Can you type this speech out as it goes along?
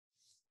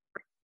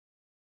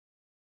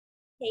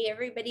Hey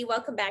everybody,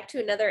 welcome back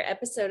to another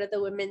episode of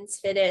the Women's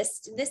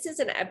Fittest. This is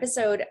an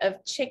episode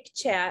of Chick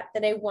Chat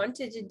that I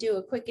wanted to do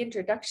a quick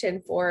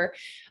introduction for.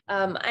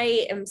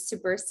 I am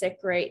super sick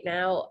right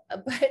now,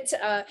 but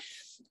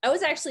I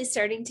was actually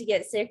starting to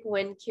get sick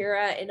when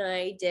Kira and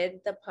I did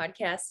the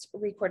podcast,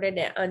 recorded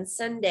it on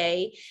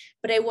Sunday,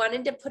 but I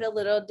wanted to put a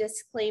little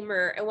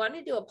disclaimer. I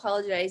wanted to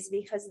apologize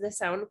because the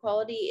sound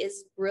quality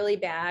is really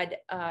bad,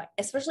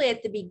 especially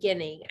at the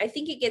beginning. I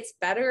think it gets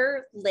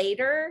better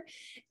later.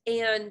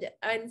 And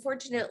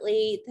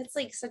unfortunately, that's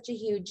like such a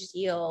huge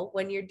deal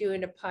when you're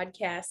doing a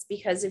podcast,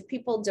 because if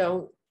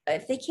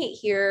they can't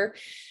hear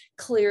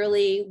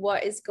clearly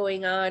what is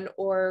going on,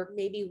 or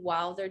maybe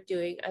while they're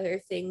doing other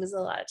things, a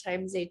lot of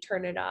times they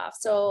turn it off.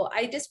 So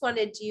I just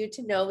wanted you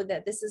to know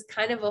that this is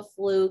kind of a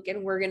fluke,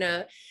 and we're going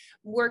to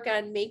work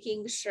on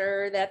making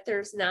sure that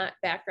there's not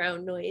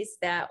background noise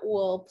that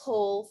will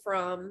pull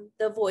from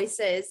the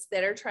voices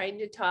that are trying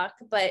to talk.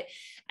 But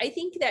I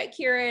think that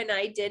Kira and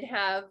I did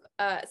have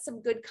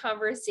some good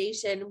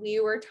conversation. We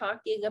were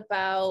talking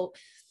about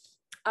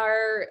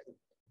our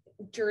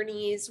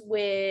journeys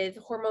with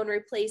hormone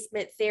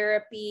replacement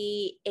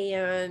therapy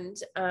and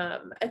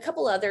a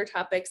couple other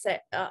topics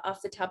that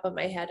off the top of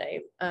my head,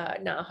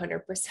 I'm not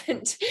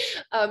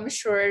 100%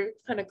 sure,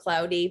 kind of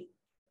cloudy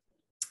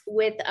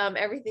with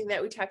everything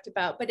that we talked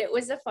about, but it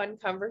was a fun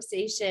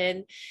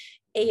conversation.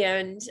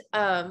 And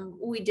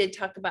we did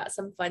talk about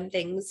some fun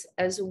things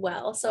as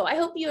well. So I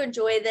hope you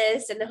enjoy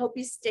this, and I hope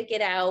you stick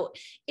it out.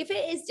 If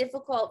it is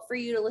difficult for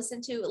you to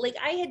listen to, like,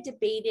 I had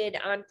debated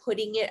on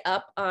putting it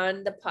up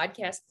on the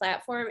podcast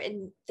platform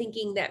and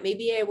thinking that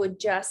maybe I would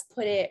just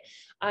put it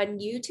on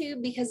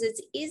YouTube, because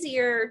it's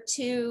easier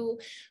to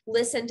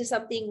listen to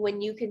something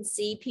when you can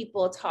see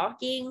people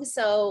talking.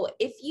 So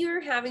if you're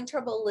having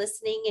trouble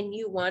listening and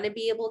you want to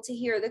be able to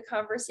hear the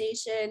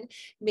conversation,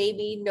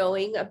 maybe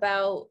knowing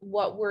about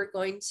what we're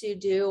going to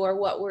do or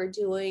what we're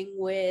doing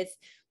with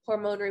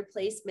hormone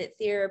replacement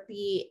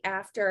therapy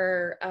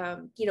after,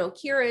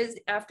 Kira's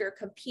after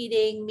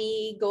competing,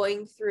 me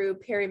going through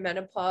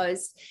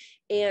perimenopause.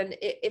 And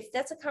if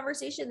that's a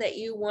conversation that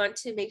you want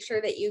to make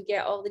sure that you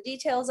get all the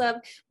details of,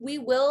 we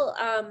will,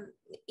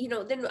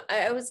 then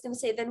I was going to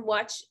say, then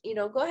watch,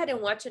 go ahead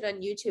and watch it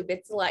on YouTube.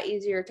 It's a lot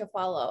easier to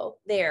follow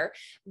there.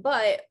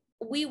 But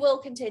we will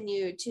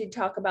continue to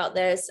talk about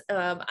this.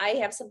 I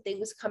have some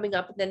things coming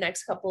up in the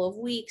next couple of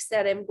weeks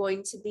that I'm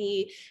going to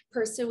be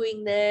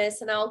pursuing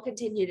this, and I'll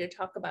continue to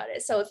talk about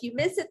it. So if you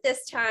miss it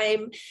this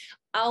time,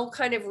 I'll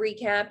kind of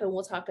recap and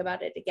we'll talk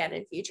about it again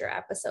in future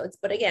episodes.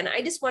 But again,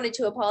 I just wanted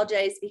to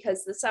apologize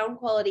because the sound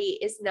quality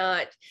is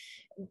not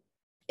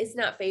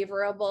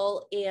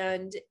favorable.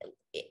 And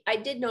I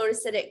did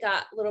notice that it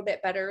got a little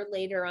bit better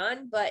later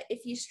on, but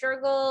if you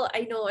struggle,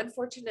 I know,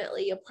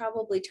 unfortunately, you'll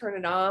probably turn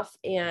it off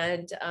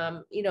and,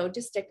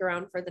 just stick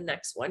around for the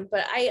next one.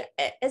 But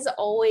as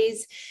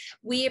always,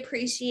 we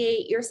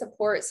appreciate your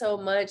support so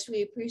much.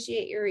 We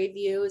appreciate your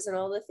reviews and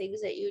all the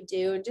things that you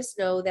do. And just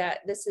know that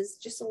this is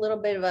just a little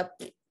bit of a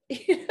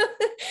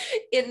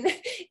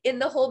in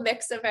the whole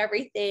mix of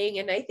everything.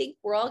 And I think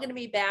we're all going to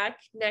be back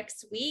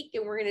next week,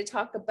 and we're going to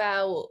talk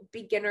about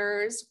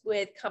beginners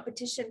with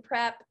competition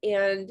prep,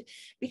 and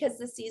because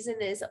the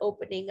season is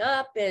opening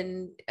up,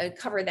 and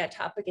cover that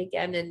topic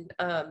again. And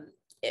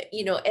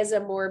as a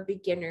more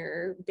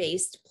beginner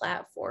based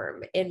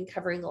platform, and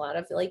covering a lot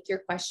of like your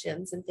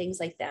questions and things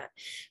like that.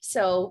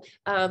 So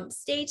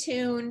stay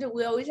tuned.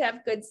 We always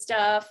have good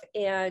stuff.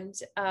 And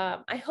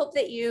I hope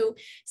that you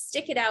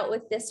stick it out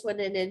with this one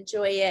and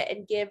enjoy it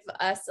and give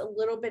us a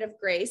little bit of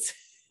grace.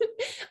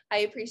 I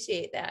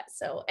appreciate that.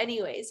 So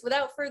anyways,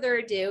 without further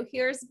ado,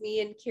 here's me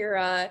and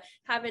Kira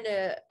having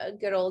a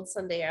good old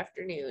Sunday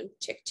afternoon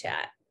chick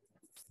chat.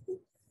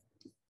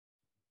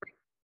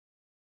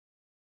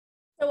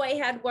 So I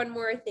had one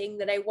more thing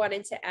that I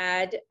wanted to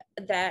add,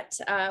 that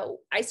I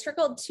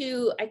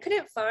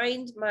couldn't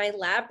find my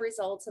lab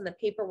results and the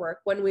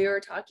paperwork when we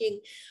were talking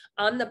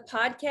on the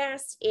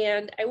podcast,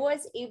 and I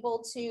was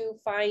able to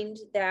find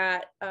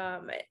that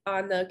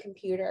on the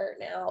computer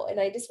now, and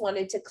I just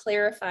wanted to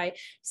clarify.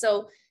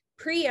 So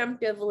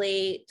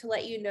preemptively, to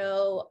let you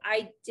know,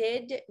 I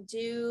did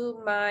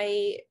do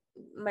my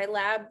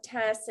lab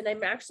tests, and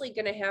I'm actually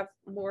going to have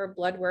more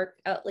blood work.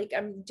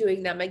 I'm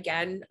doing them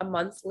again a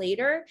month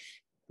later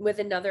with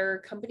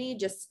another company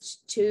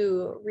just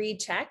to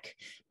recheck.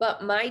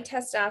 But my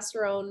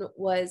testosterone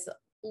was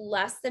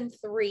less than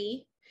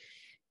 3,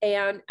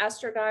 and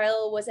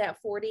estradiol was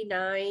at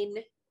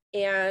 49,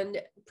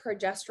 and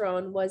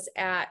progesterone was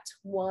at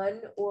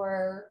 1,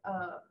 or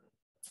I'm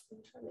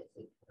trying to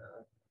think.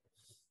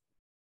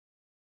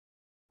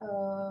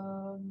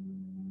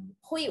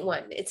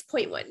 0.1. It's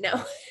 0.1.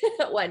 No,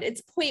 not 1.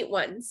 It's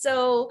 0.1.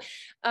 So,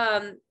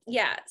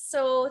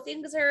 so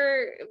things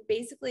are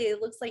basically,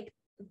 it looks like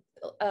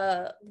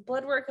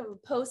blood work of a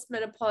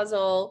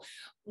postmenopausal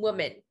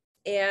woman.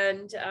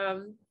 And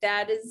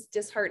that is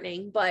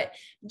disheartening. But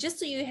just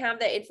so you have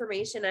that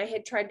information, I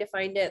had tried to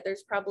find it.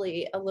 There's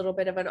probably a little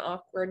bit of an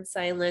awkward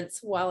silence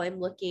while I'm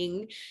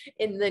looking.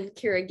 And then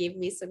Kira gave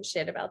me some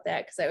shit about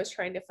that because I was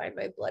trying to find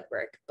my blood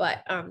work.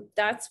 But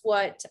that's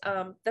what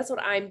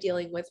I'm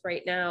dealing with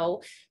right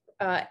now.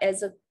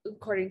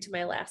 According to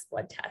my last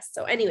blood test.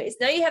 So anyways,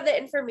 now you have the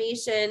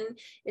information.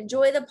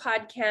 Enjoy the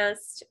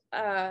podcast.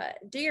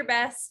 Do your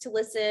best to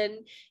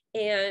listen,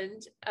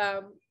 and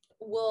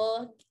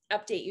we'll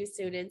update you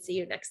soon and see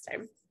you next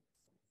time.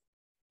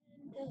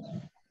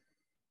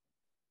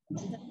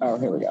 Oh,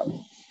 here we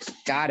go.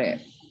 Got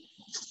it.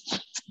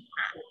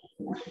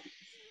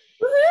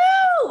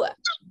 Woohoo!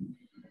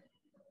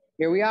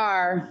 Here we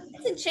are.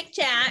 It's a chick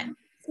chat.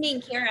 It's me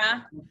and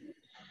Kira.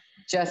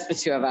 Just the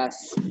two of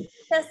us.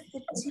 Just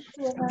the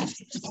two of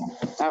us.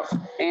 Oh,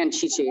 and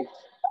Chi-Chi.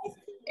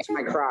 It's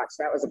my crotch.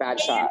 That was a bad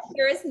shot.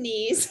 Kira's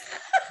knees.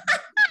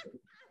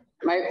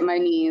 My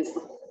knees.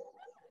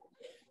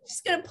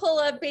 She's gonna pull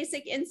a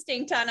Basic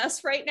Instinct on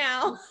us right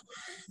now.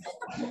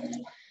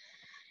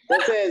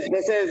 This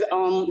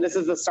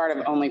is the start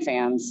of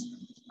OnlyFans.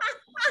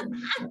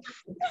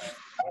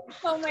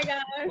 Oh my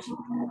gosh.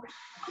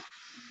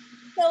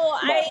 So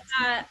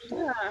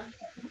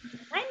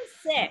I'm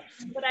sick,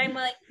 but I'm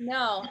like,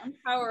 no, I'm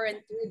powering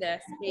through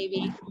this,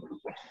 baby.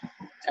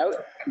 Oh,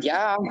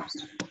 yeah.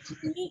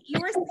 You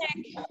were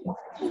sick.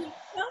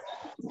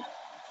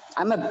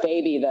 I'm a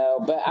baby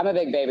though, but I'm a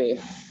big baby.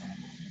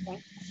 Okay.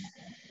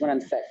 When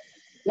I'm sick.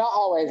 Not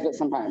always, but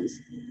sometimes.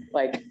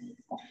 Like,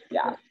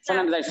 yeah.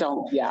 Sometimes I just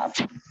don't, yeah.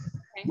 Okay.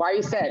 Why are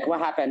you sick? What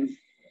happened?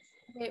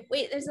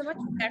 Wait, there's a bunch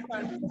of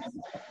background.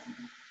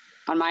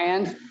 On my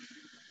end?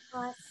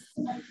 Let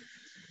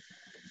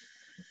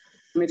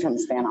me turn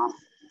this fan off.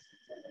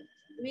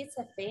 Maybe it's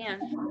a fan.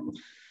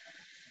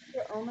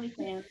 Your only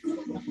fan.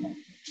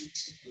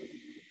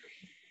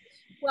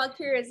 While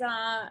Kira's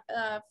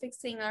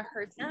fixing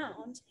her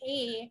sound.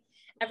 Hey,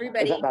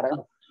 everybody. Is that better?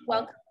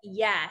 Welcome.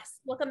 Yes.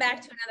 Welcome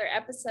back to another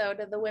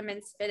episode of the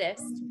Women's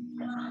Fittest.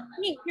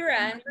 Me and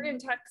Kira, and we're going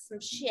to talk some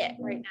shit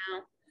right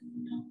now.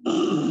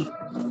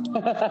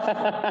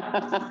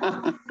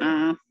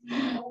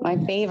 My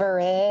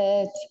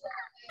favorite.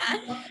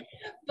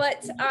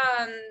 But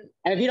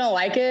and if you don't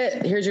like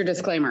it, here's your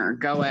disclaimer.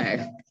 Go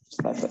away.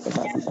 We're going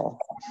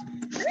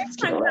to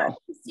talk about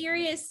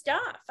serious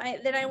stuff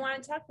that I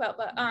want to talk about.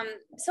 But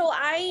so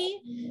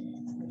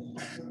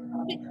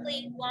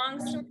quickly, long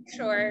story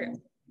short,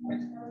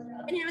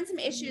 I've been having some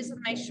issues with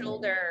my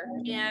shoulder,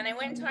 and I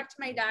went and talked to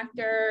my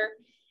doctor,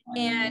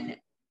 and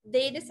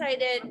she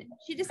decided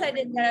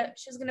that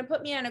she was going to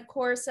put me on a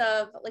course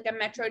of like a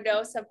metro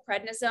dose of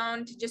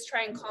prednisone to just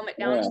try and calm it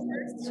down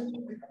first.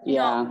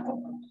 Yeah.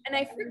 And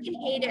I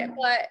freaking hate it,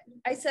 but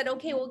I said,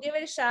 okay, we'll give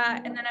it a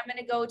shot. And then I'm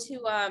going to go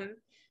to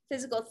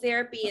physical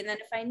therapy. And then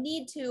if I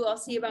need to, I'll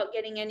see about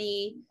getting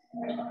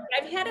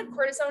I've had a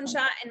cortisone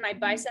shot in my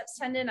biceps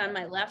tendon on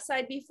my left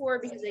side before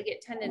because I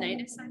get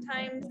tendonitis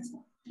sometimes.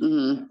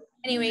 Mm-hmm.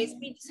 Anyways,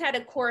 we just had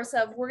a course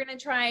of, we're going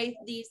to try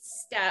these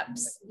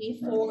steps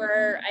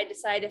before I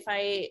decide if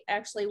I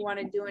actually want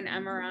to do an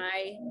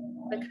MRI,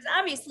 because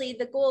obviously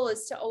the goal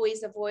is to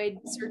always avoid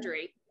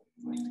surgery.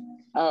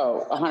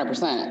 Oh,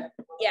 100%.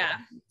 Yeah.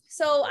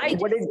 So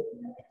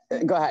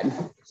go ahead.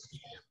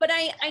 But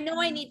I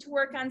know I need to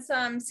work on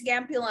some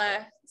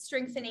scapula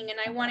strengthening, and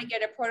I want to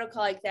get a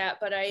protocol like that.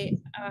 But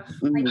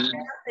my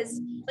trap is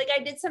like,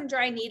 I did some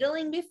dry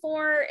needling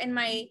before, and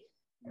my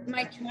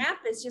trap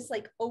is just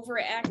like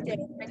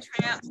overactive. My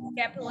trap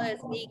scapula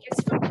is weak.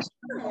 It's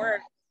from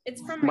work.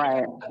 It's from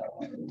my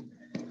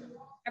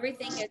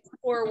everything is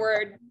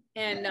forward,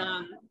 and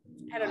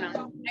I don't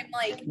know. I'm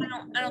like,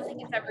 I don't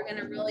think it's ever going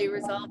to really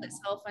resolve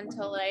itself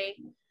until I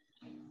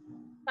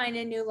find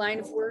a new line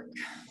of work.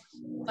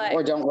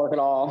 Or don't work at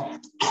all.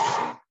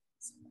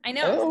 I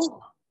know.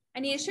 Oh. I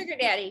need a sugar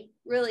daddy,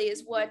 really,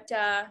 is what.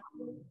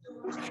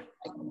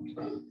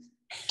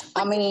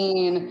 I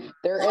mean,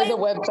 there is a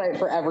website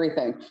for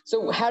everything.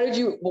 So how did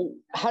you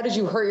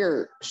hurt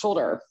your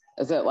shoulder?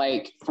 Is it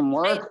like from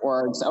work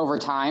or it's over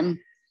time?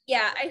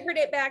 Yeah, I hurt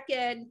it back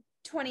in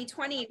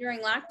 2020 during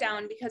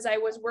lockdown because I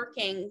was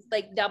working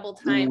like double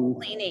time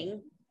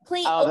cleaning.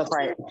 That's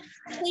right.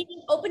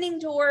 Cleaning, opening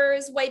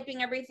doors,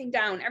 wiping everything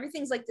down.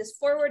 Everything's like this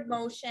forward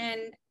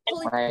motion.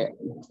 Right.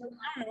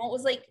 I don't know. It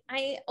was like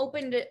I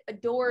opened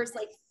doors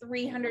like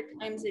 300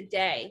 times a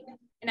day,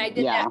 and I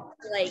did that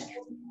for like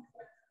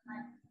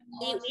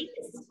 8 weeks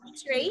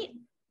straight.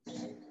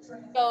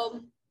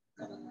 So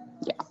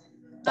yeah,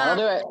 that'll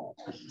do it.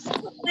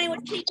 I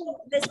was taking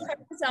this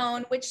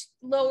prednisone, which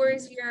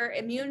lowers your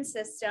immune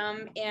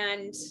system,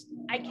 and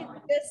I can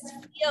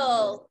just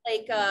feel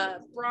like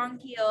a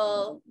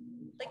bronchial,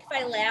 like if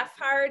I laugh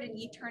hard and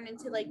you turn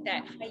into like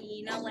that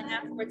hyena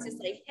laugh where it's just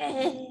like,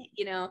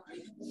 you know.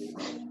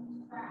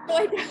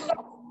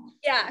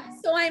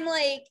 So I'm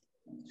like,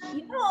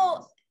 you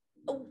know,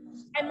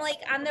 I'm like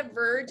on the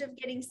verge of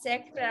getting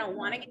sick, but I don't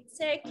want to get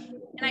sick.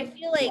 And I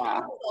feel like,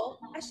 oh,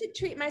 I should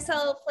treat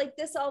myself like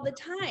this all the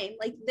time,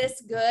 like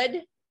this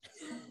good.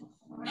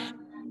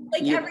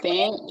 Like you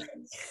think?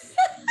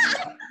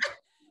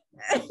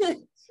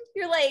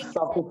 You're like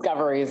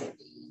Self-discoveries.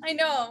 I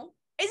know.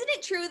 Isn't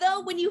it true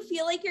though? When you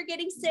feel like you're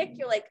getting sick,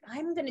 you're like,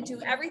 I'm going to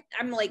do everything.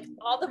 I'm like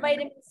all the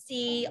vitamin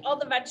C, all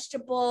the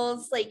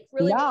vegetables, like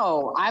really.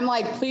 No, I'm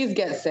like, please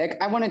get sick.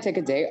 I want to take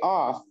a day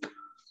off.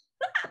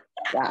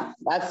 Yeah,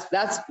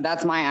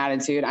 that's my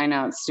attitude. I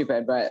know it's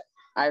stupid, but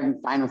I'm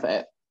fine with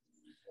it.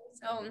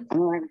 So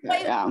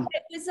yeah.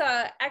 it was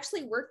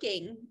actually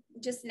working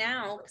just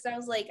now because I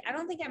was like, I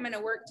don't think I'm going to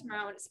work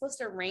tomorrow. And it's supposed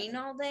to rain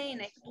all day,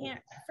 and I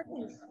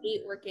freaking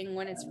hate working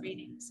when it's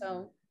raining.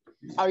 So.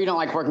 Oh, you don't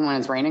like working when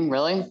it's raining,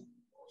 really?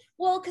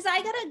 Well, because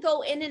I gotta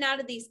go in and out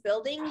of these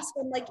buildings,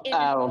 so I'm like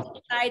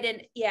inside,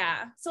 and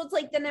yeah. So it's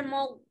like then I'm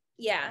all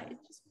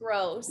it's just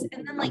gross.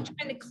 And then like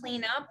trying to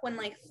clean up when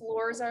like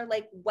floors are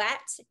like wet,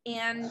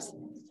 and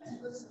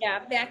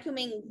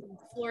vacuuming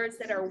floors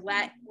that are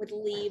wet would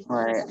leave.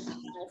 Right.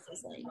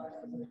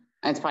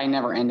 It's probably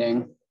never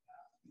ending.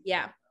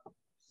 Yeah.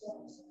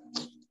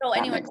 So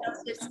anyway, I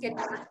was just getting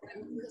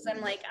because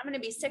I'm like, I'm gonna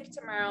be sick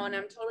tomorrow, and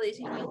I'm totally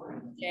taking a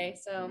day.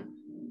 So.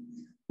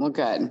 Well,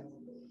 good.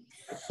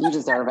 You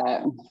deserve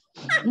it.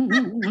 You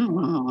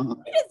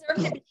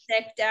deserve to be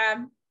sick,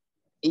 Deb.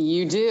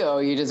 You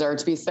do. You deserve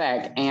to be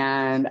sick.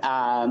 And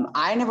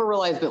I never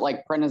realized that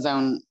like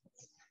prednisone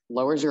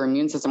lowers your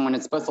immune system when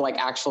it's supposed to like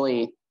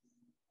actually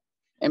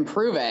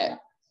improve it.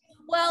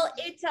 Well,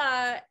 it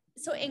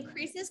so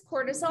increases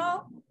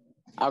cortisol.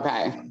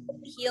 Okay.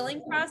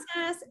 Healing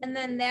process, and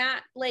then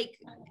that like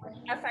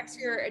affects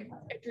your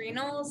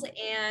adrenals,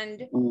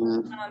 and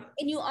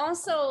you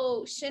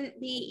also shouldn't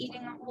be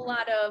eating a whole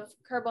lot of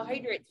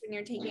carbohydrates when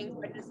you're taking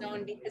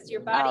prednisone because your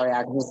body. Oh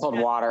yeah, because it's called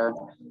water.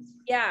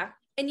 Yeah,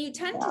 and you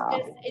tend to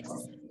just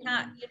it's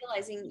not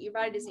utilizing your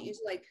body doesn't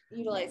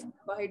utilize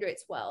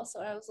carbohydrates well. So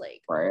I was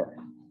like, right.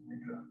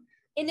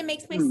 And it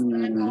makes my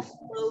stomach all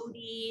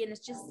floaty, and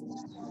it's just.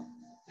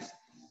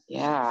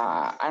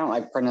 Yeah, I don't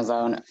like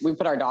prednisone. We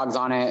put our dogs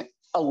on it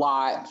a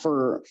lot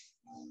for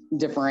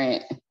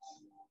different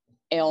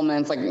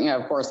ailments. Like,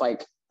 of course,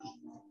 like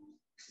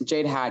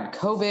Jade had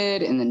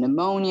COVID and then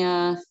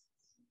pneumonia.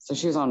 So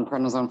she was on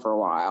prednisone for a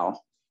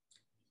while.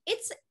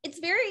 It's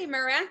very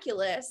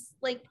miraculous.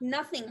 Like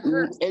nothing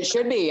hurts. It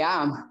should be.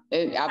 Yeah,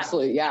 it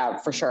absolutely. Yeah,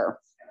 for sure.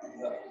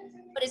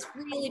 But it's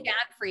really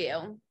bad for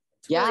you.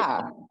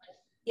 Yeah.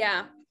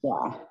 Yeah.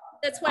 Yeah.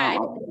 That's why I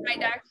told my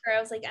doctor,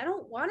 I was like, I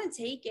don't want to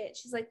take it.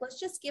 She's like, let's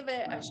just give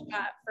it a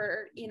shot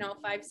for,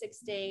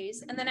 5-6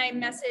 days. And then I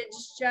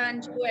messaged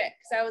John Jewett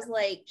because I was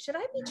like, should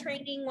I be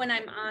training when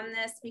I'm on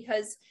this?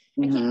 Because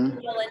I can't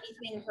feel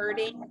anything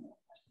hurting.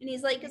 And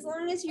he's like, as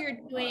long as you're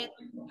doing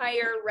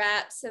higher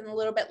reps and a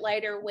little bit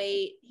lighter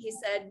weight, he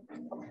said,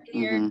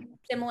 your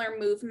similar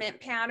movement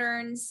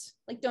patterns,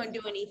 like don't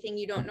do anything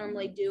you don't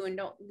normally do and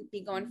don't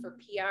be going for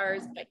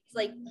PRs. But it's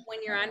like when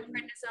you're on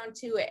prednisone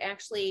too, it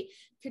actually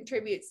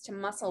contributes to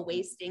muscle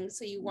wasting.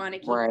 So you want to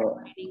keep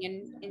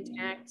training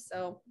intact.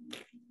 So.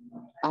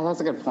 Oh,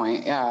 that's a good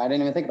point. Yeah, I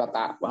didn't even think about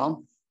that.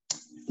 Well,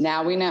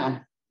 now we know.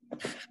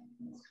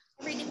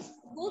 Every day is a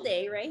school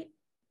day, right?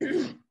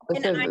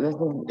 This is,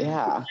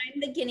 yeah. I'm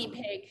the guinea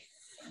pig.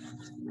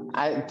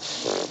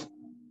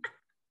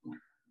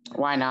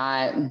 Why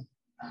not?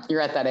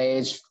 You're at that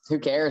age. Who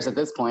cares at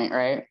this point,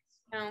 right?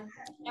 No,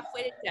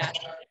 halfway to death.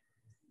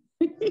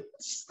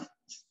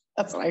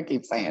 That's what I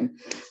keep saying.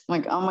 I'm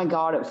like, oh my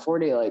God, at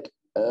 40, like,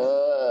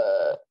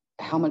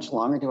 how much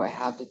longer do I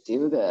have to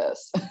do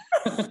this?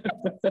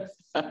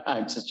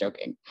 I'm just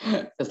joking.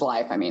 This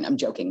life, I mean, I'm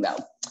joking though.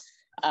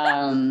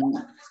 Sarah,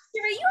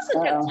 you have a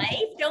good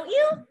life, don't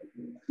you?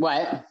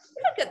 What?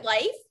 You have a good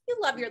life. You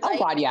love your life. Oh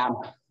God, yeah.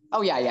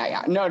 Oh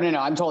yeah. No.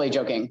 I'm totally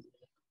joking.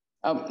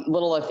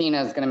 Little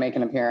Athena is going to make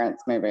an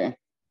appearance, maybe.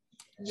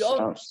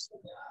 Yo.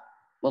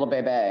 Little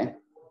baby.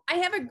 I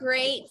have a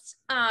great,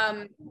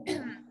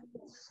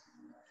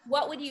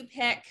 what would you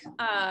pick?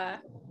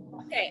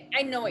 Okay,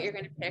 I know what you're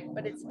going to pick,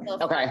 but it's still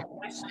a fun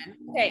question.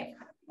 Okay,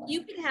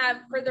 you can have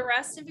for the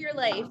rest of your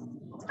life,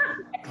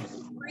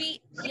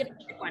 free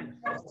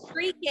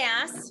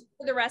gas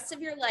for the rest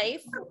of your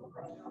life,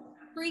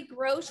 free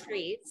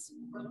groceries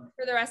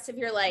for the rest of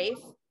your life,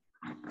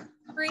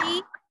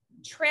 free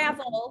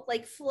travel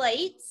like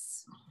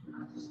flights,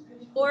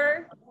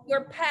 or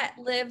your pet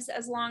lives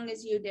as long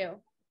as you do.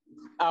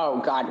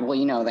 Oh God, well,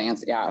 you know the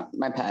answer. Yeah,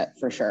 my pet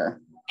for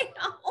sure. I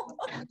know.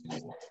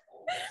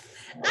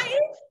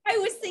 I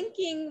was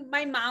thinking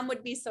my mom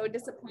would be so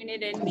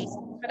disappointed in me,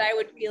 but I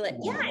would feel it.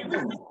 Yeah,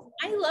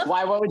 I love.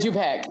 Why? What would you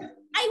pick?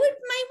 My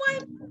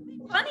wife would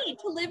be funny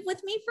to live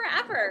with me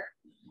forever.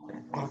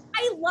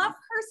 I love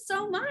her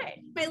so much.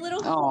 My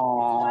little.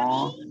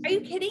 Aww. Are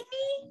you kidding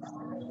me?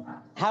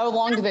 How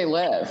long do they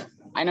live?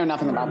 I know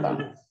nothing about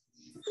them.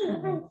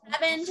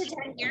 7 to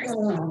 10 years.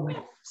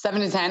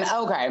 7 to 10.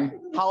 Okay.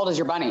 How old is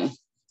your bunny?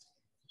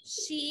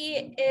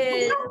 She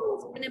is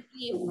going to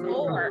be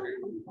 4.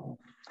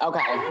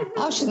 Okay.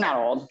 Oh, she's not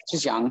old.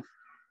 She's young.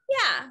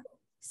 Yeah.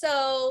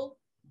 So,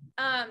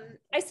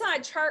 I saw a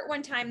chart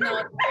one time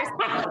though. There's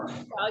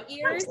dog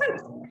years.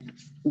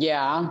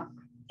 Yeah.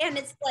 And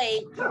it's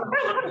like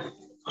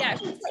Yeah,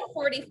 she's like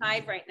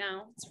 45 right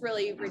now. It's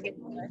really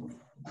ridiculous.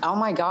 Oh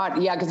my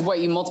God. Yeah. Cause what,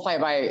 you multiply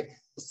it by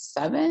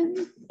 7?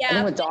 Yeah. I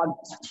think with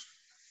dogs.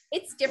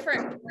 It's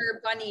different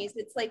for bunnies.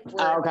 It's like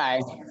Oh, okay.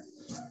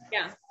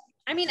 Yeah.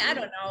 I mean, I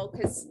don't know.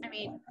 Cause I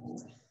mean,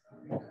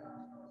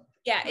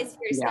 yeah, it's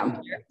very similar.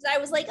 Cause I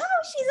was like,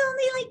 oh, she's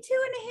only like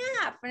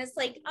 2.5. And it's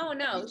like, oh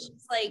no,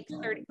 she's like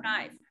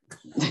 35.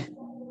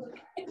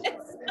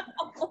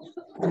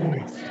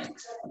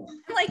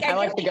 I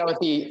like to go with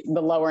the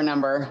lower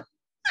number.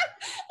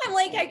 I'm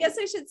like, I guess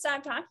I should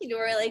stop talking to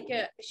her. Like,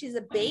 she's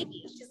a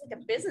baby. She's like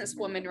a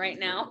businesswoman right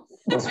now.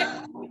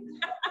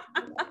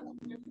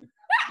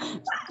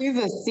 She's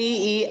a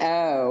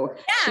CEO.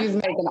 Yeah. She's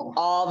making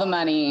all the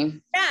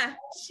money. Yeah.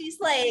 She's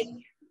like,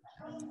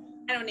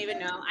 I don't even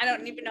know. I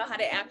don't even know how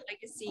to act like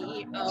a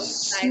CEO.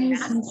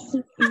 She's a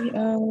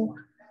CEO.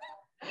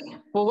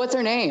 Well, what's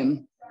her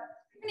name?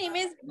 Her name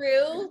is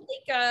Rue,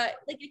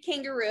 like a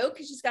kangaroo,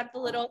 because she's got the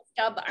little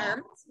stub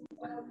arms.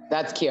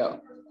 That's cute.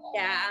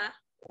 Yeah.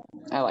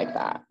 I like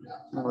that.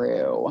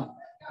 Rue.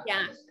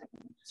 Yeah.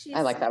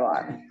 I like that a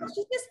lot.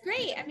 She's just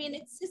great. I mean,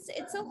 it's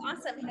so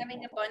awesome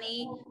having a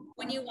bunny.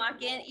 When you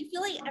walk in, I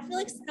feel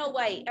like Snow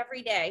White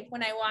every day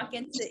when I walk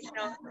into,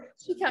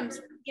 she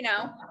comes,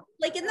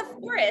 like in the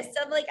forest.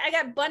 I'm like, I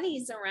got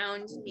bunnies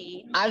around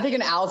me. I'm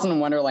thinking Alice in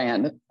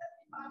Wonderland.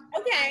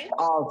 Okay.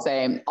 All the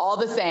same. All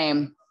the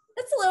same.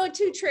 That's a little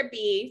too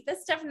trippy.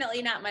 That's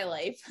definitely not my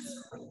life.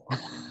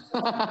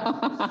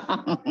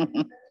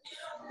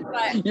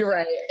 But, you're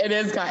right. It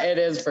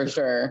is for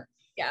sure.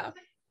 Yeah.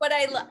 But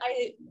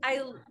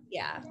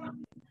yeah.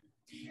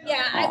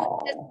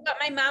 But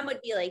my mom would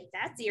be like,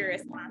 that's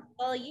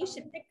irresponsible. You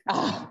should pick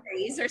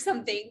berries or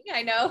something.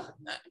 I know.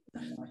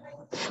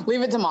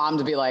 Leave it to mom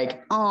to be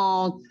like,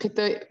 oh, pick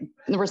the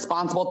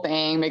responsible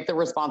thing, make the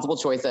responsible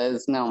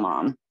choices. No,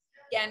 mom.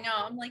 Yeah, no,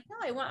 I'm like, no,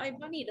 I want my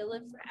bunny to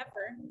live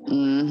forever.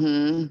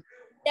 Mm-hmm.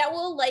 That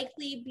will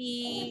likely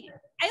be,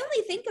 I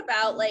only think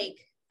about like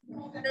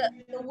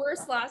the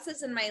worst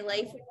losses in my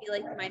life would be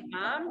like my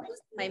mom,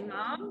 my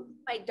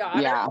daughter,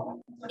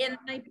 and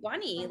my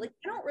bunny. Like,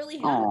 I don't really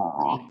have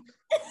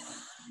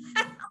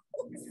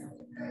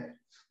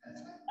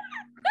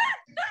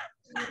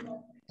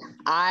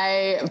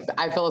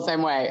I feel the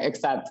same way,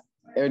 except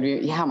it would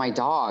be, my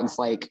dogs,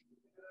 like,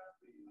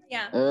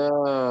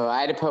 I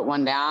had to put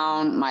one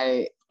down.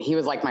 He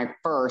was like my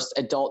first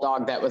adult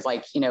dog that was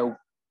like,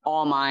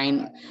 all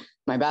mine,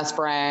 my best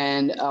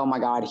friend. Oh my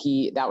God.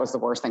 That was the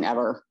worst thing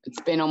ever.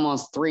 It's been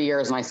almost 3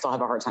 years and I still have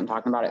a hard time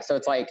talking about it. So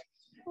it's like,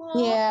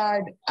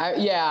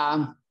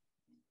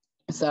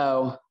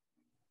 So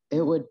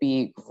it would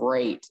be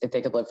great if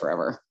they could live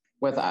forever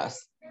with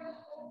us.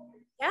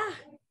 Yeah.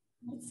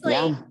 It's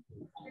like,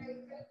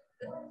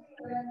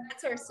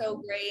 pets are so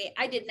great.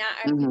 I did not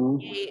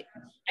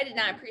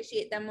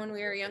appreciate them when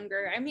we were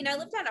younger. I mean, I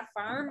lived on a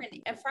farm,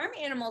 and farm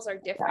animals are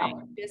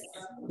different. It's just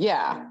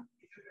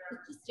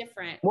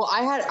different. Well,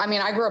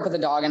 I grew up with a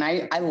dog and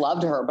I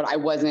loved her, but I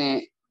was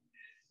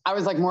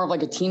like more of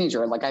like a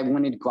teenager. Like I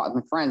wanted to go out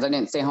with my friends. I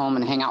didn't stay home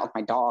and hang out with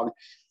my dog.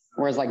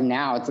 Whereas like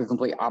now it's the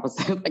complete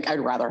opposite. Like I'd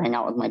rather hang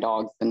out with my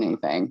dogs than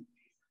anything.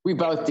 We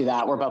both do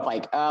that. We're both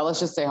like, let's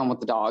just stay home with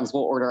the dogs.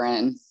 We'll order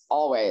in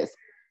always.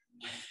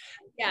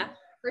 Yeah,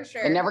 for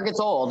sure. It never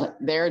gets old.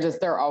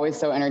 They're always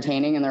so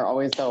entertaining and they're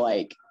always so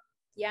like,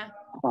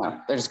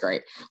 they're just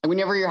great. Like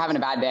whenever you're having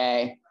a bad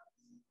day,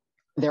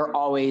 they're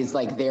always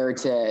like there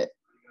to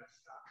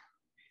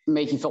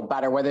make you feel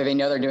better, whether they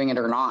know they're doing it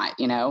or not,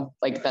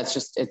 like that's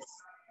just,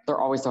 they're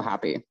always so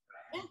happy.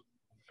 Yeah.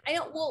 I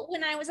know. Well,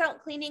 when I was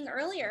out cleaning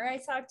earlier, I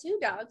saw 2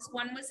 dogs.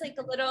 One was like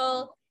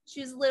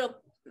she was a little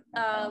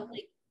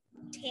like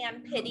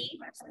tan pitty.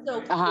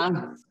 So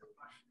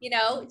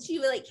she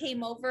like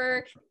came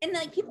over and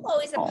like people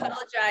always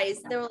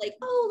apologize. They were like,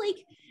 oh,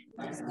 like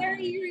I'm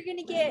sorry you're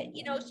gonna get,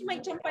 she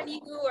might jump on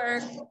you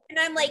and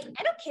I'm like,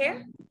 I don't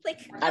care. Like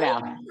I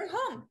know we're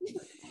home.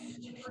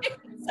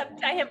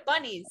 Except I have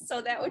bunnies, so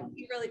that would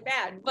be really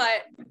bad.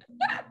 But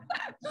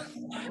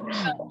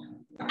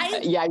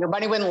your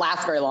bunny wouldn't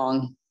last very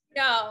long.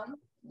 No.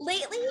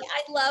 Lately,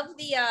 I love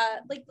the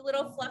like the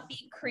little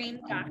fluffy cream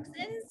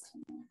dachshunds.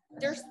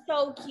 They're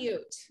so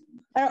cute.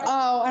 I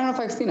don't know if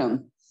I've seen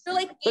them.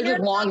 They're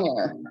just long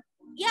hair.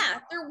 Yeah,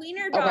 they're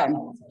wiener dogs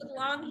with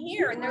long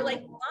hair, and they're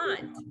like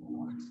blonde.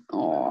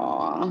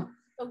 Aww.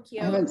 So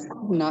cute. I haven't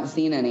not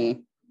seen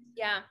any.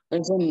 Yeah.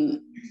 There's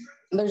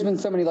been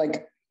so many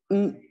like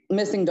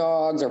missing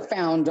dogs or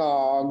found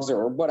dogs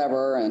or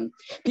whatever, and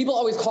people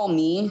always call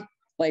me.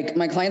 Like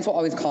my clients will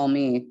always call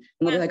me and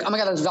they'll be like, oh my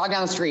God, there's a dog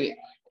down the street.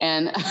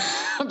 And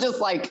I'm just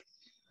like,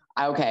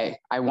 okay,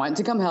 I want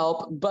to come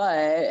help.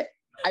 But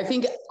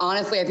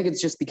honestly, I think it's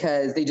just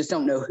because they just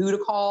don't know who to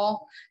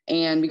call.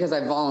 And because I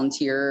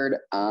volunteered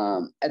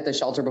at the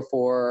shelter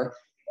before.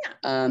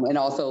 And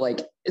also like,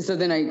 so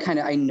then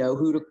I know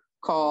who to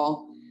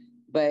call.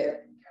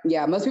 But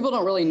yeah, most people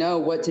don't really know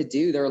what to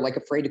do. They're like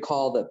afraid to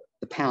call the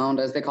pound,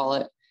 as they call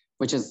it,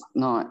 which is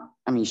not,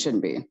 you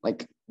shouldn't be.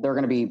 Like they're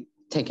going to be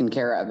taken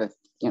care of if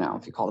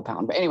you call the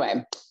pound. But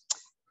anyway,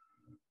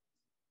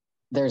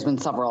 there's been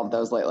several of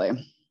those lately.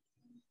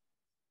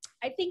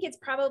 I think it's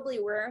probably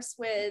worse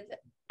with,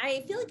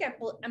 I feel like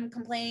I'm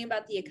complaining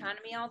about the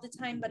economy all the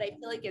time, but I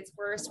feel like it's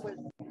worse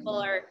when people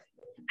are,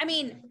 I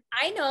mean,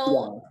 I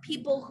know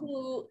people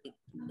who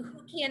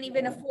can't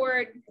even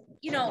afford,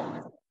 you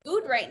know,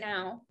 food right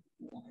now,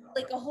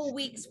 like a whole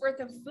week's worth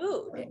of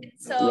food.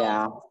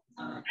 So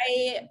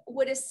I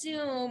would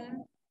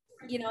assume,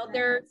 you know,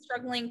 they're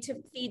struggling to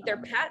feed their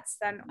pets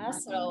then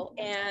also.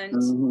 And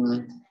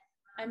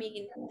I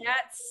mean,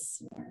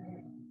 that's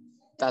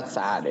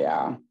sad.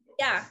 Yeah.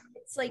 Yeah.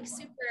 It's like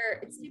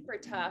it's super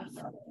tough,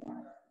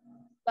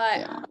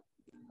 but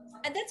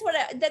and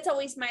that's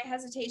always my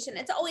hesitation.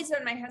 It's always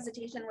been my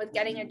hesitation with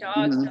getting a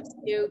dog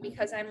too,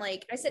 because I'm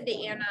like, I said to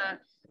Anna,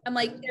 I'm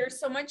like, there's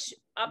so much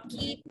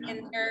upkeep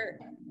and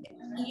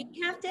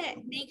you have to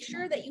make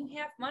sure that you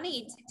have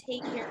money to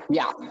take care of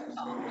your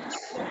dog.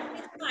 It's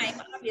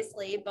time,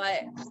 obviously,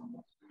 but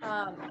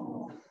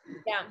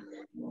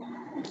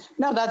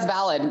No, that's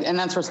valid. And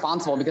that's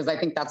responsible, because I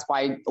think that's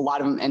why a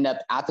lot of them end up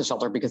at the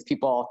shelter, because a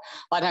lot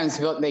of times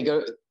they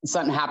go,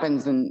 something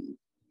happens and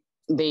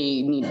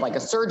they need like a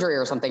surgery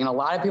or something. And a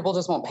lot of people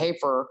just won't pay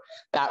for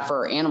that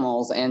for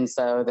animals. And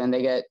so then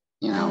they get,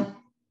 you know,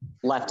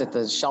 left at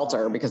the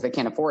shelter because they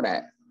can't afford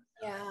it.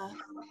 Yeah.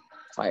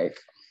 It's like,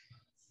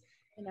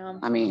 you know,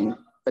 I mean,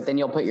 but then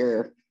you'll put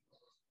your,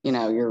 you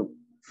know, your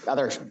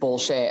other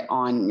bullshit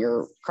on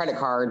your credit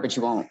card, but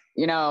you won't,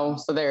 you know,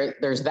 so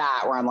there's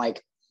that where I'm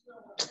like,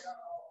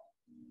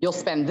 you'll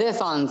spend this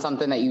on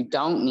something that you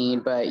don't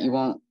need, but you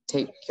won't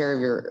take care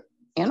of your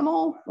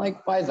animal.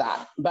 Like, why is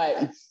that?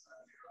 But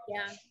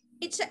yeah,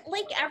 it's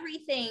like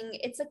everything.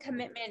 It's a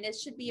commitment. It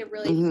should be a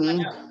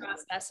really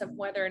process of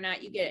whether or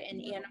not you get an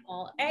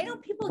animal. I know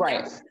people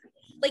get,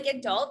 like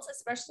adults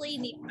especially,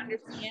 need to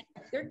understand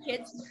their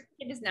kid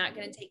is not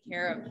going to take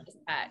care of this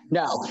pet.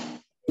 No.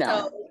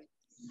 So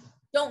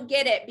don't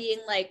get it being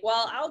like,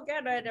 well, I'll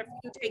get it if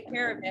you take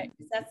care of it,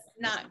 because that's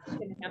not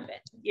going to happen,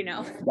 you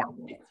know?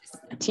 Yeah.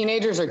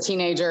 Teenagers are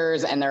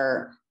teenagers, and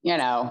they're, you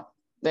know,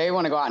 they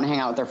want to go out and hang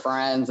out with their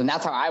friends. And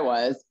that's how I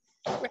was.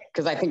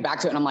 Because I think back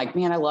to it and I'm like,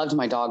 man, I loved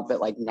my dog, but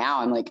like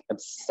now I'm like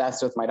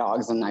obsessed with my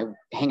dogs and I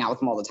hang out with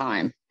them all the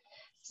time.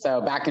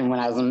 So back when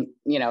I was in,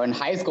 you know, in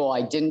high school,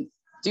 I didn't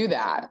do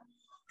that.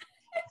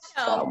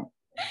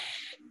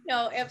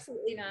 No,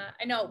 absolutely not.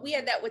 I know we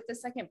had that with the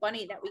second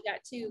bunny that we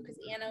got too, because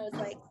Anna was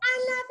like,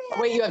 I love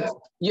it. Wait,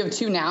 you have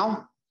two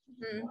now?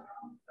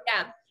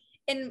 Yeah.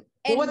 And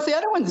what's the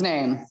other one's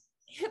name?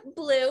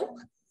 Blue.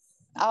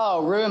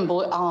 Oh, Rue and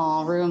Blue.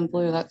 Oh, Rue and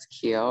Blue. That's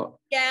cute.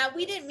 Yeah,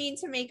 we didn't mean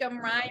to make him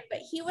rhyme, but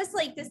he was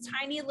like this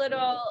tiny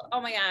little, oh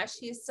my gosh,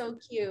 he's so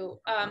cute.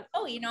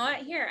 Oh, you know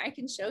what? Here, I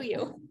can show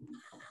you.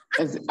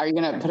 Are you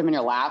going to put him in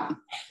your lap?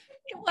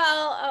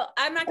 Well,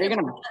 I'm not going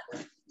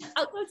to.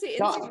 I'll go to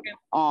Instagram.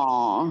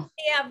 Aw.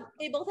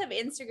 They both have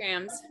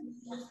Instagrams.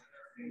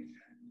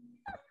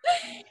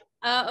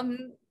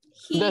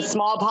 The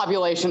small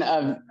population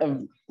of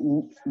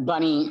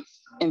bunny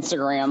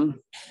Instagram.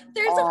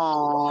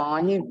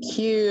 He's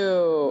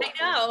cute. I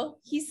know.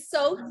 He's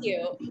so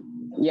cute.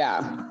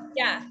 Yeah.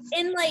 Yeah.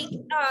 And like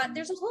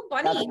there's a whole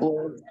bunny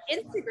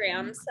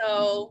Instagram.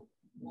 So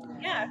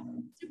yeah,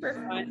 super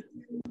fun.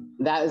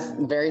 That is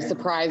very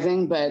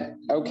surprising, but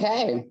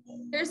okay.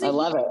 I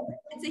love it.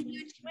 It's a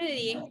huge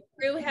community.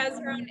 Rue has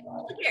her own.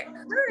 Look at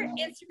her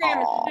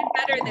Instagram is even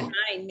better than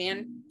mine,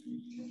 man.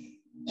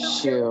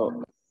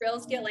 Shoot.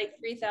 Reels get like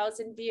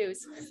 3,000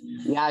 views.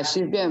 Yeah,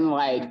 she's getting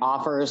like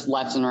offers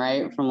left and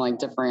right from like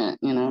different,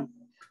 you know,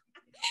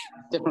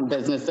 different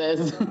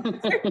businesses.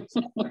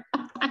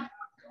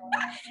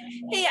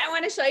 Hey, I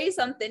want to show you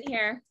something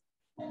here.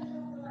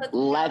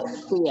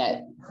 Let's see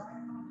it.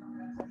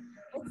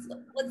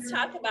 Let's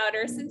talk about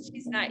her since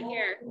she's not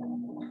here.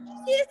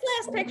 See this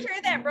last picture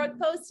that Brooke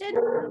posted?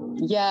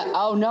 Yeah.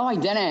 Oh no, I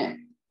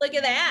didn't. Look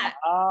at that.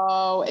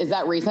 Oh, is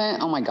that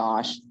recent? Oh my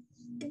gosh.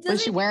 What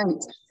is she wearing?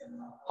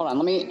 Hold on,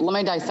 let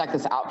me dissect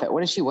this outfit.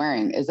 What is she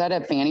wearing? Is that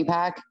a fanny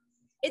pack?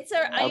 It's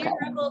a Iron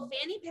Rebel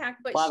fanny pack,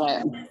 but Love she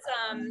has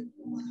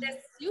this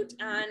suit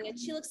on and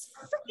she looks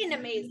freaking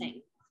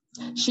amazing.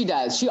 She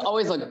does. She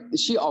always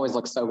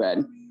looks so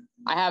good.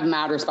 I have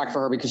mad respect for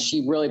her because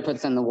she really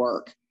puts in the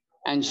work,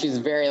 and she's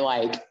very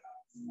like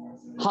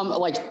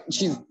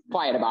she's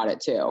quiet about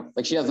it too.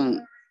 Like she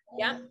doesn't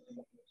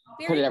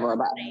put it ever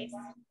about. Nice.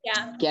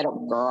 Yeah. Get it,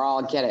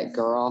 girl. Get it,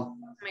 girl.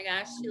 Oh my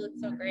gosh, she looks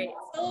so great.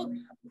 So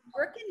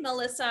Brooke and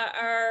Melissa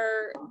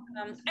are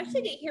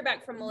actually didn't hear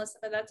back from Melissa,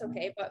 but that's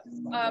okay. But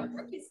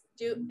Brooke is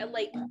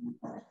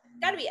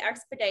gotta be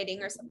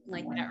expediting or something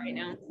like that right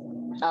now.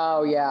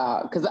 Oh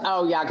yeah, because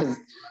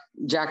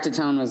Jack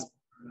Tatone was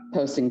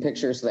posting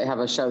pictures, so they have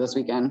a show this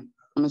weekend,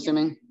 I'm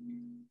assuming.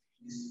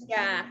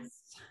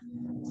 Yes.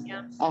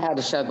 Yeah. I had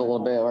to show the little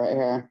bit right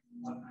here.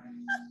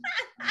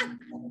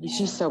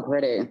 She's so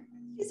pretty.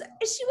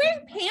 Is she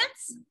wearing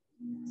pants?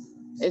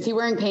 Is he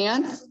wearing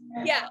pants?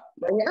 Yeah.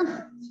 Right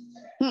here?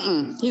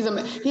 He's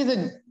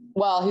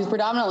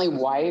predominantly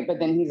white, but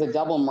then he's a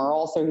double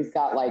merle, so he's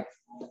got like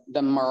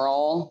the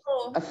merle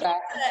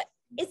effect.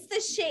 It's the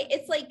shade.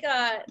 It's like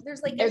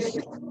there's like a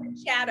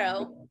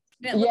shadow.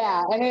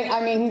 Yeah,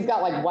 and he's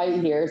got like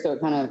white here, so it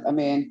kind of,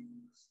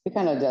 it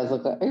kind of does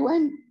look like, are you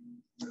wearing?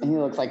 And he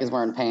looks like he's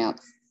wearing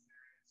pants.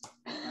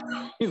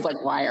 He's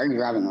like, why are you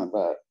grabbing my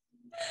butt?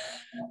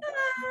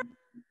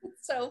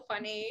 It's so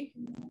funny.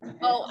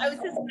 Oh,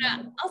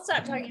 I'll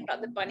stop talking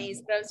about the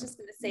bunnies, but I was just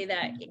gonna say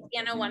that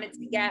Anna wanted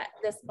to get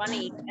this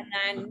bunny, and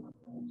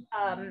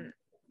then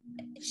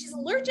she's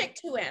allergic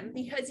to him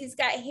because he's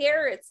got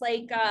hair. It's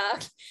like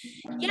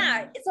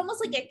it's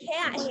almost like a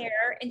cat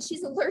hair, and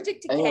she's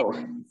allergic to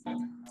cats.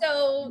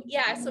 So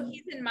so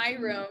he's in my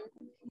room,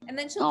 and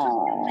then she'll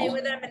come and play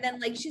with him, and then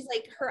like she's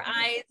like, her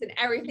eyes and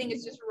everything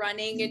is just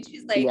running, and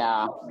she's like,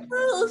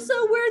 oh,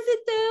 so worth it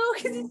though,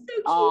 because he's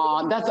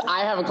so cute.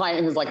 I have a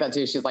client who's like that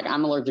too. She's like,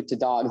 I'm allergic to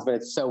dogs, but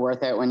it's so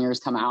worth it when yours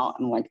come out.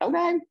 I'm like,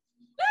 okay.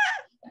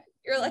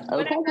 You're like,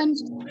 okay then.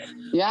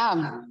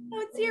 Yeah. Oh,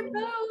 it's your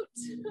boat.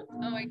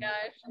 Oh my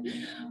gosh.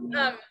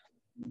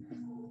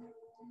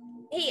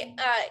 Hey,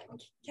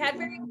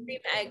 Cadbury cream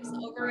eggs,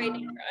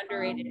 overrated or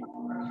underrated?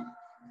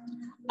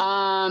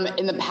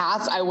 In the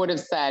past, I would have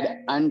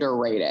said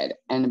underrated,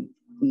 and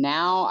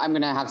now I'm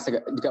gonna have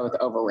to go with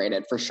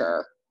overrated for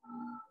sure.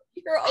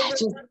 You're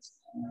overrated.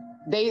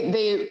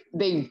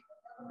 They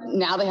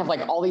now they have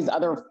like all these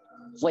other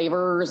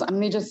flavors.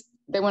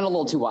 They went a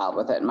little too wild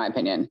with it, in my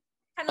opinion.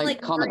 Kind of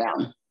like calm it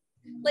down.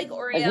 Like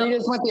Oreo. Like we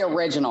just went the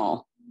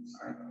original.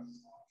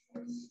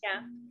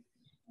 Yeah.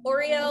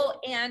 Oreo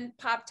and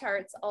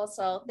Pop-Tarts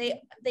also.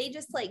 They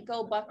just like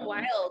go buck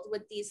wild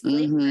with these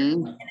flavors.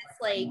 And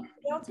it's like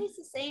they all taste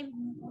the same.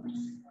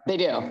 They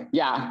do.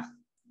 Yeah.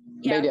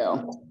 They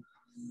do.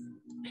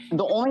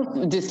 The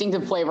only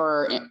distinctive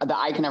flavor that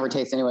I can ever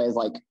taste anyway is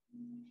like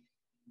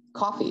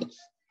coffee.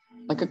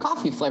 Like a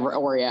coffee flavor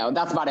Oreo.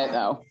 That's about it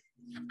though.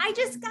 I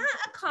just got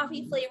a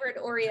coffee flavored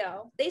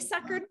Oreo. They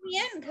suckered me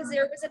in because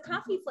there was a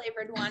coffee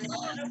flavored one. And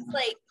I was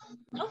like,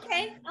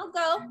 okay, I'll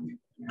go.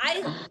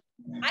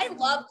 I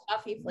love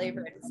coffee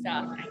flavored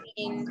stuff.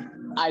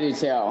 I do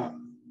too.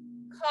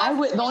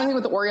 The only thing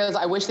with the Oreos,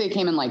 I wish they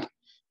came in like,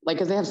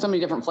 because they have so many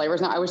different flavors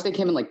now. I wish they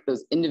came in like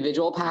those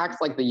individual packs,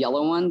 like the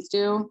yellow ones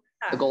do,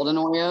 the golden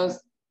Oreos.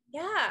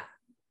 Yeah.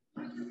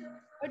 That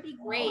would be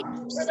great.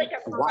 Or like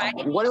a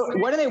variety. What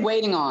are they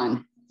waiting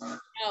on?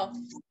 Oh.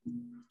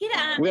 Get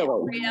on really?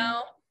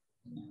 Oreo.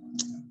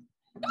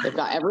 They've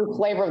got every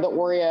flavor of the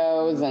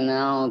Oreos, and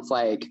now it's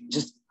like,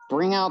 just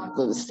bring out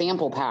the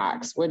sample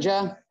packs, would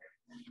you?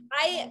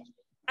 I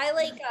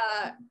like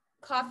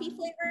coffee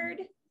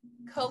flavored,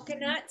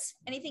 coconut,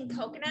 anything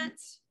coconut.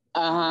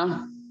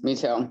 Me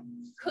too.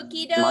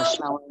 Cookie dough.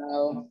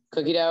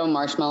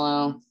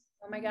 Marshmallow.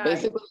 Oh my god.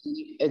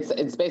 Basically,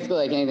 it's basically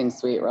like anything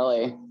sweet,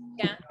 really.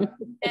 Yeah.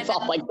 It's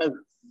all like this.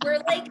 We're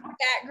like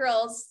fat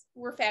girls.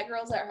 We're fat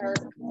girls at heart.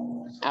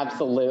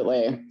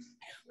 Absolutely.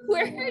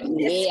 We're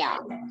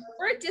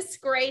a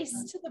disgrace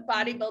to the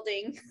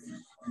bodybuilding.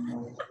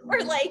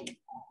 We're like.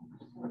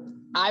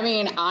 I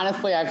mean,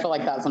 honestly, I feel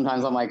like that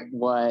sometimes. I'm like,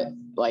 what?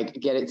 Like,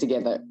 get it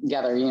together,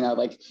 you know,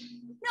 like.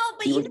 No,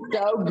 but you were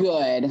so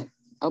good.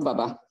 Oh,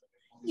 Bubba.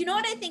 You know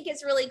what I think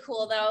is really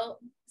cool, though?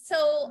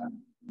 So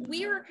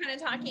we were kind of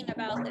talking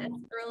about this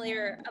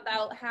earlier,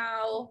 about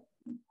how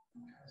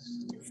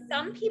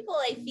some people,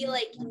 I feel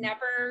like,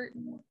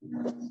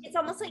 it's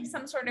almost like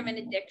some sort of an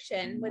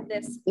addiction with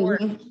this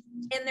sport,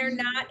 and they're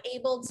not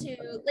able to,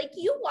 like,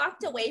 you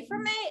walked away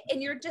from it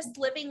and you're just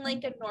living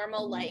like a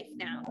normal life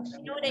now.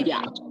 You know what I mean?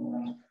 Yeah.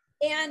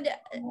 And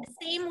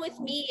same with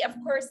me, of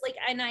course, like,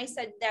 and I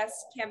said this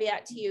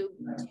caveat to you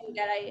too,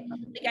 that I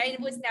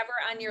was never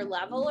on your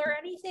level or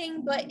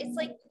anything, but it's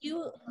like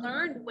you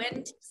learned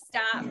when to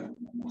stop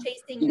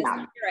chasing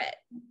the spirit.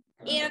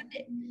 And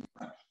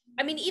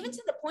I mean, even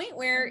to the point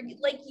where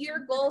like your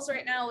goals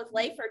right now with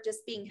life are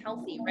just being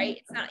healthy, right?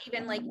 It's not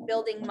even like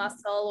building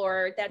muscle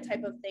or that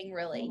type of thing,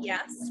 really.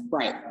 Yes.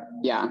 Right.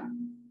 Yeah.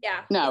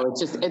 Yeah. No, it's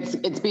just,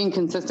 it's being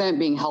consistent,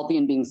 being healthy,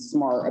 and being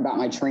smart about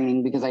my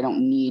training, because I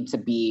don't need to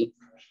be,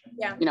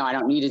 I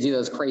don't need to do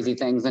those crazy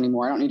things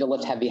anymore. I don't need to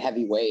lift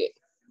heavy weight.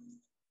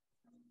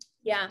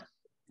 Yeah.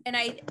 And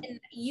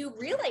you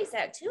realize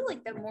that too,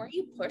 like the more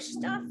you push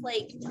stuff,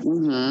 like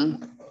the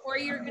more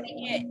you're going to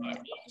get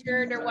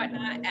injured or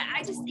whatnot.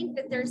 I just think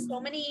that there's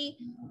so many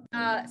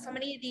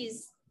of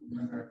these,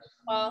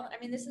 well, I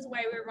mean, this is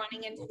why we're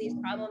running into these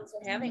problems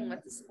we're having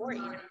with the sport,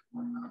 you know?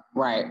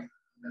 Right.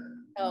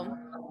 So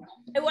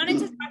I wanted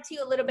to talk to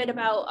you a little bit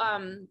about,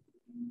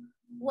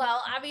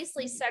 well,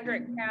 obviously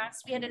Cedric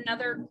passed. We had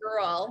another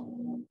girl.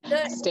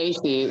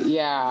 Stacy,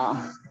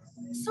 yeah.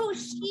 So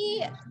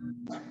she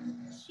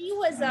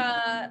was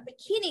a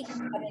bikini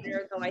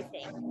competitor, though, I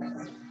think.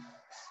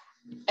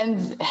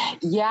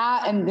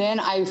 And then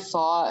I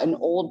saw an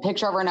old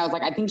picture of her, and I was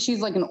like, I think she's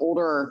like an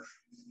older,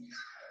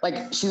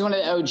 like she's one of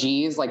the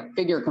OGs, like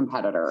figure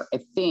competitor, I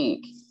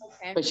think.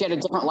 Okay. But she had a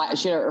different, I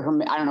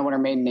don't know what her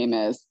maiden name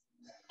is,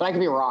 but I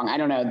could be wrong. I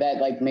don't know that,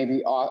 like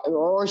maybe,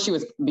 or she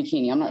was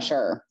bikini. I'm not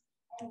sure.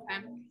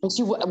 Okay. But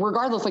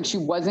regardless, like she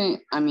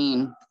wasn't, I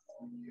mean,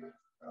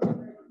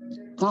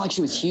 it's not like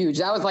she was huge.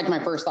 That was like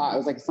my first thought. I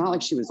was like, it's not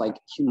like she was like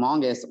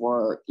humongous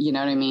or, you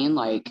know what I mean?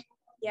 Like,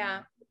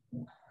 yeah.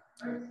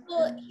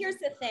 Well, here's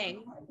the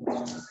thing.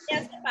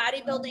 As the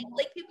bodybuilding,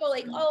 like people are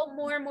like, oh,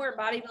 more and more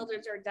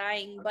bodybuilders are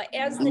dying. But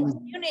as the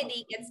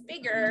community gets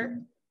bigger,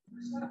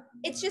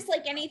 it's just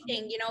like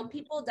anything, you know,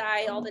 people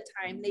die all the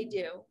time. They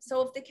do.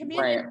 So if the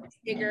community is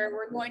bigger,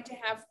 we're going to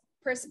have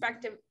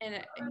perspective, and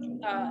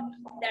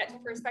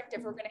that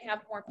perspective, we're going to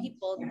have more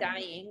people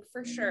dying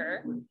for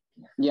sure.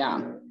 Yeah.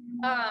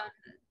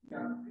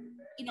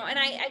 You know, and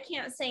I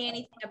can't say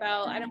anything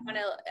about, I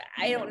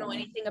don't know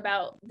anything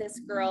about this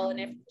girl and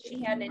if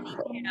she had any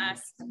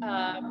past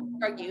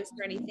drug use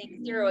or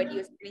anything, steroid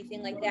use or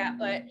anything like that.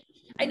 But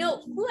I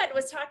know Fuad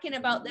was talking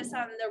about this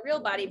on the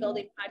Real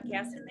Bodybuilding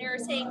podcast, and they were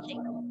saying, like,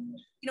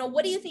 you know,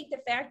 what do you think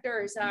the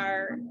factors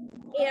are?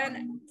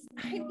 And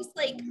I'm just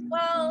like,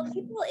 well,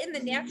 people in the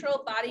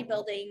natural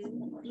bodybuilding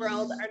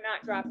world are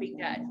not dropping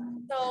dead.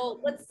 So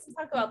let's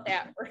talk about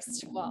that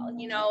first of all.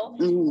 You know,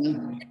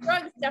 the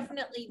drugs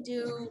definitely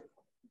do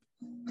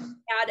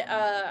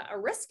add a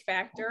risk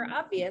factor,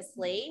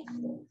 obviously.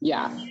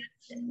 Yeah.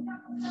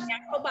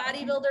 Natural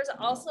bodybuilders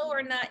also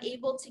are not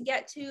able to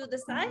get to the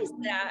size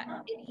that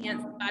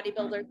enhanced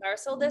bodybuilders are.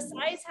 So the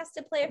size has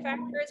to play a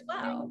factor as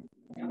well.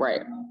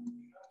 Right.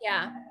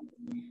 Yeah.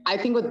 I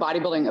think with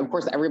bodybuilding, of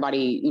course,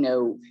 everybody, you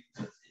know,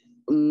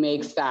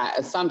 makes that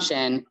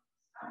assumption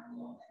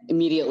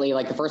immediately.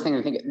 Like the first thing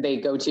I think they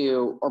go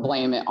to or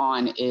blame it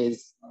on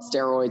is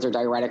steroids or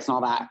diuretics and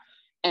all that.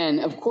 And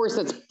of course,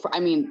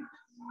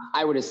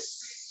 I would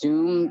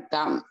assume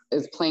that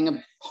is playing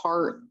a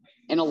part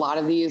in a lot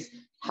of these.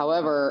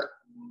 However,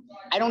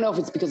 I don't know if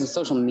it's because of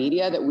social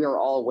media that we are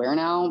all aware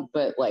now,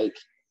 but like,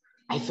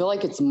 I feel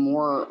like it's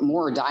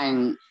more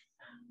dying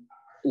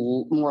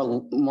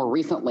more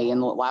recently in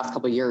the last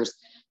couple of years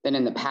than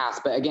in the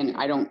past. But again,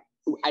 I'd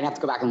have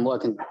to go back and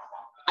look, and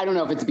I don't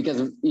know if it's because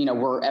of, you know,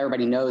 where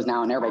everybody knows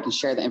now and everybody can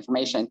share the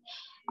information.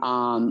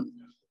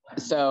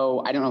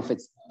 So I don't know if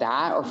it's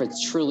that or if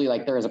it's truly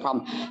like there is a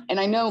problem. And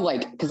I know,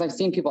 like, because I've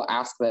seen people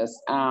ask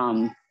this,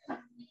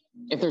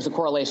 if there's a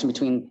correlation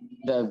between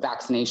the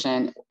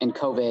vaccination and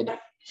COVID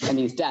and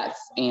these deaths.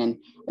 And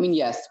I mean,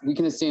 yes, we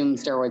can assume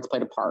steroids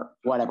played a part,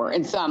 whatever.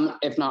 And some,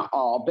 if not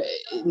all, but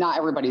not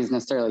everybody is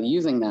necessarily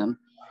using them.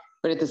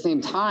 But at the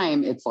same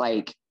time, it's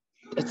like,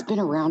 it's been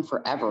around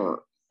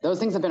forever. Those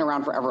things have been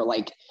around forever.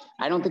 Like,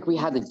 I don't think we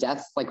had the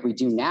deaths like we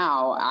do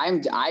now.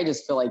 I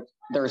just feel like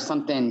there's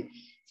something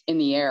in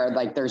the air.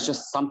 Like there's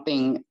just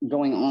something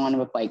going on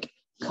with like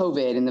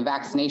COVID and the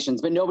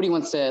vaccinations, but nobody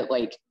wants to,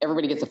 like,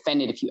 everybody gets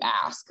offended if you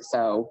ask.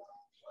 So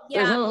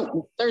yeah,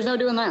 there's no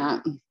doing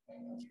that.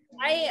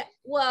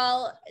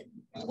 Well,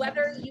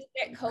 whether you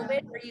get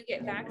COVID or you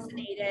get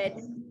vaccinated,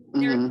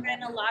 there's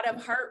been a lot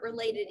of heart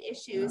related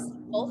issues,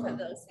 both of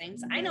those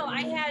things. I know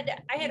I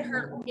had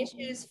heart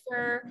issues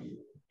for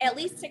at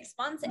least 6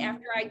 months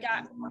after I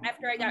got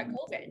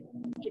COVID,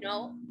 you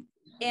know,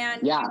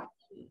 and yeah.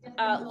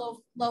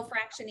 Low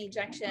fraction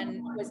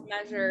ejection was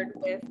measured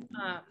with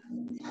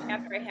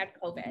after I had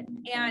COVID,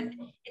 and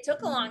it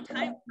took a long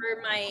time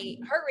for my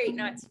heart rate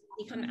not to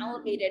become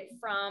elevated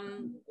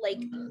from like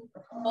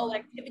low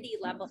activity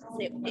levels.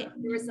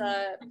 There was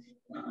a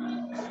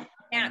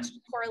matched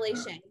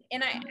correlation,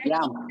 and I think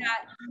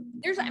that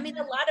there's, I mean,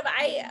 a lot of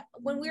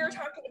when we were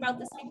talking about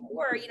this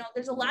before, you know,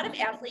 there's a lot of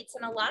athletes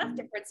in a lot of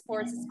different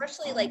sports,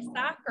 especially like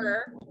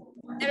soccer,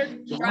 that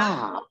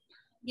are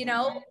you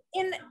know,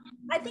 and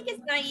I think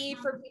it's naive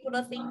for people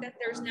to think that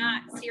there's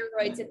not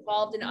steroids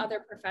involved in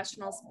other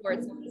professional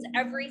sports, because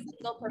every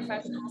single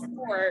professional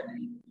sport,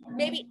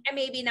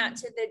 maybe not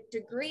to the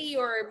degree,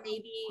 or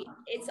maybe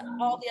it's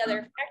all the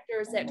other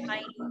factors that tie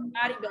in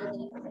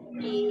bodybuilding,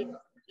 the,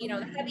 you know,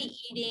 the heavy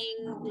eating,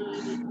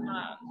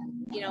 the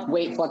you know,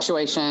 weight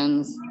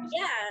fluctuations.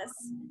 Yes,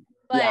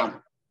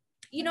 but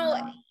you know,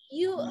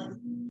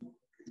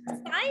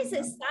 size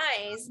is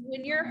size.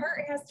 When your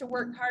heart has to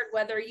work hard,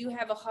 whether you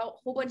have a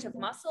whole bunch of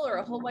muscle or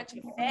a whole bunch of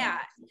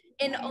fat.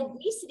 And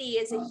obesity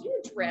is a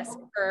huge risk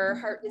for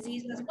heart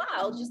disease as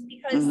well, just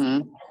because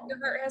your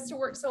heart has to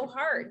work so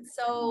hard.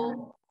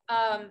 So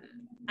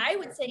I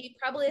would say it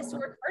probably has to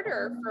work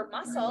harder for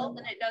muscle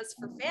than it does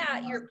for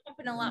fat. You're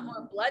pumping a lot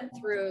more blood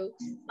through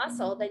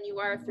muscle than you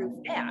are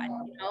through fat,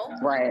 you know?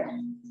 Right.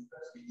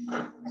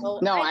 So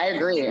no, I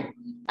agree.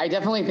 I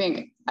definitely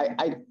think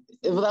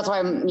well, that's why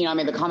I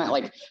made the comment,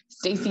 like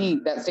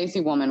that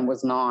Stacy woman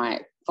was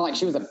not, it's not like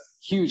she was a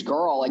huge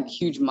girl, like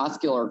huge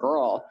muscular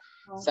girl.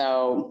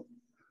 So,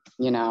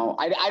 you know,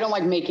 I don't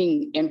like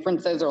making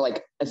inferences or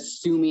like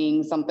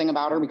assuming something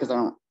about her because I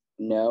don't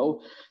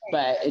know,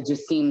 but it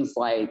just seems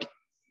like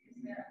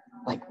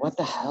what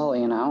the hell,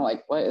 you know,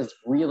 like what is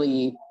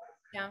really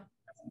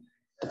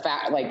the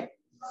fact, like,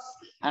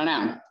 I don't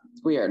know.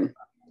 It's weird.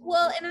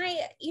 Well, and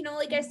you know,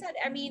 like I said,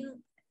 I mean,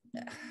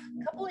 a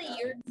couple of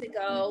years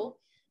ago,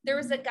 there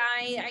was a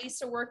guy I used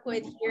to work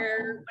with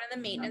here, one of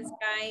the maintenance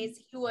guys.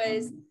 He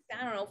was,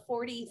 I don't know,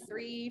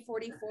 43,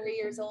 44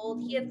 years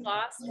old. He had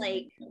lost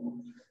like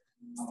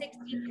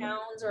 60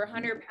 pounds or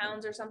 100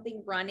 pounds or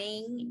something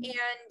running.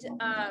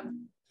 And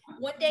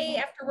one day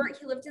after work,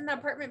 he lived in the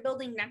apartment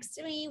building next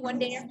to me. One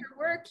day after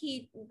work,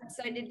 he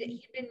decided that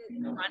he'd been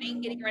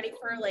running, getting ready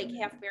for like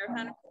half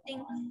marathon or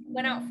something,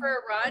 went out for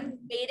a run,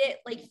 made it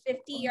like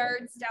 50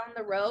 yards down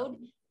the road,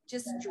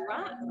 just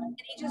dropped. And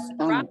he just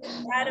dropped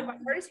out of a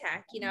heart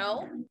attack, you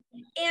know?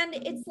 And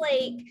it's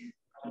like,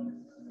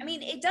 I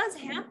mean, it does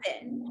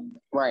happen.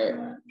 Right.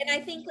 And I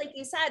think, like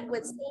you said,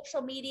 with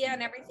social media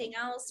and everything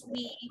else,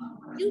 we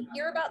do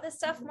hear about this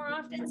stuff more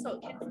often. So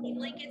it can seem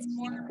like it's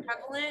more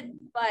prevalent.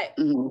 But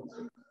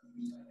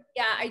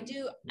yeah,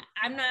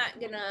 I'm not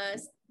going to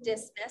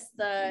dismiss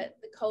the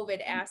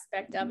COVID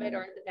aspect of it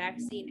or the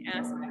vaccine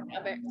aspect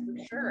of it for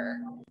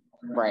sure.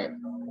 Right.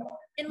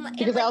 And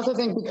because I also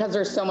think because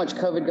there's so much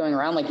COVID going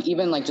around, like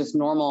even like just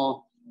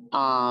normal,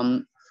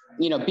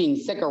 being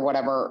sick or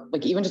whatever,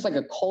 like even just like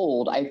a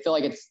cold, I feel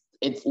like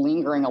it's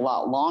lingering a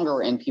lot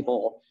longer in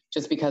people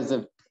just because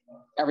of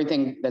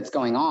everything that's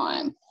going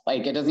on.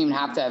 Like it doesn't even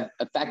have to have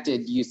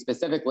affected you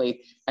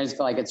specifically. I just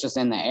feel like it's just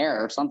in the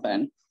air or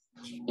something,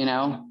 you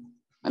know?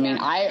 I mean,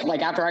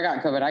 after I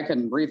got COVID, I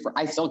couldn't breathe.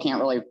 I still can't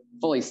really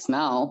fully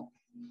smell,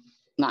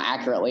 not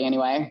accurately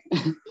anyway.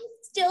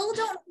 Still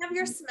don't have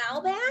your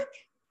smell back?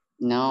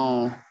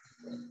 No.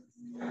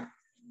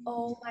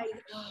 Oh my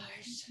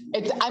gosh.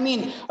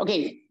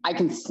 I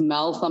can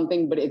smell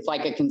something, but it's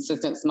like a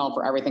consistent smell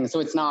for everything. So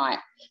it's not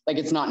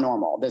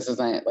normal. This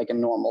isn't like a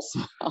normal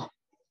smell.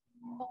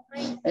 Oh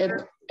my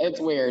God. It's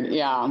weird.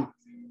 Yeah.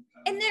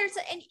 And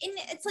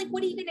it's like,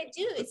 what are you going to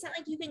do? It's not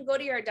like you can go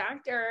to your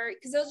doctor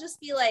because they'll just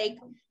be like,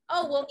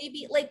 oh, well,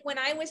 maybe like when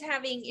I was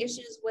having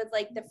issues with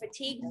like the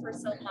fatigue for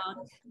so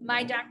long,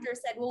 my doctor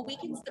said, well, we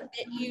can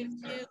submit you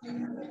to,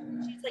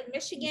 she's like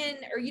Michigan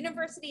or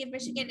University of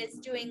Michigan is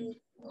doing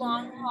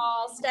long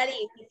haul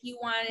studies if you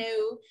want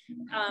to,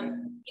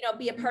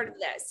 be a part of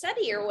that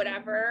study or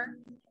whatever.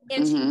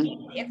 And she gave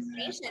the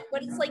information,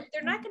 but it's like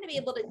they're not going to be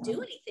able to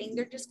do anything.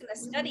 They're just going to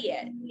study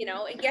it, and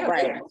get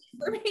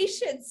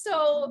information.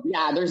 So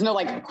yeah, there's no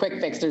like quick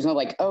fix. There's no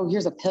like, oh,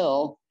 here's a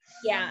pill.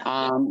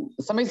 Yeah.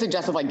 Somebody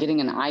suggested like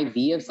getting an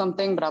IV of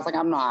something, but I was like,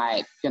 I'm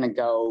not going to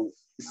go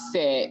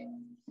sit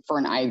for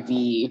an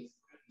IV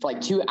for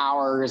like 2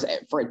 hours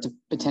for it to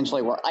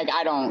potentially work. Like,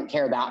 I don't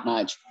care that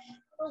much.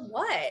 For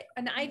what?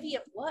 An IV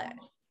of what?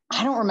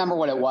 I don't remember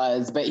what it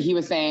was, but he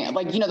was saying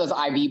like, those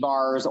IV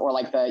bars or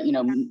like the,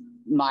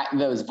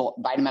 those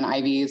vitamin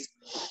IVs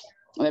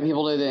that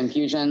people do the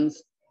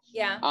infusions.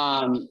 Yeah.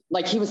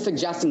 Like he was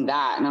suggesting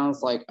that. And I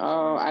was like,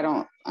 oh,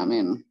 I'm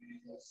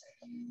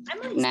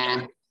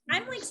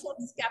like so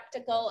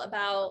skeptical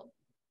about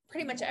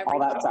pretty much everything. All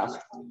that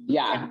stuff.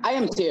 Yeah, I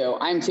am too.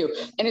 And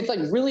it's like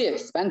really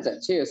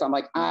expensive too. So I'm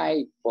like,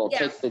 I will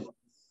take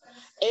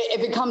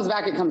if it comes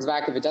back, it comes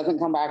back. If it doesn't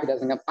come back, it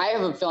doesn't come. I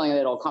have a feeling that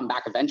it'll come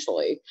back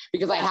eventually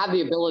because I have the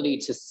ability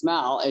to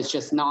smell. It's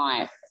just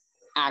not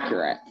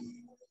accurate.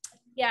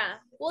 Yeah.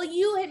 Well,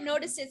 you had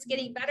noticed it's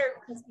getting better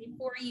because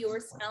before you were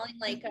smelling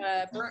like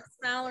a burnt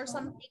smell or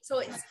something. So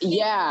it's it's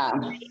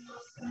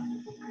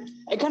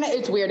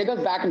weird. It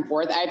goes back and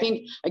forth. I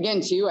think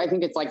again too,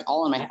 it's like a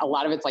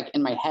lot of it's like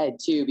in my head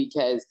too,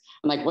 because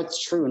I'm like,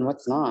 what's true and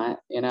what's not,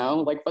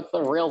 like what's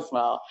the real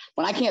smell?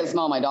 When I can't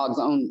smell my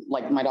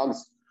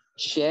dog's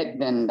shit,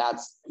 then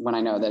that's when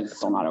I know that it's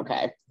still not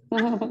okay.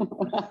 You're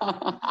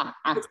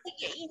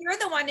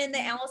the one in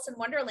the Alice in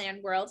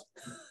Wonderland world.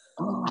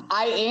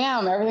 I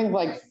am. Everything's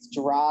like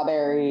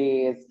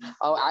strawberries.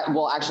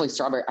 Actually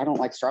strawberry. I don't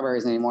like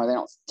strawberries anymore. They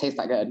don't taste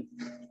that good.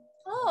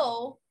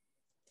 Oh.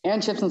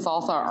 And chips and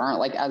salsa aren't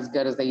like as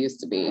good as they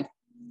used to be.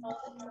 Oh,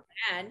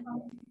 man.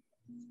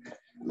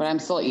 But I'm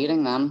still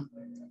eating them.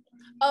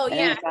 Oh,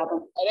 yeah.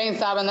 It ain't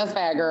stopping this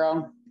fat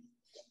girl.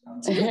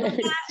 Do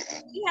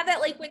you have that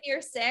like when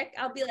you're sick?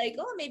 I'll be like,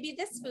 oh, maybe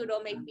this food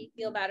will make me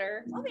feel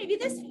better. Oh, maybe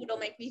this food will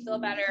make me feel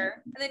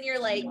better. And then you're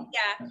like,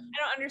 yeah, I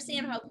don't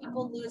understand how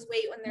people lose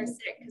weight when they're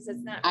sick because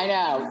it's not. I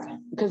know.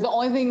 Because the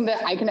only thing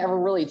that I can ever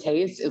really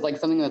taste is like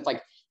something that's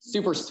like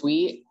super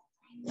sweet.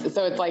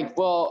 So it's like,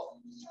 well,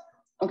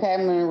 okay,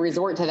 I'm going to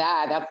resort to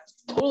that.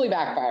 That's totally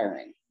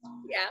backfiring.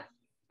 Yeah,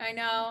 I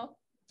know.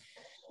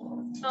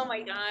 Oh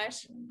my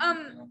gosh.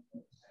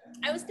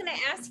 I was going to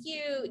ask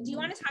you, do you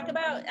want to talk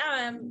about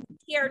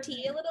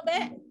HRT a little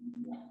bit?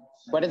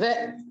 What is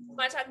it? You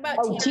want to talk about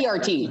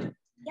HRT?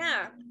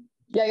 Yeah.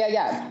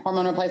 Yeah.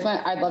 Hormone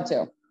replacement? I'd love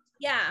to.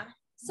 Yeah.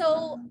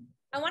 So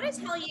I want to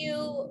tell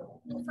you,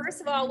 first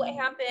of all, what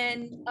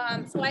happened.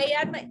 So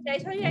did I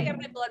tell you I got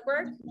my blood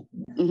work?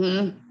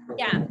 Mm-hmm.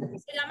 Yeah. So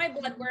I got my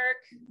blood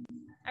work.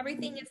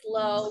 Everything is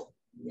low.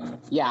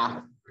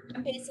 Yeah.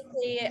 I'm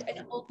basically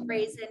an old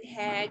raisin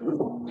hag.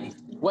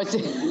 What's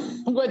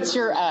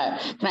your,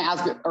 can I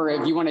ask, or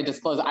if you want to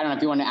disclose, I don't know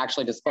if you want to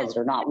actually disclose it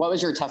or not. What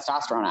was your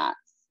testosterone at?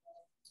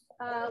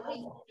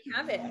 We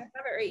have it. I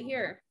have it right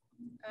here.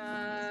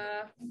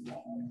 I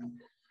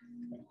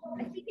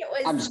think it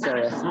was. I'm just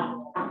curious.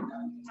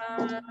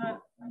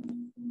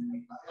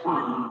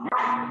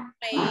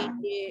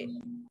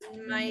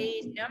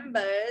 My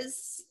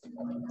numbers.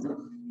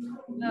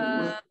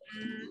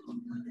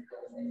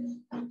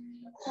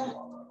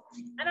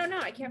 I don't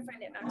know. I can't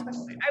find it now.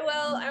 I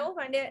will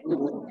find it.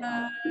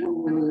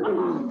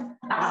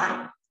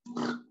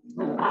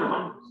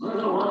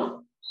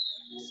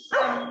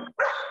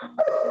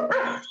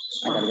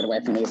 I gotta get away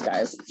from these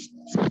guys.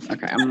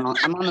 Okay, I'm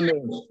on the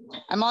move.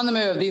 I'm on the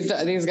move.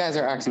 These guys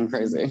are acting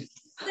crazy.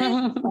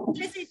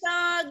 Crazy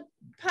Dog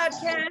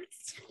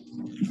podcast.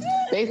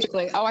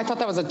 Basically, oh, I thought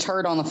that was a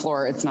turd on the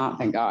floor. It's not,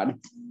 thank God.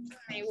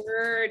 My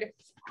word.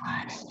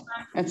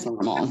 It's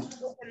normal.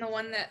 And the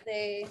one that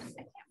I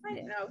can't find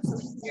it now. So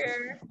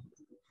here.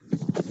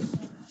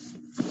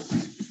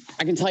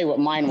 I can tell you what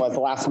mine was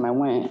the last time I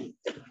went.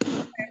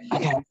 Okay.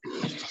 You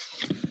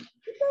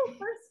go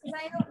first because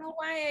I don't know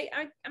why.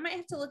 I might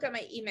have to look at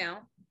my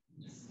email.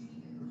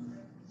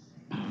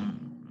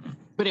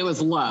 But it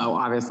was low,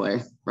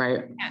 obviously,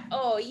 right? Yeah.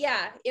 Oh,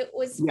 yeah. It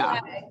was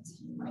flagged as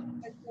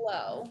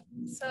low.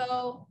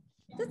 So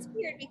that's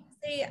weird because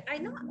I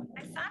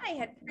thought I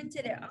had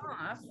printed it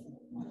off.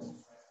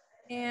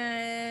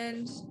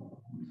 And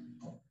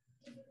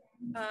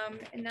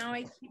now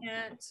I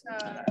can't.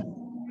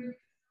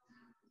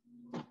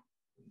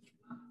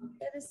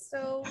 That is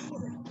so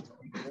weird.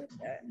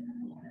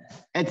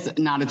 It's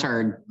not a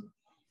turd.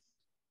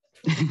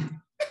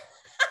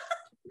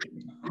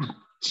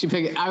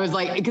 I was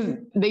like, because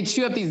they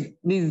chew up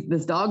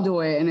this dog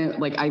toy, and it,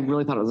 like, I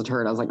really thought it was a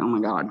turd. I was like, oh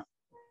my God,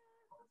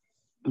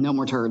 no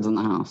more turds in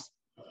the house,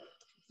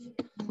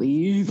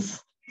 please.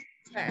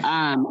 Okay.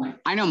 I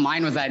know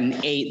mine was at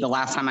an 8 the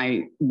last time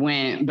I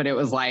went, but it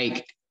was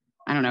like,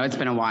 I don't know, it's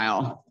been a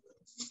while.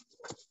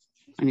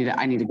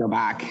 I need to go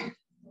back,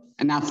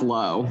 and that's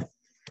low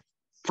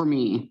for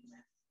me.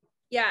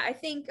 Yeah, I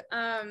think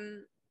what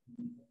do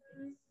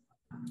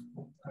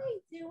I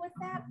do with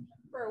that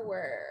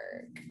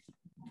paperwork?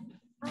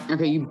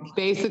 Okay, you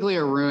basically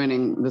are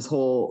ruining this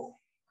whole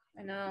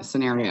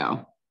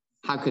scenario.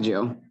 How could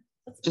you?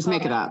 Just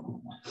make it up.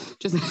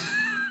 Just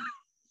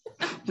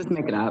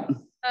make it up.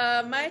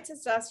 My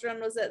testosterone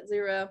was at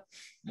 0.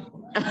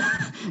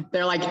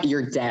 They're like,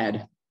 you're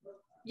dead.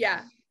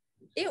 Yeah,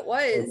 it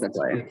was.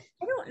 Basically.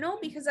 I don't know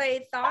because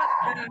I thought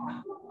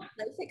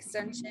life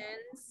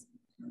extensions.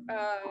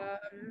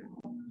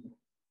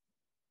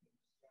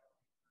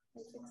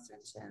 Life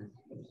extension.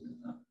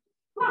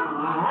 Oh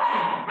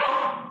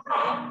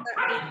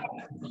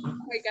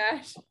my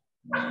gosh.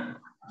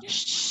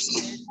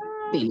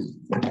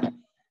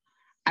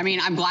 I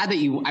mean, I'm glad that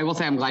I will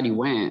say I'm glad you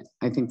went.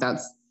 I think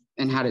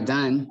and had it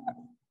done.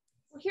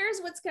 Well, here's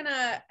what's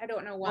I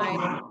don't know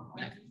why.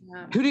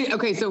 Who did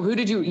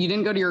you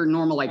didn't go to your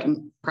normal, like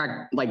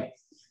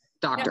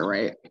doctor,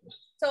 right?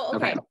 So,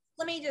 okay.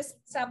 Let me just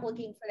stop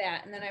looking for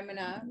that. And then I'm going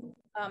to,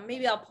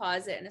 maybe I'll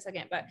pause it in a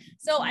second. But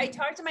so I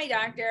talked to my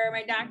doctor.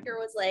 My doctor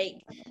was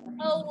like,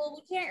 oh, well,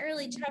 we can't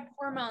really check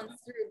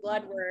hormones through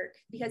blood work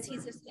because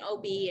he's just an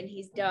OB and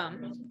he's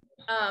dumb.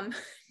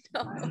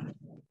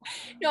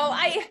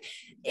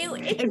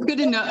 It's good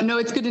to know. No,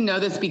 it's good to know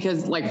this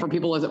because, like, for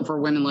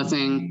women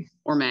listening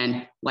or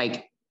men,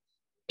 like,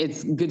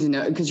 it's good to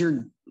know because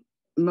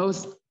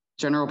most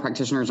general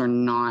practitioners are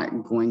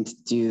not going to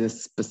do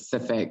this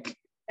specific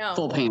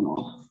full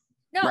panel.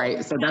 No,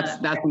 right. So that's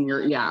when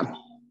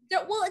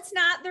well, it's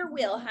not their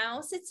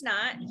wheelhouse. It's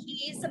not.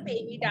 He's a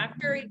baby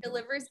doctor. He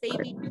delivers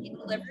babies. He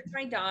delivered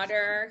my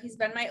daughter. He's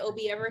been my OB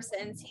ever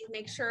since. He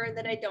makes sure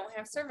that I don't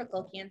have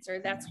cervical cancer.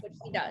 That's what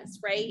he does,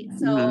 right?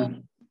 So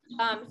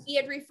he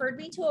had referred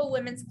me to a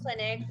women's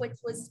clinic, which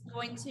was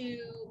going to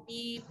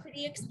be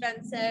pretty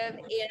expensive.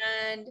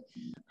 And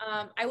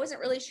I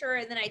wasn't really sure.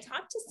 And then I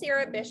talked to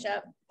Sarah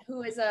Bishop,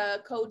 who is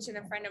a coach and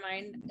a friend of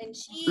mine. And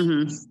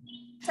she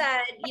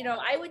said,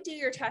 I would do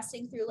your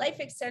testing through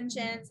life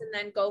extensions and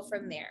then go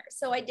from there.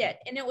 So I did.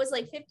 And it was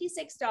like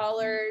 $56.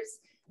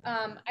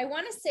 I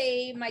want to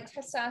say my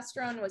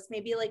testosterone was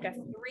maybe like a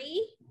 3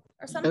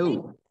 or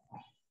something.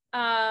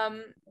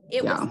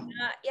 It was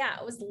not,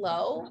 it was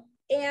low.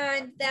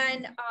 And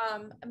then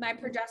my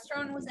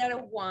progesterone was at a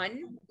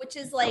 1, which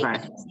is like,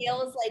 the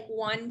scale is like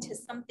 1 to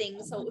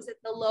something. So it was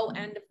at the low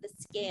end of the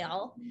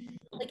scale.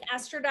 Like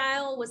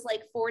estradiol was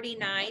like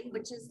 49,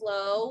 which is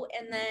low.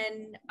 And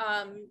then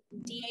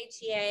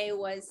DHEA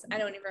was, I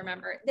don't even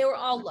remember. They were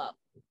all low.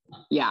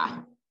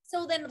 Yeah.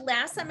 So then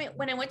last time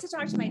when I went to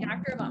talk to my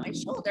doctor about my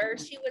shoulder,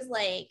 she was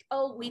like,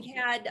 oh, we've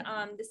had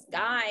this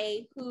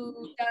guy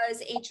who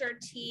does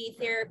HRT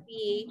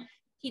therapy.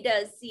 He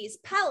does these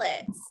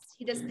pellets.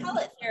 He does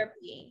pellet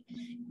therapy.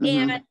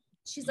 And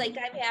she's like,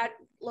 I've had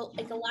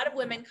like a lot of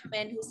women come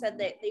in who said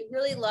that they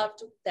really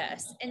loved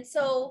this. And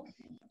so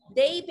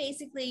they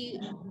basically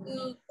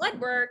do blood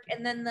work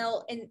and then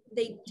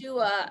they do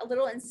a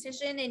little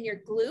incision in your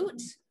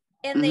glute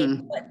and they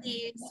put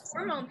these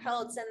hormone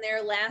pellets in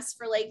there, last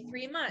for like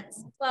 3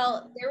 months.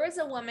 Well, there was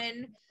a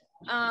woman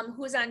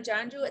who was on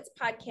John Jewett's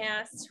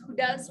podcast who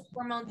does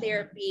hormone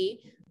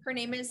therapy. Her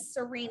name is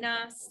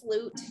Serena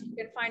Sloot. You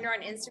can find her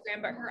on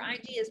Instagram, but her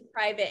IG is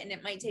private and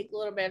it might take a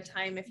little bit of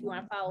time if you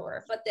want to follow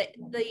her. But the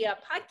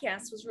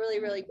podcast was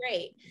really, really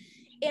great.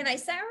 And I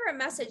sent her a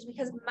message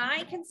because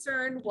my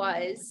concern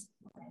was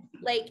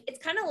like, it's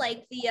kind of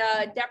like the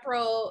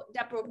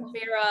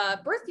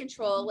Depo-Provera birth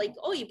control. Like,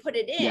 oh, you put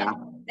it in,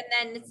 and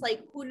then it's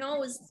like, who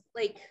knows,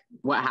 like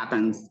what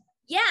happens?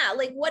 Yeah,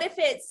 like what if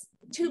it's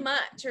too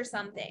much or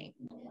something,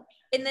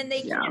 and then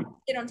they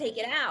don't take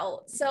it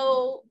out.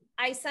 So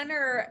I sent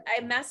her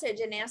a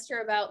message and asked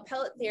her about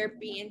pellet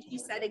therapy, and she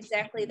said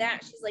exactly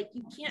that. She's like,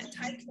 you can't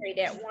titrate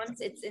it once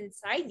it's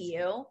inside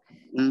you.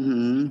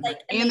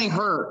 Like, and they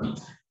hurt.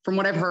 From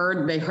what I've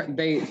heard,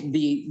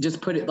 they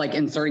just put it, like,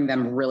 inserting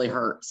them really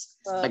hurts.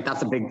 Like,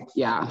 that's a big,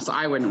 so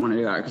I wouldn't want to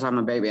do that because I'm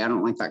a baby. I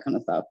don't like that kind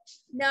of stuff.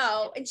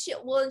 No. And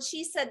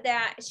she said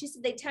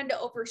they tend to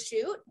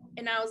overshoot.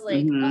 And I was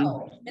like,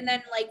 oh, and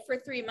then like for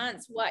 3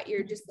 months, what,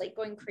 you're just like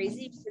going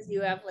crazy because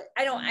you have like,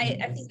 I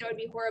think that would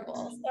be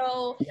horrible.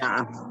 So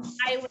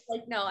I was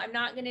like, no, I'm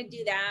not going to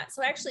do that.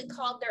 So I actually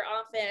called their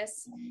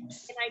office,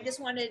 and I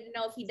just wanted to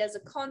know if he does a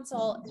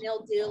consult, and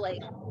they'll do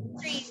like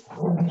free.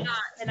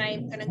 And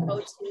I'm going to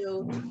go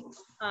to,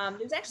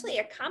 there's actually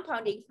a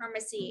compounding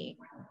pharmacy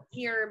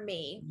near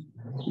me.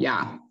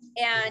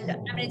 And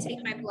I'm going to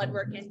take my blood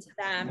work into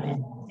them,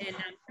 and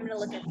I'm going to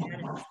look at that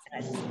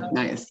instead. So,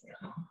 nice.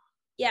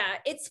 Yeah,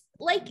 it's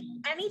like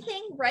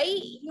anything, right?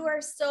 You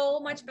are so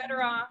much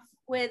better off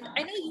with,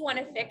 I know you want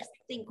to fix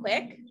something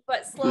quick,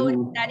 but slow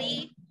and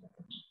steady.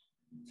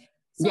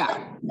 So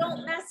like,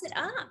 don't mess it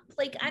up.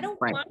 Like, I don't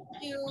want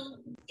to,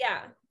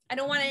 I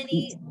don't want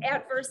any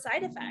adverse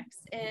side effects.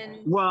 And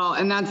well,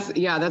 and that's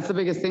the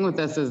biggest thing with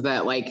this is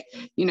that, like,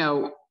 you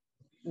know,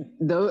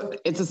 though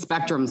it's a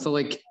spectrum. So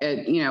like,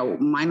 you know,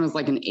 mine was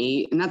like an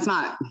 8, and that's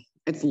not,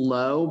 it's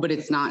low, but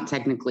it's not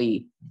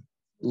technically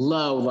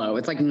low.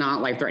 It's like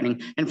not life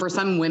threatening. And for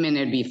some women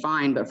it'd be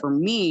fine. But for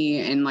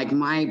me, and like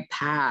my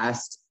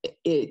past,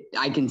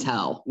 I can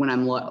tell when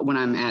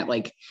I'm at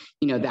like,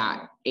 you know,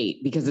 that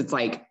 8, because it's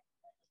like,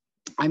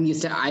 I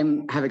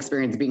have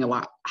experience being a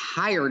lot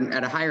higher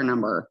at a higher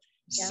number.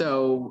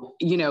 So,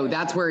 you know,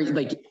 that's where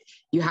like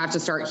you have to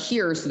start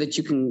here so that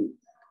you can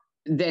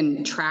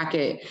then track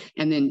it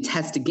and then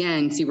test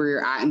again, see where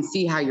you're at and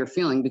see how you're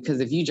feeling. Because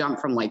if you jump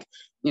from like,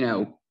 you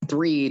know,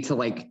 3 to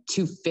like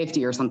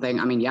 250 or something,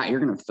 I mean, you're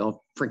going to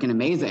feel freaking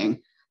amazing.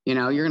 You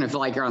know, you're going to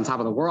feel like you're on top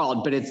of the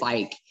world, but it's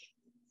like,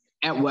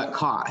 at what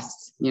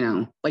cost? You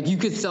know, like you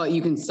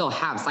can still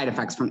have side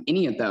effects from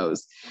any of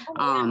those.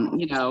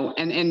 You know,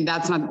 and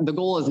that's not, the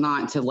goal is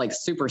not to like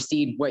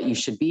supersede what you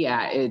should be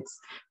at. It's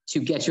to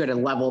get you at a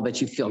level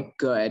that you feel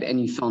good and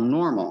you feel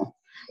normal.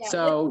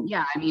 So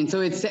I mean,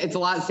 so it's a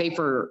lot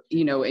safer,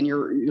 you know, and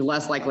you're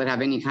less likely to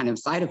have any kind of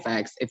side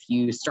effects if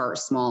you start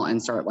small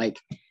and start like,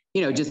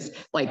 you know, just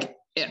like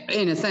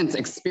in a sense,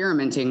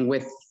 experimenting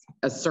with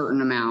a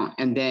certain amount,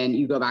 and then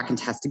you go back and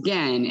test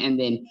again. And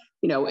then,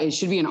 you know, it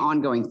should be an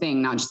ongoing thing,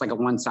 not just like a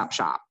one-stop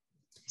shop.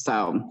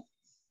 So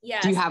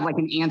do you have like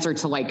an answer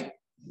to like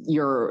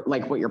your,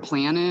 like what your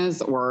plan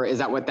is, or is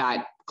that what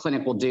that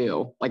clinic will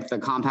do? Like the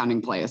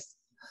compounding place?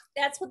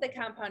 That's what the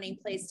compounding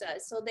place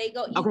does. So they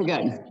go, okay,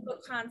 good.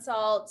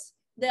 Consult,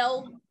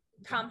 they'll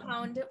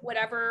compound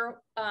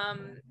whatever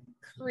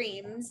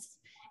creams,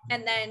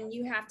 and then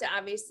you have to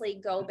obviously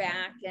go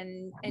back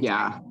and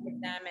talk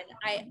with them.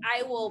 And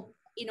I will,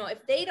 you know, if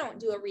they don't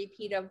do a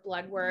repeat of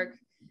blood work,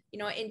 you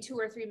know, in 2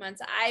 or 3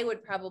 months, I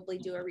would probably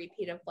do a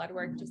repeat of blood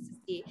work just to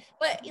see.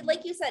 But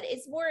like you said,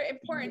 it's more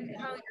important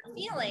how you're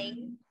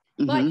feeling,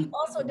 but you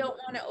also don't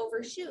want to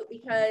overshoot,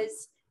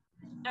 because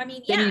I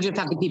mean, then you just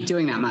have to keep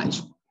doing that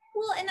much.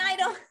 Well, and I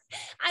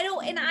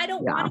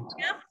don't want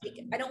to have,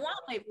 I don't want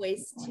my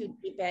voice to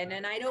deepen,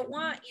 and I don't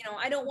want, you know,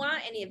 I don't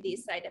want any of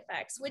these side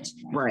effects, which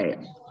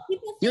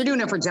you're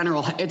doing it for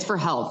it's for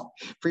health,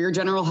 for your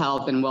general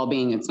health and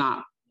well-being. It's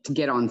not to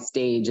get on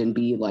stage and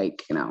be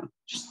like, you know,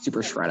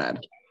 super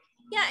shredded.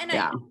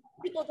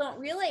 People don't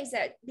realize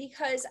that,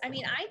 because I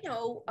mean, I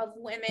know of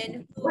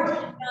women who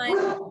have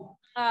done,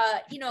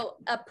 you know,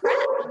 a prep,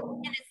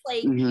 and it's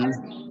like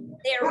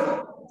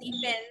they're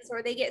deepens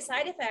or they get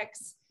side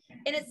effects.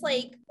 And it's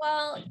like,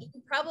 well,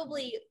 you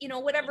probably, you know,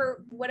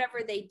 whatever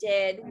they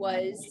did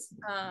was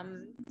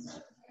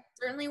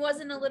certainly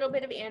wasn't a little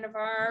bit of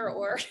Anavar,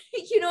 or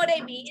you know what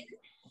I mean?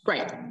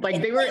 Right.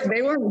 Like they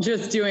weren't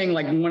just doing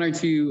like 1 or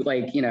 2,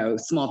 like, you know,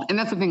 small. And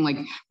that's the thing, like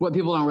what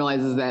people don't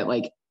realize is that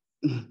like,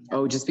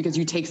 oh, just because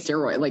you take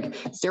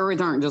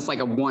steroids aren't just like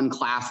a one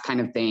class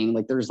kind of thing.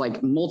 Like there's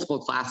like multiple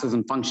classes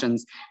and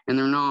functions, and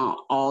they're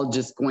not all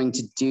just going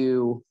to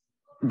do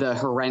the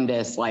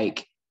horrendous,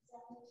 like,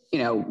 you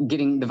know,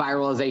 getting the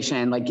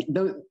viralization, like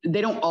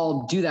they don't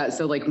all do that.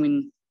 So like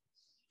when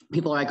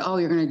people are like, oh,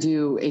 you're going to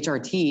do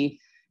HRT,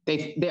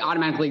 they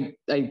automatically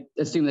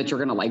assume that you're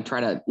going to like try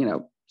to, you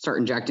know, start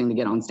injecting to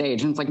get on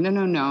stage. And it's like,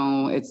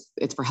 no,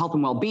 it's for health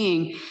and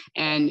well-being,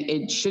 and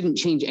it shouldn't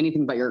change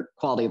anything but your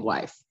quality of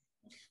life.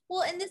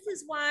 Well, and this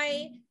is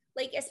why,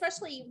 like,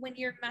 especially when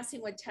you're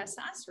messing with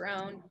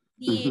testosterone,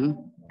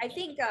 I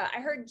think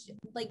I heard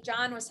like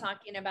John was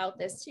talking about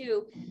this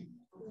too.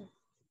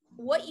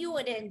 What you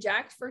would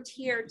inject for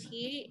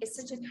TRT is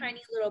such a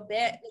tiny little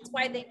bit. That's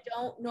why they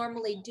don't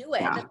normally do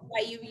it. That's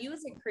why you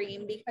use a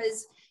cream,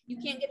 because you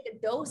can't get the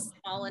dose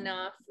small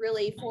enough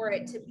really for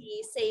it to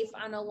be safe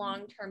on a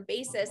long-term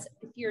basis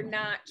if you're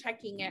not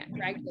checking it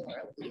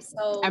regularly.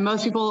 So,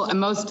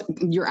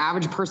 and your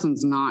average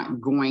person's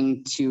not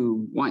going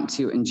to want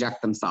to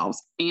inject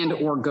themselves and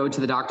or go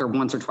to the doctor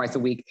once or twice a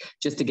week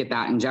just to get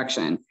that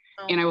injection.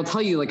 And I will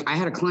tell you, like, I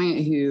had a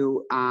client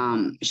who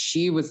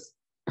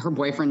her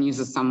boyfriend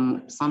uses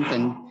some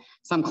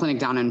clinic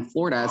down in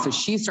Florida. So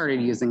she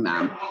started using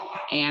them.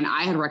 And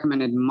I had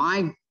recommended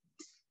my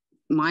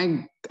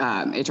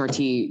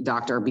HRT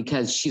doctor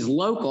because she's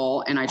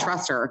local and I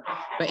trust her.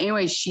 But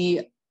anyway,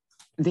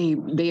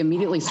 they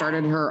immediately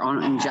started her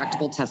on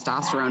injectable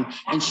testosterone,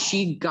 and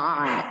she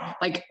got,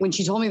 like, when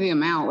she told me the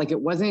amount, like,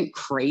 it wasn't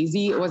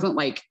crazy. It wasn't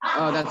like,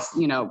 oh, that's,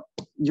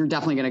 you're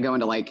definitely going to go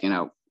into, like,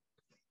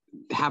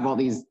 have all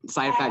these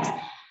side effects.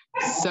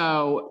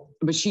 So,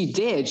 but she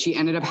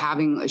ended up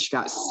having,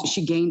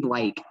 she gained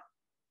like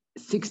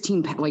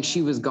 16, like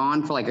she was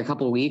gone for like a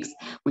couple of weeks.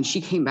 When she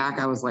came back,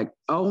 I was like,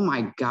 oh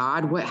my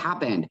God, what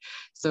happened?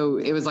 So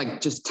it was like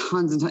just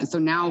tons and tons. So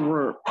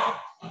now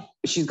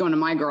she's going to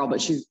my girl,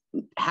 but she's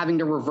having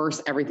to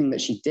reverse everything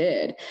that she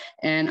did.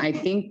 And I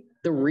think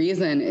the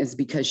reason is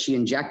because she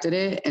injected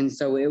it. And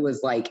so it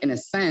was like, in a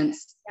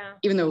sense,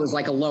 even though it was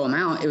like a low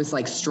amount, it was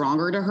like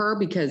stronger to her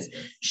because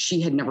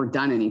she had never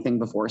done anything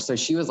before. So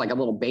she was like a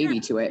little baby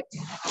to it.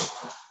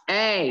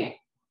 Hey,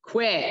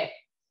 quit.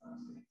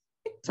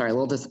 Sorry, a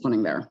little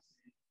disciplining there.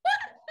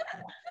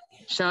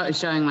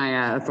 Showing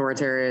my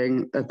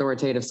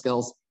authoritative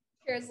skills.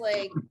 Here's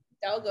like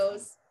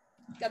doggos.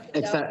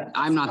 Except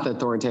I'm not the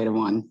authoritative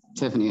one.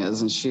 Tiffany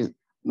is, and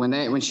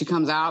when she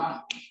comes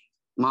out,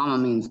 mama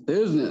means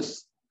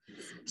business.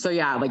 So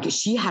yeah, like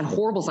she had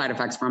horrible side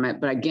effects from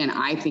it. But again,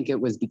 I think it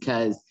was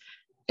because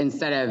they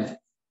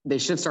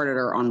should have started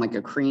her on like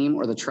a cream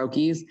or the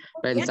troches,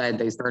 but instead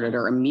they started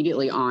her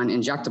immediately on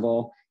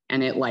injectable,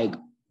 and it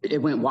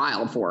went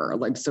wild for her.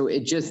 Like, so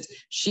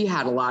she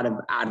had a lot of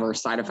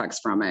adverse side effects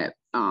from it.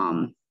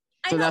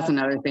 So that's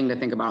another thing to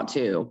think about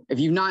too. If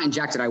you've not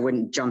injected, I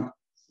wouldn't jump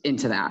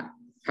into that.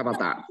 How about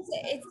that?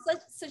 It's like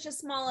such a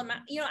small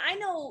amount. I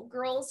know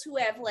girls who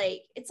have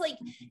it's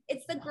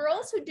the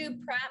girls who do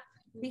prep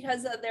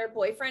because of their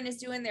boyfriend is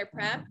doing their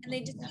prep, and they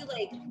just do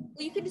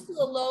you can just do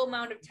a low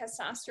amount of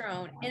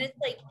testosterone, and it's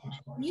like,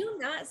 you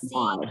not see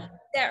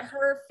that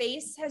her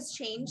face has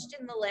changed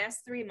in the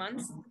last 3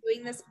 months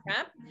doing this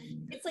prep.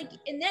 It's like,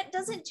 and that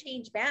doesn't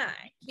change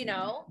back,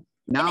 No.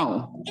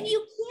 And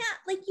you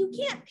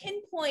can't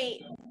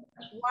pinpoint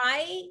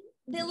why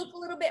they look a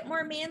little bit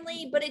more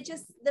manly, but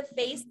the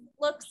face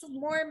looks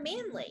more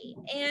manly,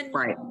 and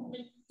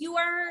you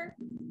are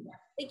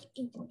like,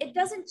 it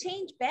doesn't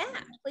change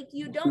back. Like,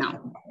 you don't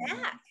go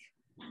back.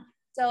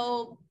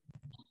 So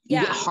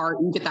yeah,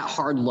 you get that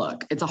hard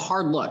look. It's a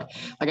hard look.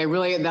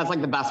 Like, that's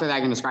like the best way that I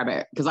can describe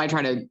it. Cause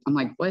I'm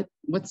like,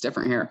 what's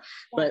different here?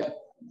 But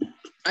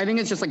I think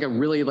it's just like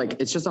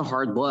it's just a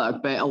hard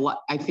look. But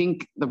I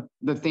think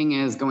the thing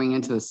is, going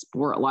into the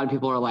sport, a lot of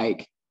people are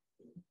like,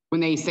 when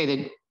they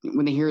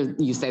hear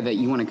you say that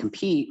you want to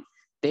compete,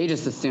 they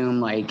just assume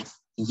like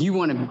you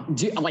want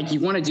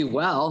to do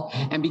well.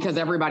 And because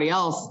everybody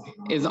else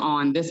is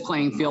on this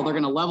playing field, they're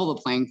going to level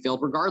the playing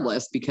field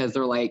regardless, because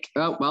they're like,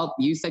 oh, well,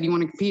 you said you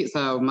want to compete,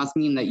 so it must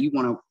mean that you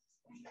want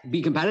to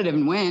be competitive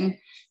and win,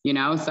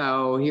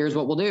 so here's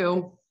what we'll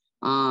do.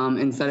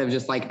 Instead of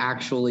just like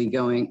actually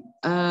going,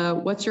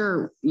 what's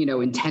your,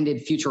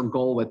 intended future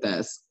goal with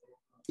this?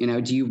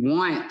 Do you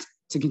want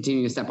to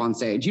continue to step on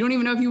stage? You don't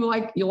even know if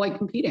you'll like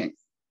competing.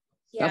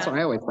 Yeah. That's what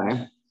I always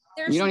say.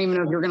 You don't even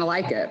know if you're going to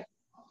like it.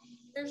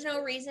 There's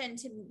no reason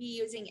to be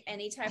using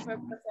any type of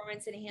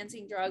performance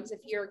enhancing drugs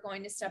if you're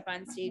going to step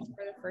on stage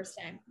for the first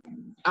time.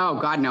 Oh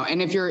God, no. And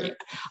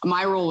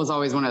my rule was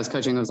always, when I was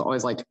coaching, it was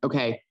always like,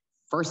 okay,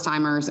 first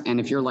timers. And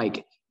if you're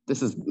like, not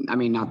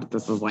that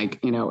this is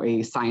like,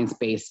 a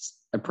science-based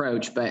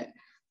approach, but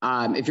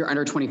if you're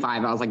under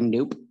 25, I was like,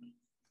 nope,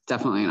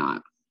 definitely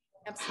not.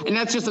 Absolutely. And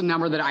that's just a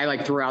number that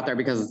I threw out there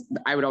because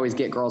I would always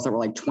get girls that were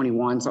like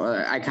 21. So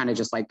I kind of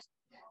just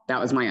that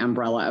was my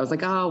umbrella. I was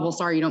like, oh, well,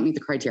 sorry, you don't meet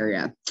the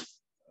criteria.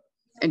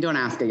 And don't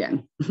ask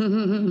again.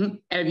 And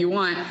if you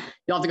want,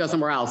 you'll have to go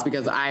somewhere else,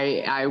 because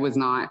I was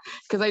not,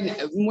 because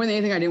more than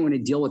anything, I didn't want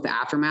to deal with the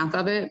aftermath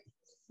of it.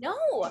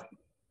 No.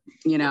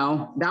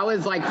 That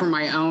was like for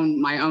my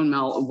own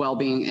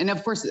well-being. And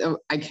of course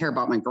I care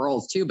about my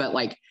girls too, but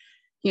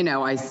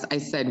I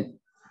said,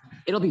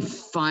 it'll be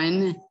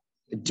fun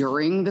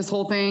during this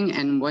whole thing.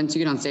 And once you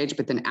get on stage,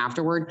 but then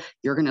afterward,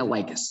 you're going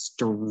to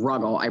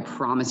struggle. I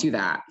promise you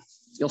that.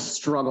 You'll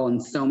struggle in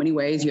so many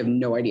ways. You have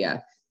no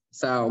idea.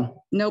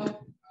 So,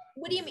 nope.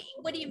 What do you mean?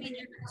 What do you mean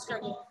you're going to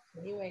struggle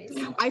in many ways?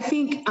 I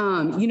think,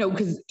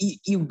 because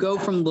you go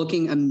from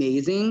looking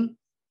amazing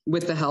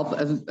with the help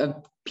of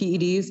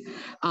PEDs.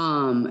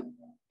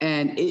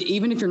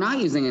 Even if you're not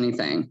using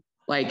anything,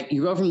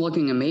 you go from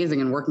looking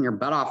amazing and working your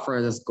butt off for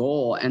this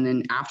goal. And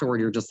then afterward,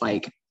 you're just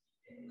like,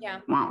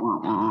 wah, wah,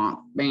 wah,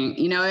 bang.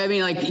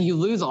 You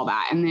lose all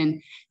that. And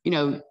then,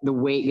 the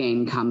weight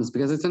gain comes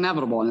because it's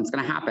inevitable and it's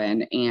going to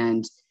happen.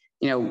 And,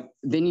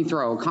 then you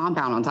throw a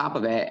compound on top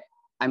of it.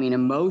 I mean,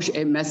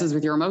 it messes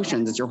with your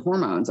emotions. It's your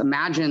hormones.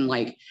 Imagine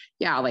like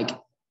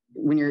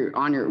when you're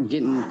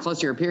getting close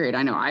to your period.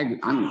 I know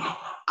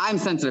I'm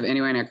sensitive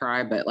anyway and I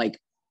cry, but like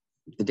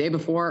the day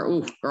before,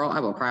 ooh, girl, I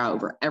will cry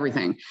over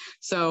everything.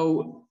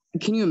 So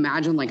can you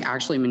imagine like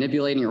actually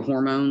manipulating your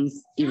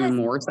hormones even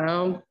more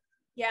so?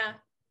 Yeah.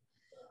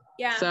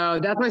 Yeah. So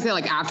that's why I say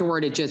like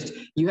afterward, because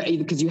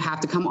you have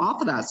to come off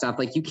of that stuff.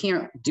 Like you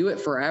can't do it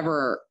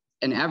forever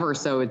and ever.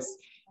 So it's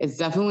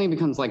definitely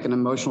becomes like an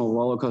emotional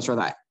roller coaster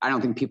that I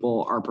don't think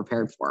people are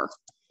prepared for.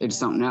 They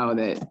just don't know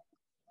that,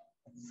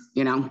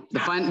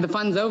 the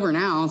fun's over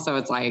now. So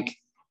it's like,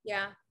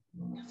 yeah,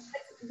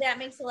 that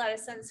makes a lot of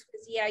sense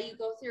because you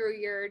go through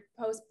your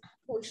post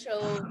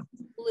show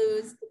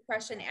blues,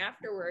 depression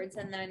afterwards,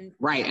 and then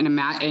right.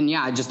 And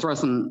just throw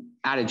some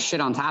added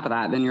shit on top of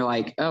that. Then you're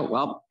like, oh,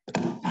 well,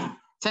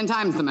 10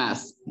 times the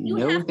mess. Thank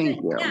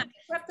you. Yeah,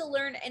 you have to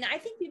learn. And I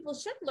think people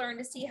should learn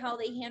to see how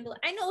they handle it.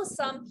 I know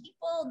some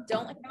people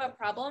don't have a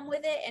problem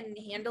with it and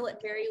handle it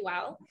very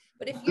well.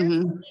 But if you're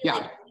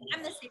like,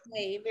 I'm the same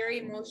way, very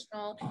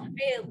emotional.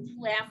 I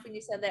laughed when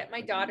you said that.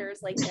 My daughter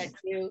is like that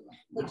too.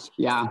 Like,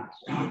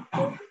 oh,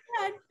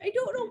 God, I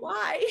don't know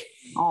why.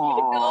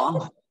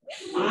 Aww.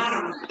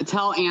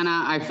 Tell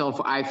Anna I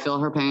feel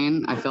her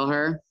pain. I feel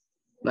her.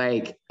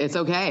 Like, it's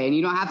okay. And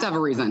you don't have to have a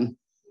reason.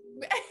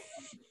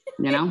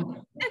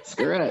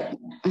 Screw it.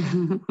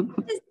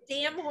 It's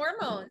damn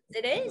hormones.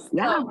 It is.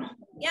 Yeah.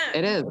 Yeah.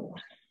 It is.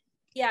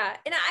 Yeah.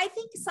 And I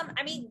think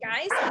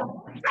guys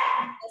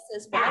this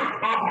as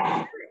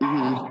well.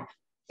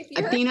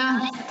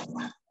 Athena.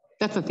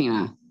 That's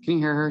Athena. Can you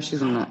hear her?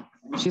 She's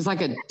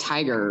like a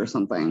tiger or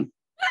something.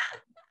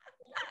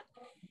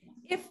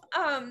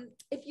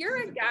 If you're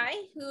a guy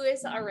who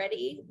is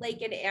already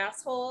like an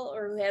asshole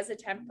or who has a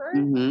temper,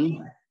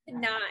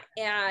 not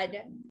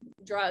add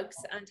drugs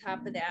on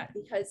top of that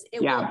because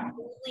it will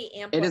only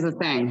amplify. It is a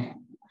thing.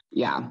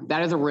 Yeah,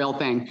 that is a real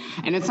thing.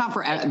 And it's not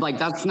for like,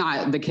 that's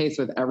not the case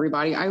with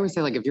everybody. I always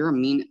say like, if you're a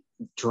mean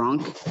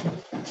drunk,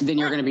 then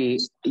you're going to be,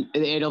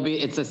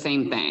 it's the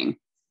same thing.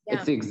 Yeah.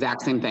 It's the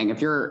exact same thing.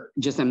 If you're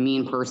just a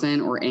mean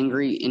person or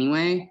angry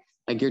anyway,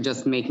 like you're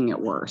just making it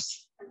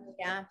worse.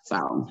 Yeah.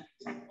 So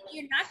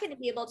you're not going to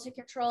be able to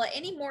control it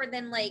any more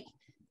than like,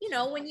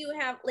 when you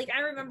have, like, I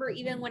remember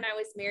even when I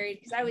was married,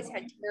 because I always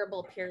had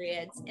terrible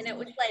periods, and it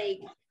was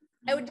like,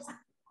 I would just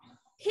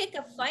pick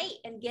a fight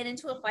and get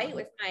into a fight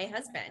with my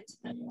husband.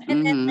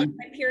 And then like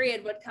my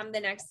period would come the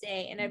next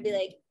day and I'd be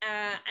like,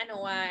 I know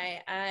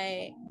why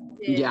I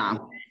did. Yeah.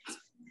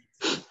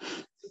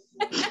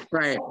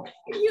 Right.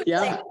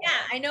 Yeah. Like,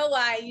 I know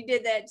why you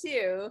did that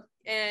too.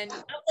 And I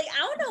was like, I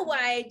don't know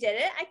why I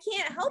did it. I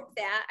can't help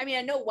that. I mean,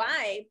 I know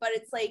why, but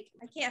it's like,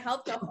 I can't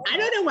help the whole I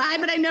don't know why,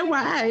 but I know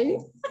why.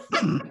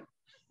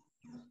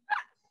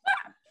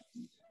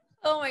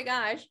 Oh my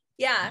gosh.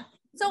 Yeah.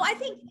 So I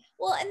think,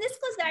 well, and this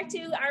goes back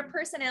to our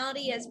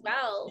personality as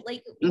well.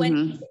 Like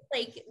when,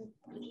 like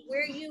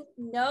where you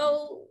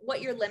know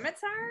what your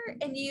limits are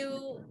and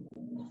you're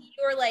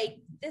like,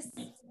 this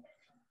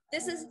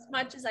is as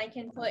much as I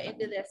can put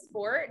into this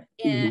sport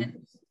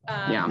and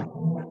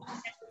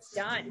it's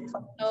done.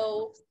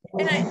 So,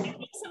 and I think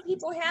some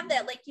people have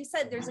that, like you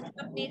said, there's a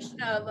combination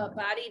of a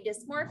body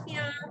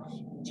dysmorphia,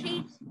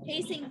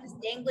 chasing this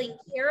dangling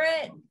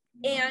carrot,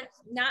 and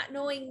not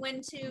knowing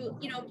when to,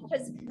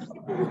 because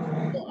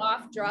people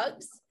off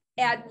drugs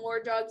add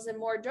more drugs and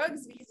more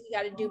drugs because you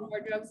got to do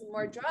more drugs and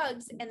more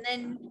drugs. And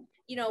then,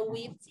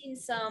 we've seen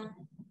some,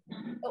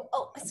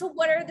 so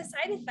what are the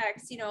side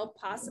effects?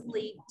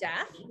 Possibly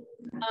death,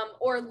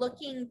 or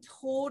looking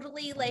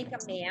totally like a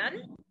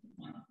man,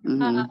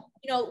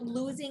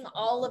 losing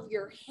all of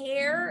your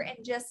hair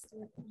and just,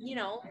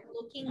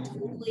 looking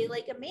totally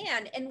like a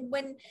man.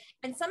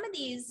 And some of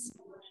these,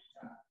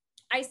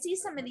 I see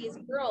some of these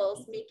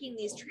girls making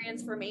these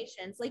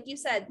transformations. Like you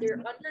said, they're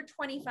under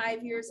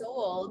 25 years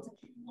old.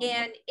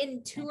 And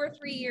in 2 or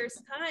 3 years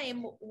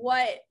time,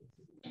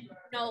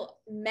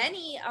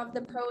 many of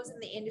the pros in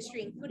the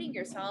industry, including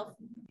yourself,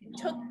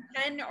 took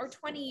 10 or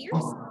 20 years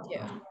to do.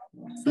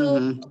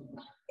 So,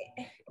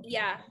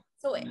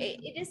 so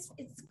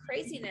it's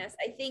craziness.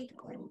 I think.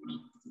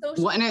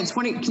 Well, and at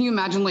 20, can you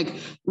imagine, like,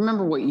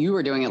 remember what you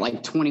were doing at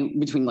like 20,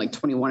 between like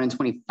 21 and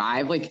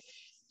 25? Like,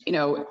 in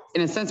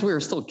a sense, we were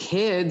still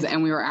kids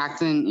and we were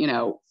acting,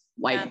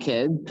 like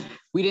kids.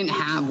 We didn't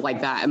have like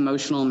that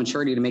emotional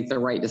maturity to make the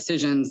right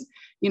decisions,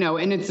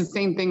 and it's the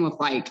same thing with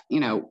like,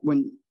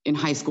 when in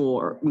high school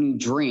or when you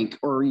drink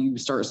or you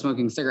start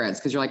smoking cigarettes,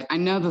 because you're like, I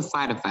know the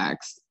side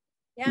effects,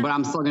 but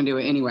I'm still going to do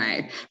it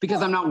anyway,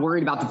 because I'm not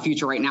worried about the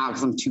future right now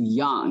because I'm too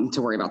young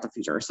to worry about the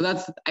future.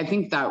 So I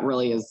think that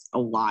really is a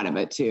lot of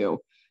it too.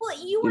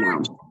 Well, you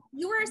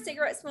were a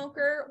cigarette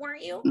smoker,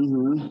 weren't you?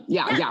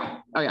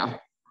 Yeah. Oh yeah.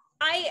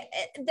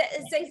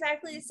 It's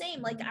exactly the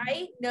same. Like,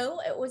 I know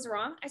it was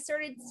wrong. I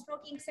started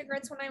smoking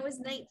cigarettes when I was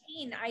 19.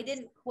 I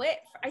didn't quit.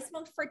 I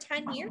smoked for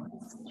 10 years.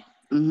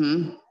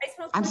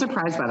 I'm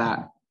surprised by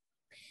that.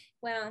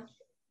 Well,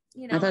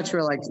 I thought you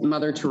were like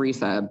Mother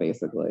Teresa,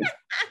 basically.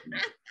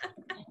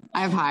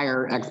 I have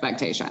higher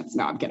expectations.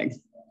 No, I'm kidding.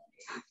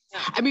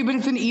 I mean, but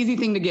it's an easy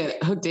thing to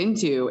get hooked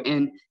into.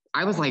 And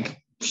I was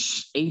like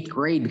 8th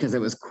grade because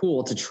it was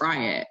cool to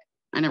try it.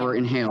 I never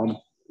inhaled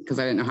because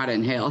I didn't know how to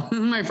inhale.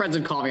 My friends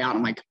would call me out.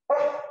 I'm like,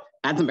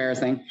 that's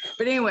embarrassing.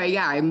 But anyway,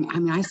 yeah, I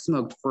mean, I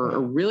smoked for a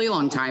really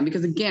long time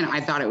because, again, I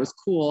thought it was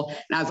cool.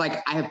 And I was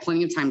like, I have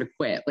plenty of time to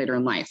quit later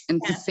in life.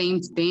 And it's the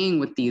same thing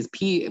with these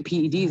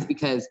PEDs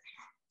because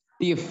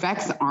the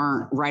effects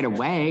aren't right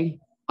away.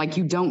 Like,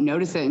 you don't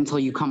notice it until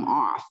you come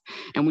off.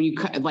 And when you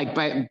like,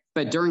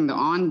 but during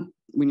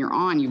when you're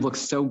on, you look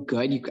so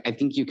good. I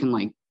think you can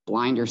like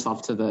blind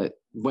yourself to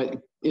what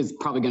is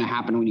probably going to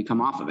happen when you come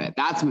off of it.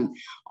 That's when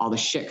all the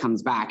shit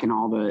comes back and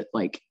all the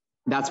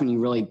that's when you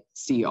really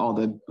see all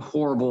the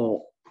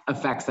horrible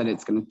effects that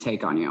it's going to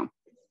take on you.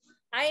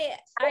 I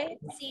have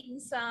seen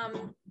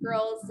some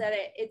girls that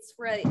it's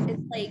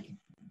like,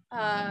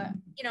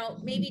 you know,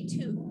 maybe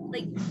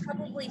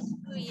probably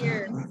 2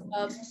 years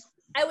of,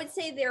 I would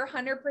say they're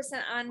 100%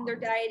 on their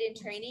diet and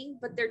training,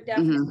 but they're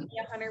definitely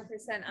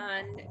 100%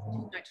 on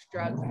too much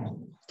drugs.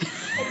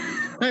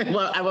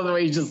 Well, I love the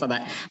way you just said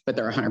that, but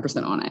they're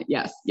 100% on it.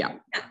 Yes. Yeah.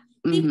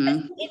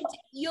 Because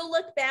you'll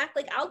look back,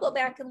 like I'll go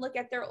back and look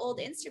at their old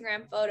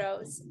Instagram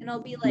photos and I'll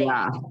be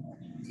like,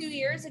 2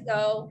 years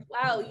ago,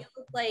 wow, you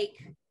look like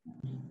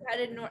you had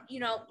you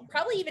know,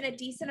 probably even a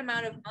decent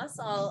amount of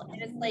muscle.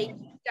 And it's like,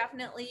 you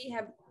definitely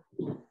have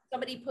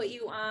somebody put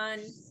you on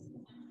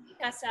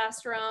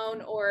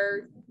testosterone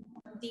or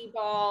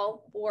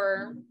D-ball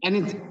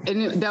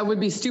and that would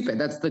be stupid.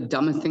 That's the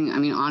dumbest thing. I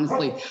mean,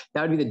 honestly,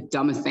 that would be the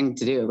dumbest thing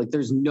to do. Like,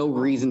 there's no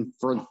reason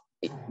for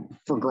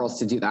girls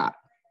to do that.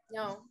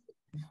 No.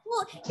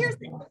 Well,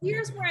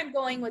 here's where I'm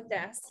going with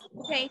this.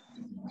 Okay.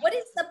 What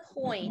is the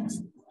point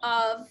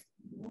of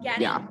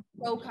getting a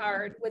pro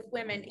card with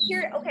women?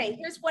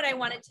 Here's what I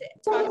wanted to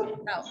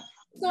talk about.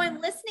 So I'm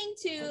listening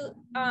to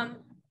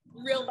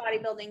Real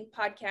Bodybuilding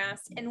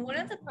podcast, and one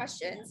of the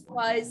questions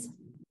was,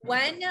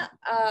 when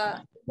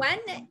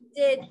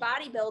did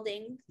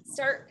bodybuilding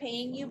start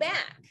paying you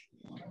back?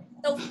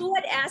 So who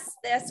had asked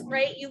this,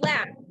 right? You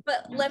laughed,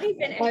 but let me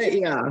finish.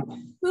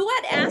 Who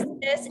had asked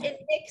this?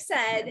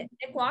 And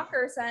Nick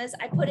Walker says,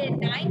 I put in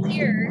 9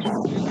 years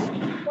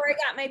before I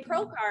got my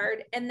pro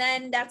card. And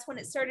then that's when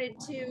it started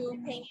to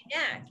pay me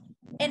back.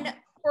 And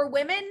for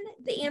women,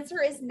 the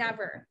answer is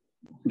never.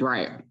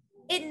 Right.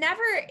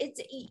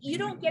 You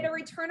don't get a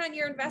return on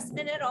your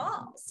investment at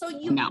all. So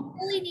you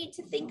really need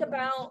to think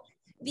about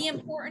the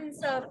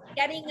importance of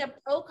getting a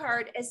pro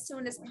card as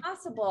soon as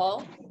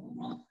possible,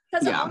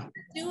 because all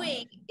you're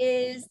doing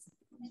is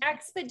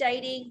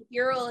expediting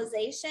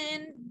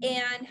virilization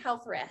and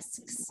health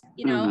risks,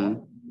 you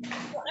know?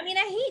 I mean,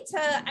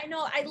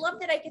 I love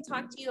that I can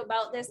talk to you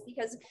about this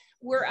because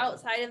we're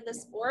outside of the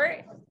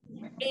sport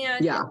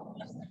and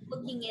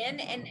looking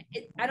in, and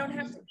I don't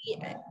have to be,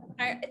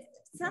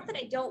 it's not that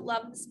I don't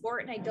love the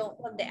sport and I don't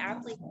love the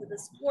athletes of the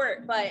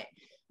sport, but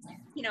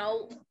you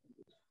know,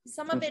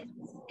 some of it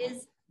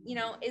is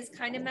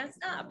kind of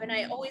messed up, and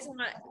I always want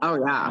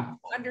to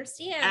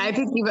understand. And I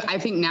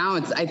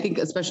think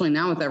especially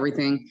now with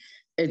everything,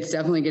 it's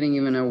definitely getting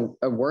even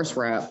a worse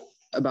rap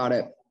about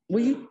it.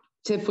 Will you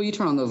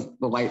turn on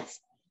the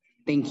lights?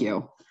 Thank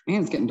you.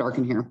 Man, it's getting dark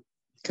in here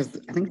because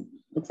I think it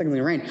looks like it's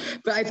gonna rain.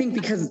 But I think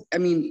because, I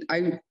mean,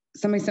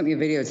 somebody sent me a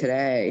video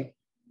today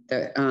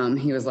that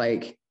he was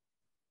like,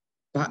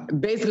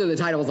 basically the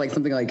title was like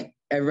something like,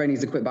 everybody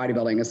needs to quit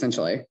bodybuilding,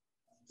 essentially.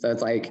 So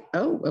it's like,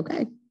 oh,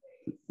 okay.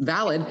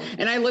 Valid.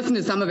 And I listened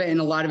to some of it, and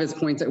a lot of his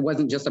points, it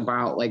wasn't just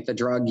about like the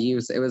drug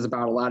use. It was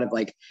about a lot of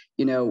like,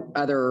 you know,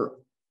 other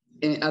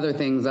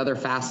things, other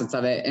facets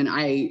of it. And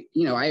I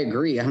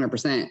agree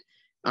 100%.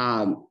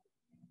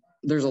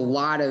 There's a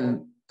lot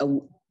of,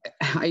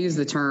 I use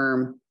the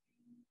term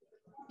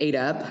ate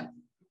up.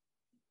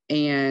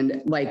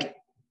 And like,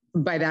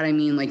 by that, I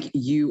mean, like,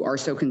 you are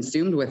so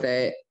consumed with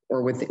it,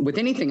 or with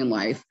anything in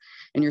life,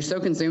 and you're so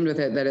consumed with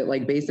it that it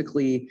like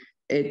basically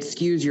it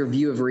skews your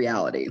view of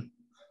reality.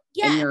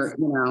 Yes.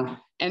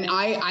 And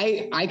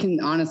I can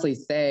honestly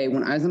say,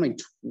 when I was in my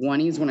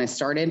 20s, when I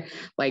started,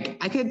 like,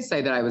 I could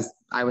say that I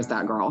was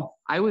that girl.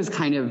 I was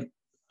kind of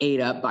ate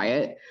up by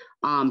it.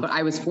 But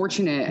I was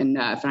fortunate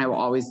enough, and I will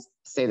always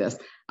say this,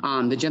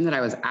 the gym that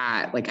I was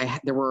at, like,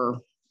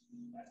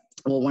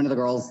 one of the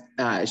girls,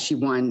 she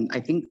won, I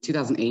think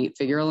 2008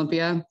 Figure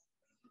Olympia.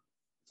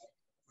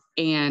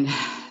 And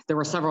there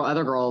were several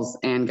other girls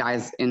and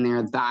guys in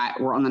there that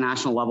were on the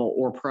national level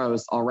or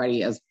pros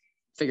already as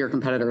figure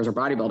competitors or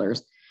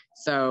bodybuilders.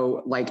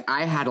 So like,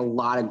 I had a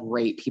lot of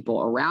great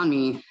people around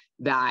me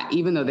that,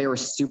 even though they were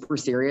super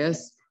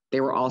serious,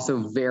 they were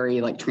also very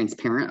like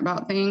transparent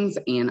about things.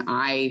 And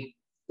I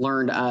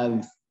learned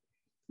of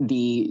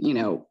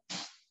the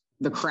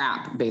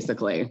crap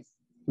basically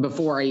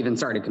before I even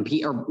started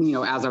compete, or,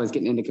 as I was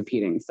getting into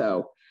competing.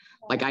 So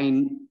like,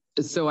 I'm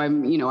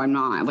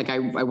not like,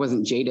 I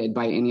wasn't jaded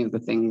by any of the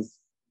things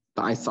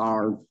that I saw,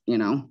 or,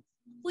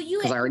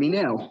 because I already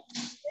knew.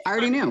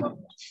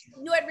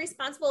 You had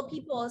responsible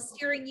people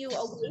steering you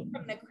away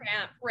from the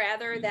crap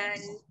rather than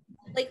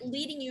like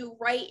leading you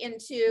right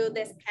into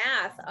this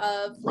path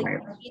of like,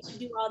 you need to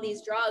do all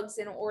these drugs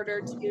in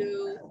order to,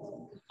 you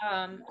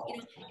know,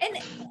 and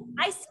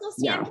I still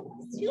stand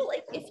too,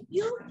 like if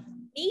you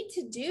need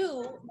to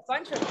do a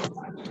bunch of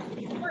sport,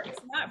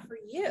 it's not for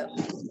you.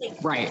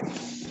 Like, right.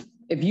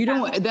 If you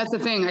don't, that's the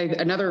thing.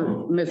 Another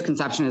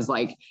misconception is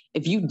like,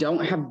 if you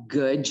don't have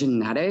good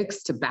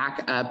genetics to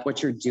back up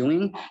what you're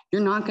doing,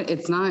 you're not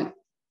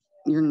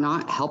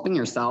helping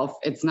yourself.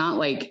 It's not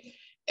like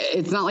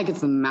it's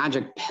a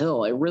magic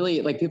pill. It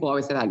really, like people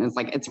always say that. And it's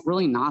like, it's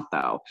really not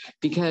though,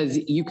 because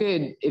you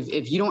could,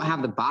 if you don't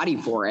have the body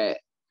for it,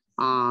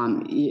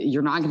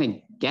 you're not going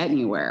to get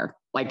anywhere.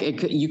 Like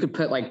you could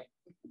put like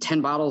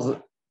 10 bottles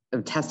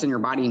of test in your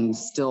body and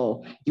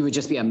you would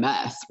just be a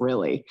mess,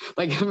 really.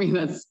 Like, I mean,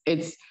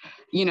 it's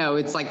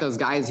like those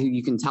guys who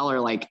you can tell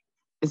are like,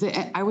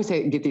 I always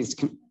say, get these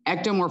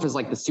ectomorph is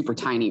like the super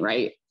tiny,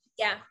 right?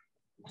 Yeah.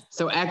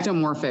 So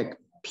ectomorphic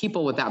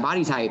people with that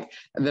body type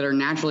that are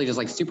naturally just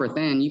like super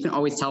thin, you can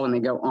always tell when they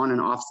go on and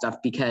off stuff,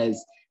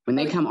 because when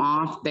they come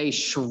off, they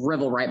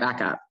shrivel right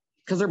back up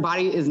because their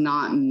body is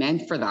not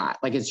meant for that.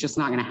 Like, it's just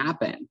not going to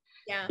happen.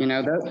 Yeah.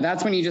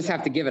 That's when you just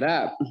have to give it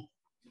up.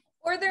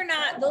 Or they're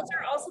not, those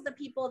are also the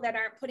people that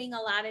aren't putting a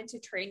lot into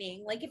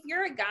training. Like if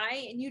you're a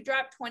guy and you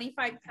drop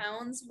 25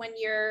 pounds when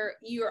you're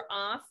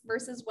off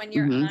versus when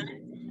you're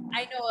on,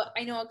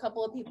 I know a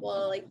couple of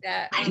people like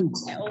that. I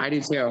do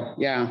too.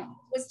 Yeah.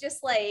 Was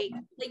just like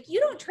you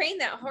don't train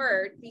that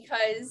hard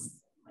because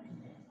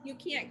you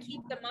can't keep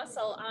the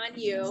muscle on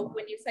you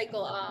when you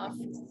cycle off.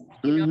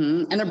 You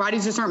know? And their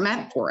bodies just aren't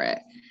meant for it.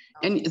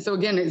 And so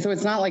again,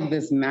 it's not like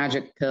this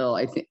magic pill.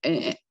 I think,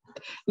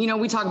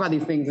 we talk about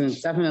these things and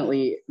it's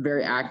definitely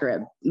very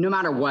accurate. No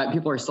matter what,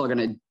 people are still going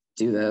to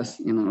do this.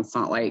 It's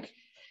not like,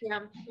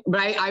 but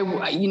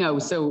I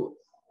so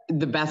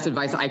the best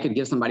advice I could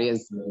give somebody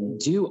is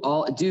do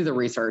the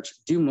research,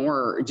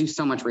 do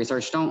so much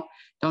research. Don't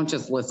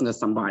just listen to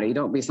somebody.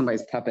 Don't be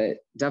somebody's puppet.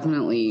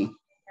 Definitely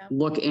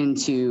look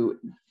into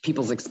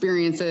people's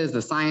experiences,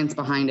 the science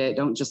behind it.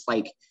 Don't just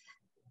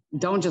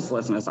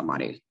listen to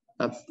somebody.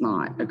 That's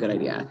not a good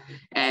idea.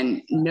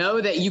 And know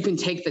that you can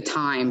take the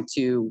time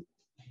to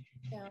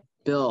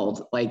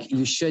build. Like,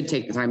 you should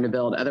take the time to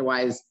build.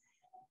 Otherwise,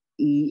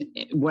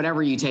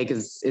 whatever you take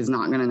is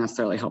not going to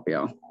necessarily help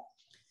you.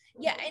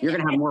 Yeah. You're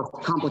going to have more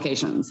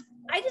complications.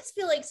 I just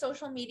feel like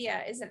social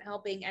media isn't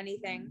helping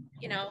anything,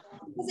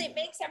 because it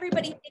makes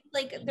everybody think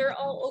like they're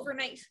all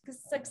overnight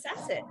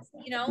successes,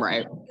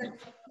 Right. You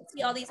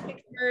see all these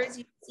pictures,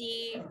 you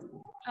see,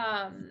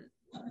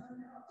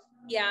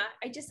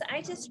 I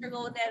just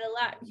struggle with that a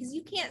lot because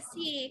you can't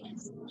see,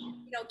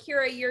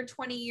 Kira, your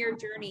 20-year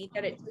journey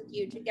that it took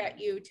you to get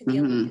you to the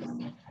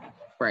Olympics.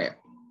 Right.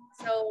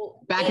 So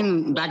back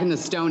in the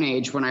Stone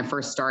Age, when I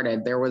first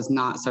started, there was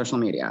not social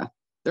media.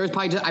 I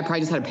probably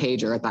just had a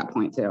pager at that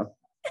point too.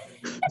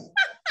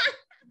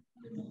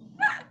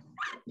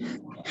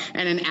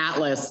 And an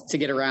atlas to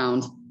get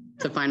around,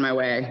 to find my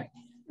way.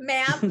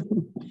 Map.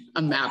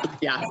 A map.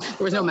 Yeah.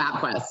 There was no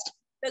MapQuest.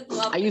 The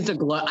globe. I used a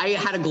globe. I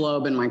had a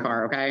globe in my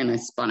car. Okay. And I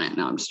spun it.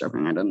 No, I'm just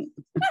joking. I didn't.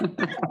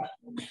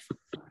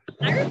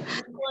 I remember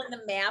pulling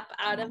the map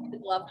out of the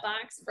glove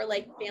box for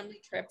like family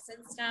trips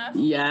and stuff.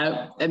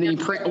 Yeah. And then you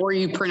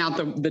print out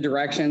the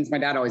directions. My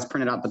dad always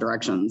printed out the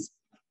directions.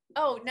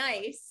 Oh,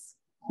 nice.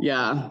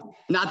 Yeah.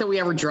 Not that we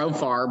ever drove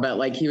far, but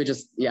like he'd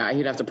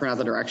have to print out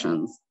the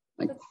directions.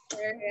 Like,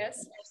 that's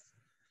hilarious.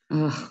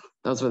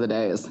 Those were the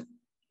days.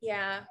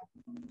 Yeah.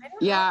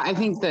 I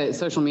think that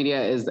social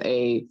media is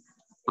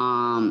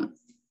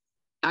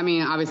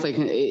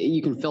obviously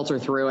you can filter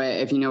through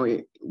it if you know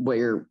what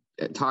you're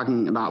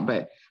talking about,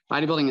 but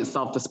bodybuilding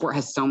itself, the sport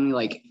has so many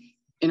like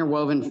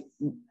interwoven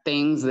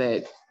things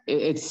that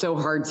it's so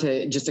hard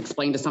to just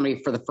explain to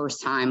somebody for the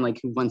first time, like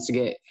who wants to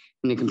get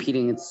into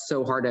competing. It's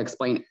so hard to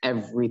explain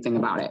everything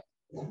about it.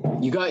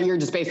 You're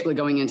just basically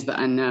going into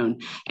the unknown.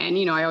 And,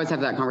 I always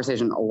have that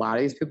conversation. A lot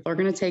of these people are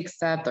going to take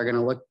steps. They're going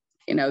to look,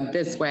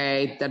 this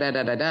way, but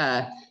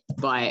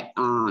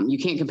you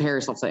can't compare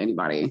yourself to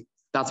anybody.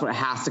 That's what it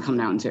has to come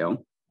down to.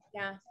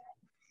 Yeah.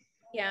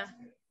 Yeah.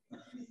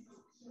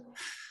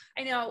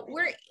 I know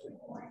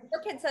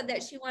Brooke had said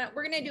that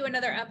we're going to do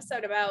another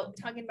episode about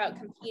talking about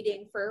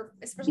competing for,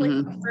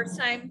 especially for first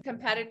time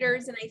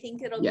competitors. And I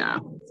think it'll we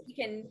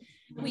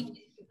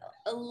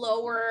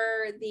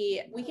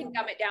can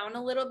dumb it down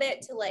a little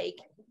bit to like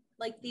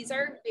these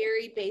are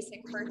very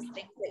basic first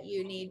things that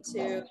you need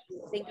to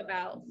think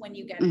about when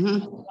you get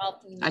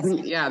involved in this. I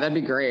think, that'd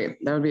be great.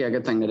 That would be a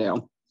good thing to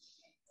do.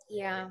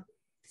 Yeah.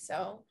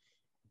 So,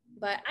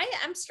 but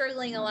I'm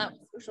struggling a lot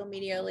with social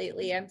media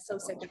lately. I'm so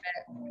sick of it.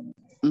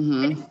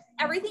 And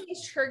everything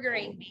is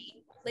triggering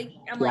me. Like,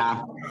 I'm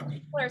like,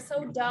 people are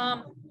so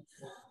dumb.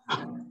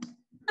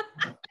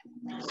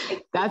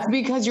 That's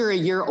because you're a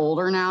year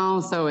older now.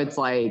 So it's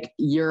like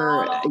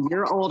you're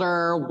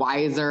older,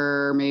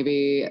 wiser,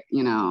 maybe, a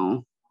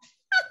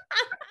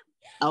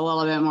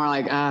little bit more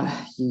like,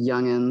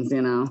 youngins,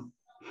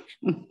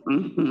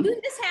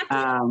 You just have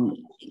to close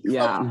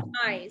yeah. your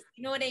eyes.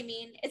 You know what I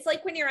mean? It's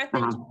like when you're at the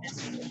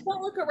gym,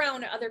 don't look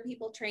around at other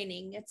people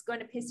training. It's going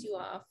to piss you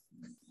off.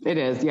 It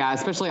is. Yeah.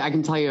 Especially, I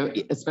can tell you,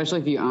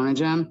 especially if you own a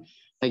gym,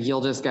 like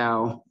you'll just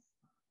go,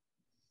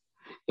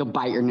 you'll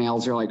bite your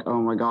nails. You're like,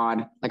 oh my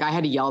God. Like I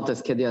had to yell at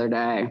this kid the other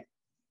day.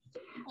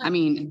 I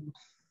mean,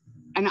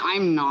 and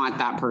I'm not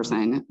that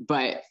person,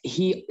 but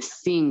he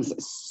sings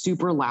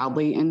super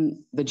loudly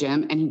in the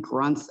gym and he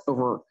grunts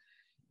over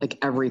like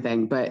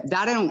everything, but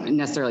that I don't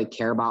necessarily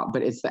care about,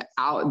 but it's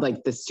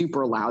the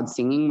super loud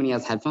singing when he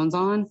has headphones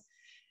on.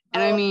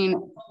 And I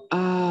mean,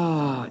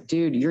 oh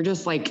dude, you're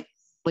just like,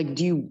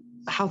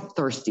 how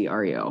thirsty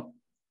are you?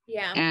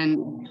 Yeah.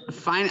 And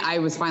I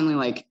was finally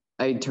like,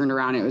 I turned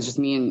around, it was just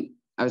me and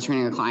I was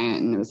training a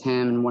client and it was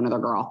him and one other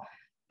girl.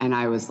 And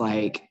I was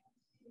like,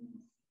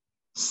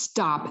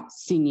 stop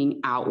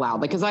singing out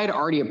loud. Because I had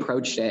already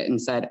approached it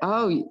and said,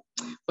 oh,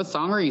 what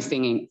song are you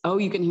singing? Oh,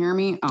 you can hear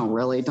me? Oh,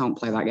 really? Don't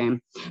play that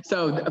game.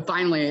 So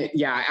finally,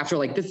 yeah, after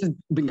like, this has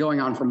been going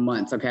on for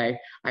months. Okay.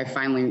 I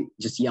finally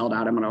just yelled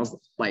at him and I was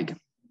like,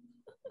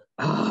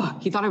 oh,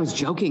 he thought I was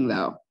joking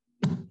though.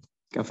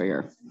 Go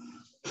figure.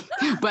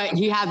 But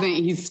he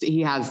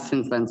has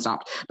since then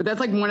stopped. But that's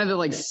like one of the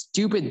like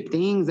stupid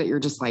things that you're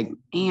just like,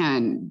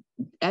 man,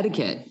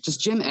 etiquette, just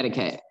gym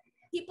etiquette.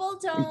 People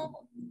don't.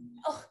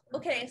 Oh,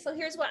 okay. So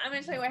here's what I'm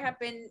going to tell you what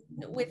happened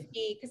with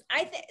me. Cause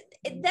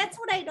that's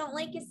what I don't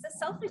like is the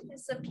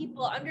selfishness of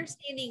people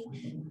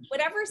understanding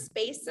whatever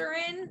space they're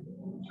in.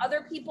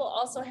 Other people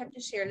also have to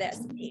share that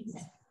space.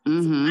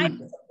 Mm-hmm.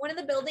 So one of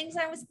the buildings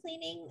I was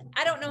cleaning,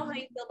 I don't know how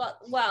you feel about,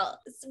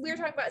 we were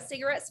talking about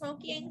cigarette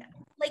smoking.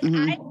 Like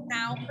I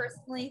now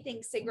personally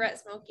think cigarette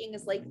smoking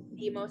is like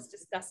the most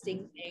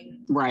disgusting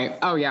thing. Right.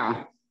 Oh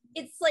yeah.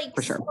 It's like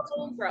for sure.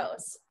 So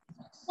gross.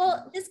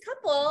 Well, this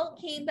couple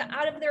came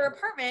out of their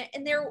apartment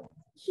and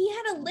he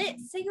had a lit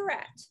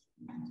cigarette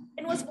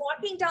and was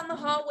walking down the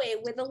hallway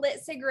with a lit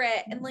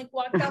cigarette and like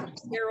walked down the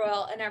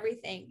stairwell and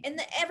everything. And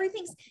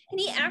and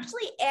he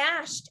actually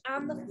ashed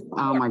on the floor.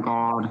 Oh my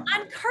God.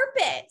 On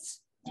carpet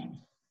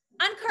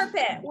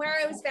where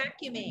I was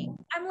vacuuming.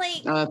 I'm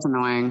like, oh, that's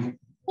annoying.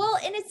 Well,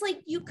 and it's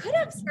like, you could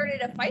have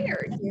started a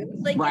fire,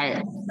 dude. Like,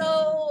 right.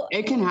 So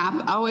it can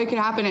happen. Oh, it could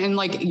happen. And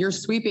like you're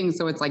sweeping.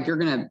 So it's like, you're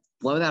going to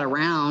blow that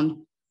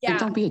around. Yeah. Like,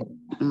 don't be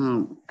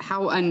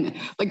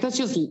that's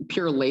just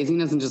pure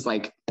laziness and just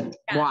like,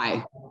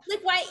 why?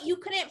 Like, why you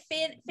couldn't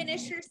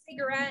finish your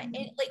cigarette and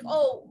like,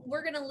 oh,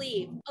 we're going to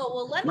leave. Oh,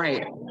 well, let me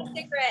have a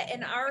cigarette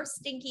in our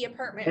stinky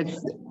apartment.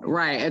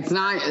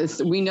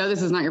 We know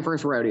this is not your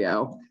first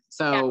rodeo.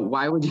 So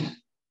why would you?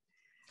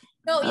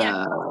 No,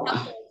 yeah.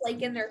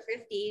 Like in their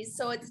 50s.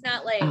 So it's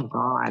not like, oh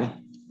God.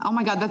 Oh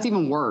my God. That's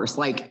even worse.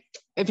 Like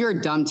if you're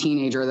a dumb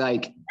teenager,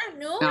 like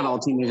not all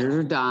teenagers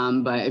are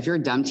dumb, but if you're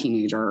a dumb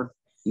teenager,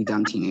 you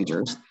dumb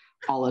teenagers,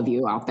 all of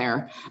you out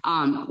there,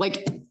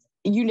 like,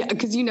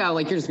 cause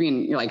like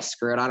you're like,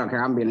 screw it. I don't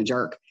care. I'm being a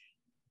jerk,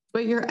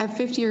 but you're at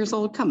 50 years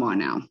old. Come on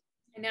now.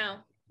 I know.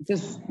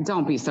 Just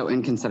don't be so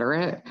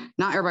inconsiderate.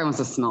 Not everybody wants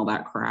to smell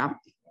that crap.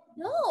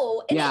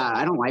 No. Yeah.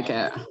 I don't like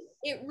it.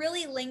 It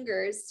really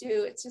lingers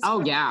too. It's just,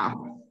 oh yeah.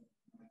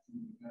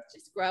 It's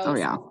just gross. Oh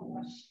yeah.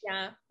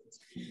 Yeah.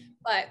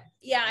 But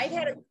yeah, I've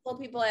had a couple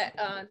people at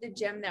the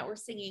gym that were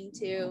singing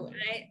too.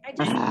 And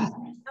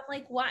I'm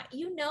like, what?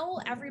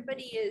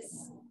 Everybody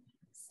is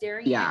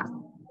staring. Yeah.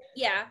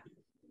 Yeah.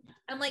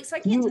 I'm like, so I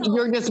can't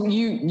tell.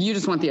 You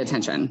just want the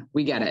attention.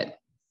 We get it.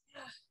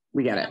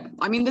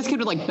 I mean, this kid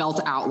would like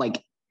belt out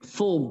like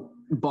full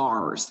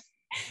bars,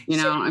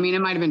 I mean, it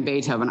might've been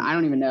Beethoven. I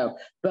don't even know,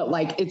 but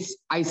like,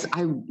 I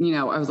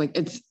was like,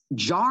 it's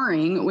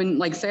jarring when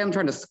like, say I'm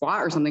trying to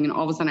squat or something and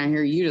all of a sudden I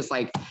hear you just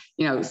like,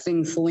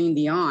 sing Celine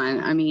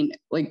Dion. I mean,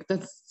 like,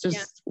 that's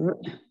just,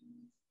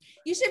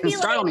 you should be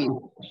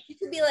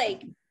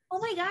like, oh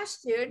my gosh,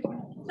 dude,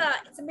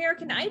 it's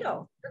American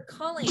Idol. They're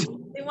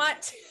calling. They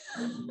want.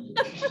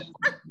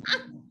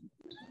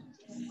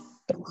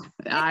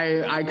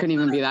 I couldn't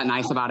even be that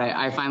nice about it.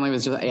 I finally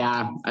was just,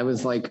 I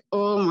was like,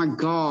 oh my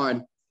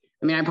God.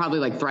 I mean, I probably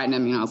like threatened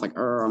him, I was like,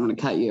 I'm going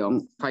to cut you.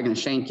 I'm probably going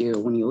to shank you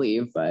when you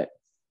leave. But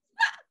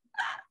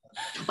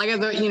like,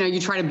 you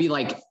try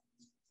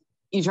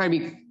to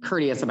be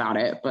courteous about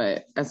it.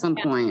 But at some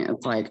point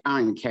it's like, I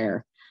don't even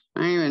care.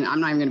 I'm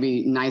not even going to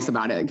be nice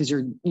about it because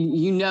you're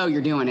doing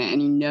it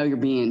and you're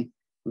being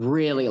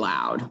really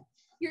loud.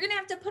 You're going to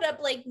have to put up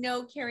like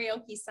no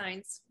karaoke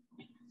signs.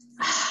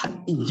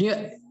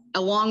 Yeah.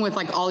 Along with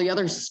like all the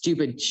other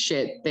stupid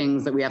shit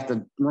things that we have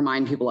to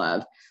remind people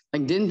of.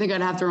 Like, didn't think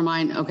I'd have to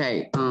remind.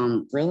 Okay.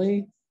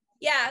 Really?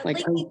 Yeah.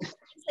 Like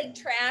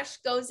trash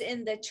goes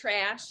in the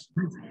trash.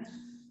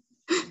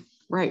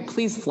 Right.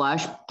 Please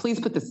flush. Please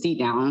put the seat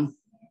down.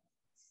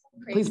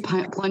 Crazy.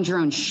 Please plunge your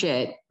own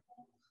shit.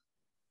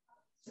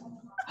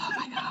 Oh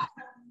my God.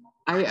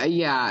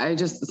 I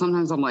just,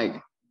 sometimes I'm like,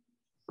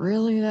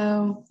 really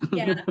though?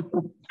 Yeah.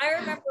 I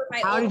remember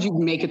how did you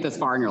make it this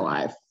far in your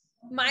life?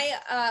 My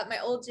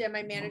old gym,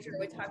 my manager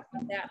would talk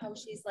about that, how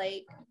she's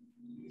like,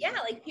 yeah,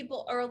 like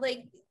people are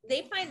like,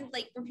 they find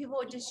like where people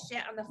would just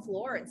shit on the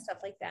floor and stuff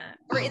like that,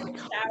 or in the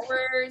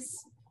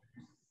showers.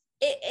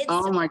 It's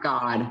oh my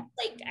God.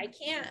 like, I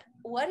can't,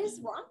 what is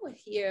wrong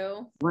with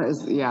you?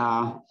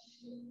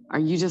 Are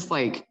you just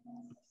like,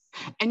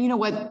 and you know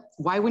what?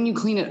 Why wouldn't you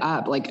clean it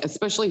up? Like,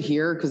 especially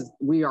here, because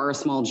we are a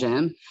small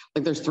gym,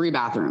 like there's 3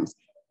 bathrooms.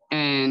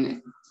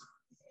 And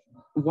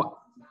what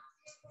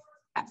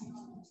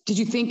did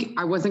you think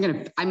I wasn't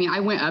going to? I mean, I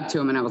went up to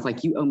him and I was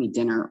like, you owe me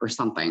dinner or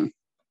something.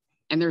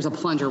 And there's a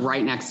plunger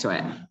right next to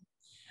it.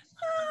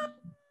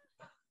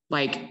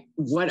 Like,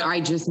 what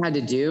I just had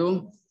to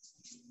do,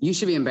 you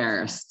should be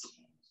embarrassed.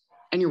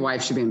 And your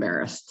wife should be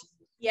embarrassed.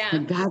 Yeah.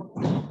 Like, that's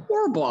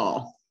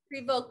horrible.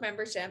 Revoke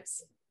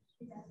memberships.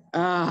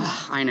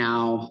 I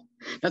know.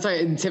 That's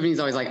why Tiffany's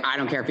always like, I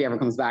don't care if he ever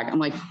comes back. I'm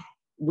like,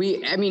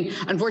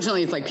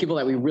 unfortunately, it's like people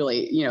that we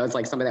really, it's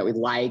like somebody that we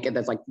like and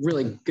that's like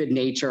really good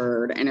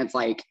natured. And it's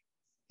like,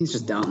 he's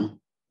just dumb.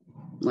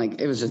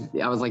 Like, I was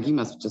like, you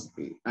must just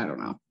be, I don't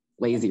know,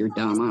 lazy or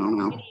dumb. I don't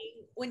know.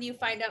 When you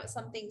find out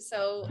something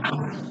so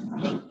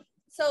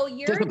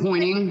you're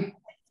disappointing.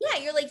 Yeah,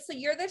 you're like, so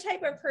you're the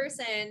type of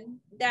person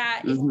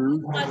that if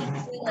you plug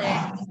a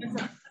toilet, there's a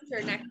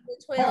plunger next to the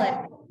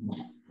toilet.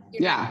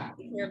 You're not gonna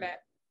take care of it.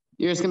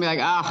 You're just gonna be like,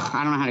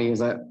 I don't know how to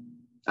use it.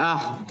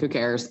 Who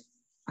cares?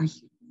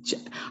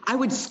 I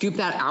would scoop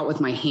that out with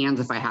my hands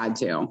if I had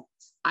to.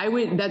 I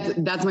would.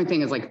 That's my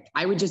thing. Is like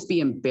I would just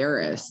be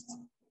embarrassed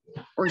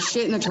or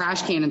shit in the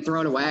trash can and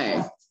throw it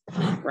away.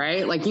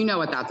 Right? Like you know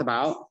what that's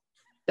about.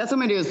 That's what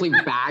I'm gonna do is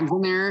leave bags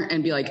in there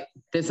and be like,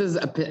 this is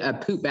a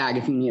poop bag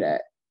if you need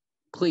it.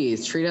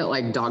 Please treat it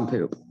like dog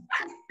poop.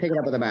 Pick it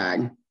up with a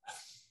bag.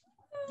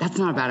 That's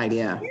not a bad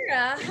idea.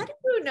 Sarah, how do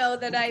you know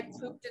that I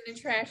pooped in a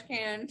trash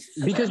can?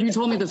 Because you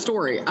told me the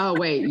story. Oh,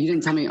 wait, you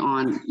didn't tell me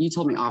on. You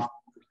told me off.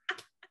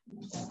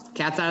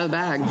 Cat's out of the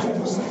bag.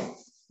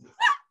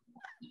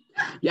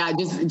 Yeah,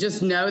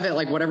 just know that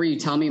like whatever you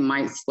tell me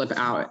might slip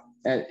out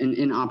at an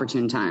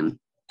inopportune time.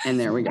 And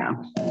there we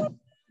go.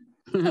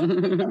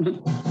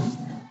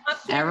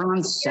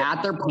 Everyone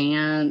shat their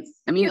pants.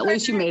 I mean, at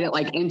least you made it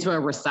like into a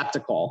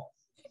receptacle.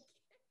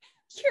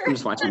 Sure. I'm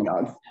just watching the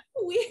dog.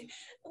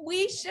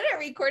 We should have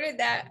recorded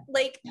that.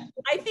 Like,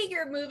 I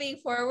figure moving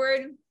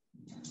forward,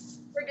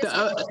 we're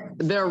just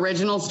the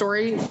original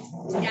story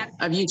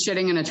of you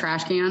shitting in a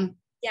trash can.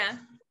 Yeah.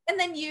 And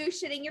then you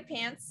shitting your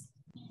pants.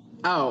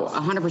 Oh,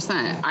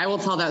 100%. I will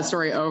tell that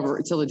story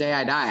over till the day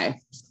I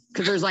die.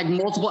 Because there's like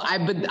multiple, I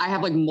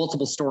have like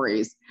multiple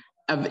stories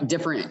of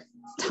different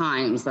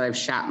times that I've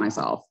shat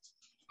myself.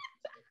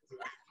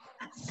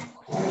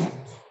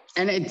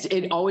 And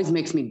it always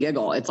makes me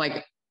giggle. It's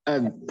like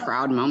a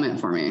proud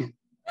moment for me.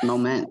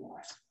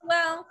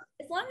 Well,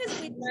 as long as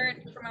we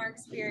learn from our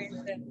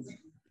experiences.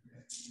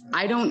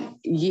 One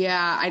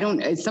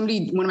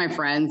of my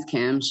friends,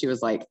 Kim, she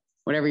was like,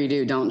 whatever you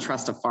do, don't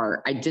trust a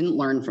fart. I didn't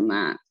learn from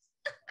that.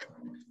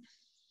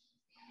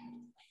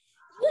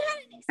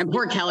 And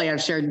poor Kelly,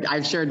 I've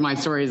shared my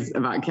stories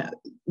about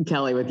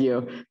Kelly with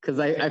you because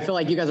I feel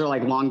like you guys are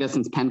like long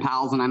distance pen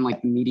pals and I'm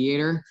like the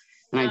mediator.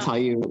 And I tell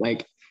you,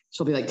 like,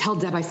 she'll be like, tell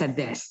Deb I said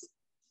this.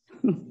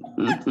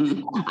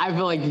 I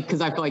feel like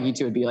you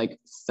two would be like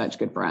such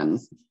good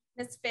friends.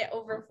 Let's fit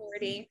over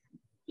 40.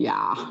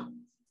 Yeah.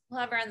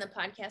 We'll have her on the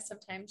podcast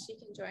sometime. She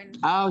can join.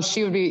 Oh,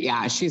 she would be.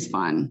 Yeah, she's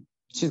fun.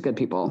 She's good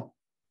people.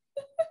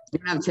 You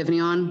gonna have Tiffany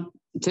on?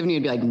 Tiffany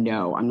would be like,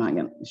 no, I'm not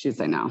gonna. She'd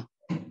say no.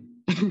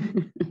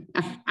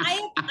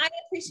 I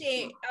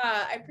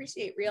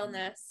appreciate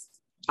realness.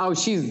 Oh,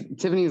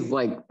 Tiffany's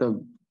like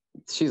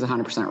she's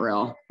 100%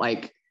 real.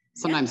 Like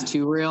sometimes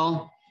too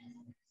real.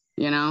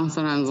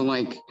 Sometimes I'm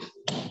like,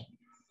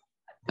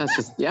 that's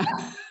just, yeah.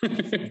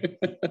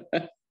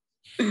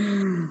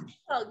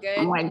 All good.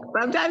 I'm like,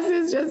 sometimes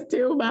it's just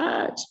too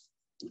much.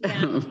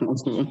 Yeah.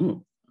 It's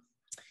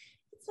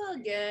all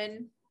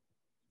good.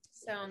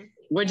 So.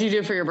 What'd you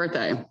do for your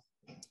birthday?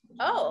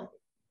 Oh.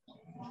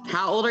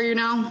 How old are you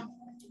now?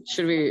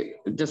 Should we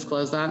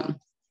disclose that?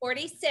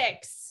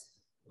 46.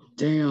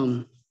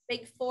 Damn.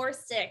 Big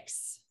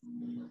 4-6.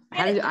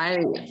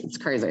 It's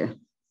crazy.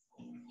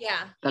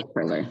 Yeah. That's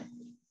crazy.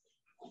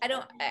 I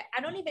don't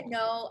even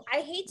know. I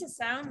hate to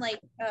sound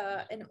like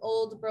an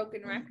old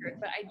broken record,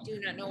 but I do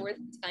not know where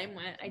the time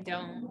went. I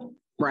don't.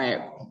 Right.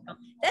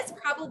 That's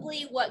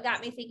probably what got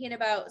me thinking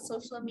about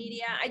social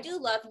media. I do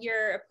love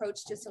your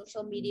approach to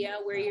social media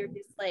where you're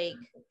just like,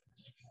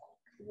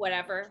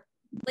 whatever.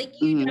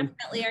 Like you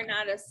definitely are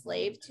not a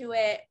slave to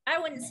it. I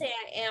wouldn't say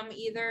I am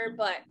either,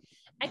 but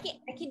I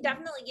can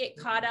definitely get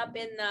caught up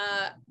in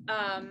the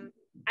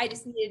I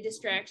just need a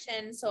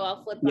distraction, so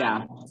I'll flip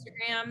on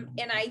Instagram,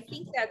 and I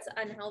think that's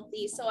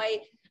unhealthy. So I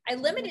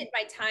limited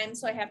my time,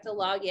 so I have to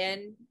log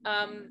in.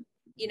 I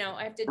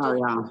have to do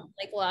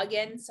like log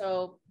in.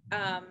 So so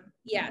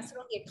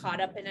don't get caught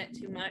up in it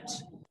too much.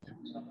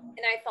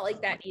 And I felt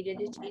like that needed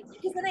to change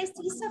because when I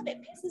see stuff,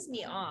 it pisses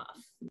me off.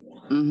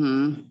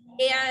 Mm-hmm.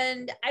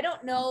 And I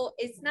don't know,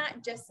 it's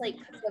not just like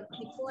because of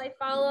people I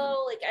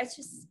follow. Like I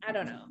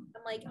don't know.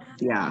 I'm like,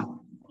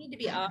 need to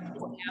be off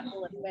this app a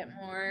little bit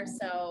more.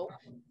 So,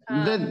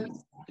 I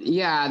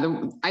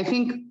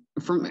think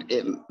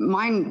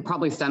mine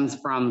probably stems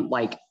from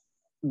like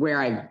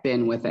where I've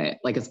been with it.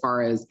 Like, as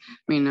far as,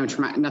 I mean,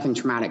 nothing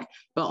traumatic,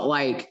 but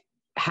like,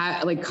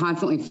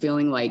 constantly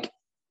feeling like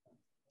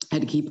I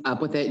had to keep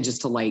up with it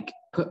just to like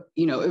put,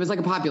 it was like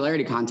a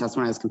popularity contest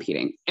when I was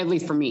competing, at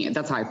least for me,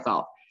 that's how I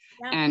felt.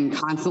 Yeah. And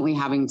constantly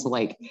having to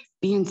like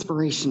be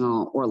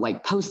inspirational or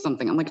like post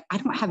something. I'm like, I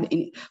don't have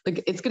any,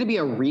 like, it's going to be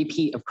a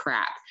repeat of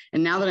crap.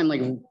 And now that I'm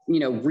like,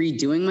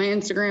 redoing my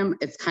Instagram,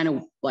 it's kind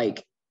of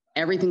like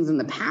everything's in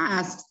the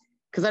past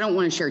because I don't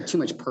want to share too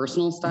much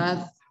personal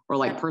stuff or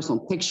like personal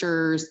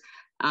pictures.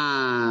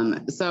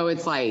 So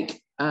it's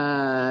like,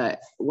 what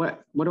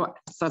do I,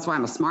 so that's why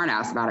I'm a smart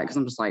ass about it. Cause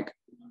I'm just like,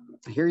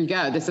 here you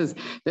go. This is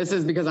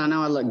because I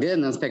know I look good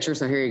in this picture.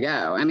 So here you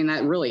go. I mean,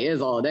 that really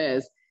is all it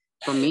is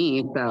for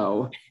me.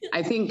 So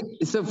I think,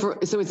 so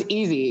it's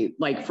easy,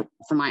 like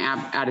for my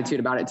attitude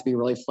about it to be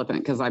really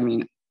flippant. Cause I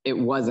mean, I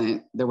was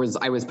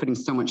putting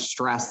so much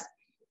stress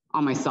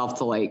on myself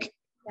to like,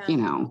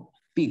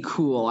 be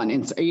cool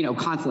and,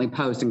 constantly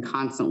post and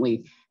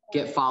constantly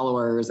get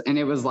followers. And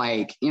it was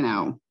like,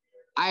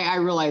 I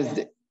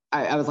realized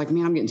I was like,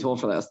 man, I'm getting too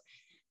old for this.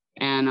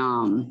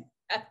 And,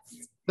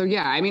 so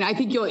yeah, I mean, I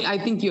think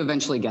you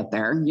eventually get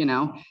there,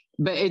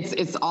 but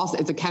it's also,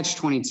 it's a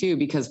catch-22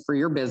 because for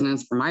your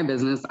business, for my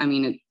business, I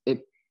mean,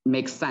 it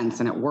makes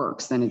sense and it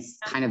works. And it's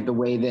kind of the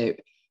way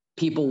that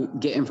people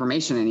get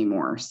information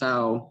anymore.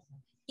 So.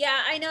 Yeah,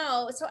 I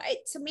know. So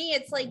to me,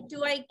 it's like,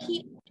 do I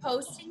keep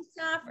posting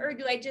stuff or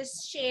do I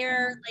just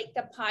share like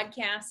the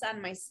podcast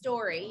on my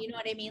story? You know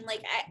what I mean?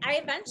 Like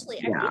I eventually,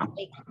 I feel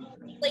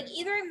like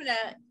either I'm going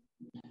to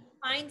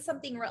find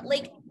something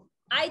like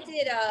I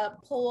did a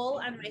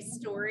poll on my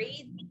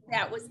story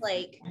that was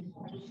like,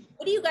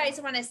 what do you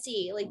guys want to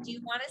see? Like, do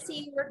you want to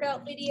see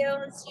workout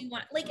videos? Do you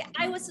want, like,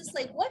 I was just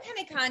like, what kind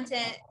of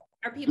content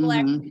are people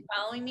actually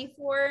following me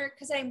for?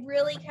 Because I'm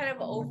really kind of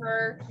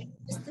over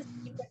just the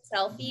stupid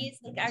selfies.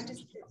 Like, I'm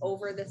just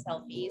over the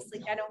selfies.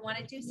 Like, I don't want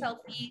to do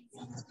selfies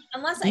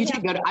unless I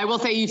will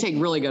say you take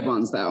really good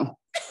ones though.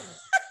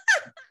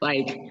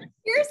 Like,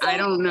 I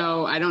don't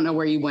know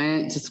where you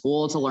went to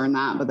school to learn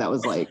that, but that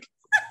was like,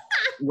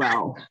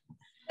 well.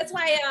 That's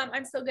why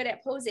I'm so good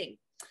at posing.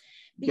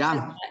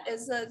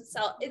 Because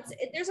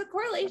there's a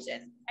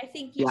correlation. I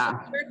think you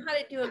should learn how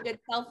to do a good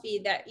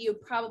selfie that you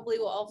probably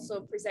will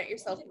also present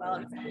yourself well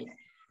on stage.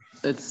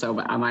 It's so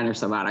bad. Mine are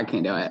so bad. I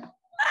can't do it.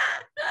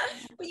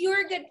 But you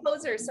were a good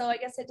poser, so I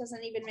guess it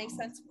doesn't even make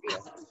sense for you.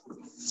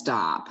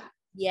 Stop.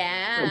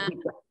 Yeah.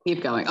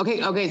 Keep going.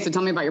 Okay. So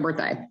tell me about your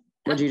birthday.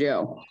 What'd you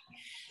do?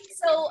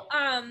 So,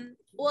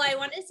 well, I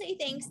want to say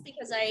thanks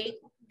because I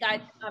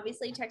got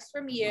obviously texts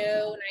from you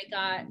and I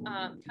got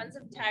tons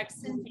of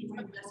texts and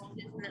Facebook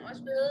messages and that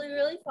was really,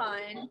 really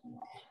fun.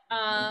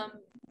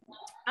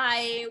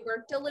 I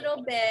worked a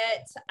little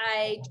bit.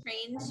 I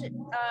trained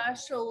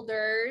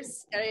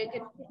shoulders, got a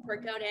good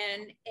workout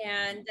in,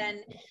 and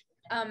then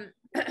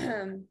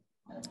Anna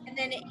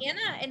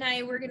and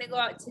I were gonna go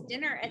out to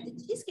dinner at the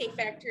Cheesecake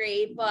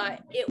Factory,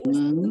 but it was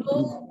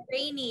so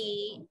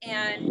rainy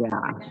and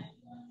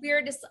we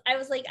were just, I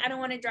was like, I don't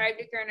want to drive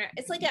to Garner.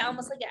 It's like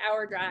almost like an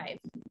hour drive.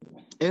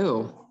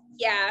 Ew.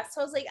 Yeah. So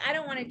I was like, I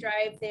don't want to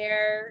drive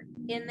there.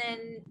 And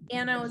then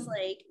Anna was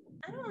like,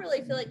 I don't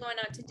really feel like going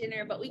out to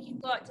dinner, but we can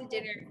go out to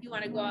dinner if you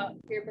want to go out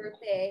for your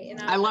birthday. And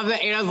I love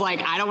that Anna's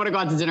like, I don't want to go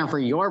out to dinner for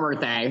your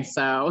birthday.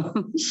 So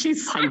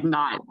she's like,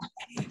 not.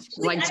 She's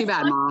like, too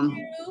bad, Mom.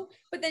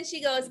 But then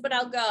she goes, but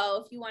I'll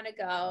go if you want to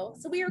go.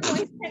 So we were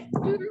going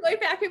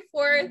back and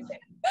forth.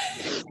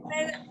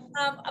 And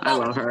I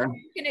love her.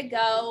 We were gonna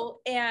go,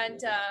 and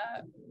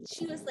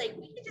she was like,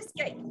 we could just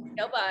get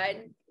Nova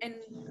and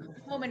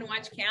home and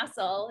watch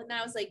Castle. And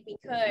I was like, we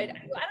could. I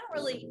don't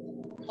really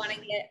want to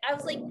get. I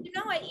was like,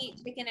 I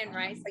eat chicken and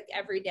rice like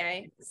every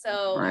day,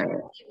 so I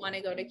really want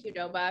to go to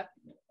Qdoba.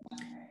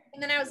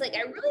 And then I was like,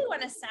 I really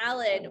want a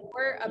salad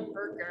or a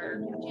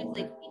burger. And she was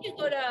like, we could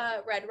go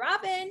to Red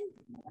Robin.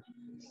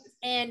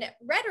 And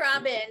Red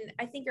Robin,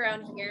 I think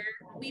around here,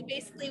 we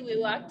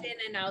walked in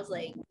and I was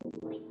like,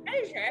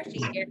 kind of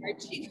trashy here.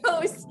 She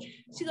goes,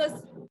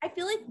 I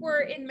feel like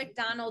we're in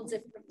McDonald's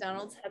if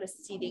McDonald's had a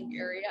seating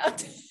area.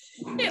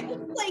 It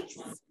was like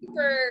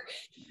super,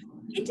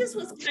 it just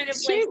was kind of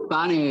She's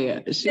funny.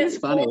 She's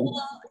funny.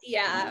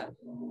 Yeah.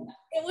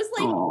 It was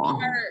like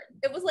Walmart.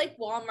 It was like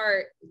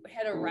Walmart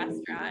had a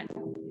restaurant.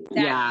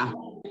 And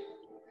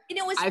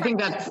it was, I think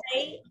that's,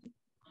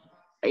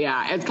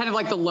 it's kind of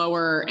like the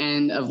lower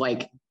end of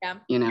like,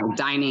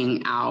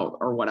 dining out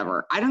or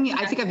whatever. I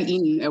think I've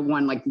eaten at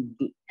one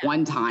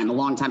time, a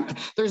long time.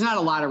 There's not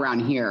a lot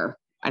around here.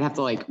 I'd have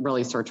to like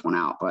really search one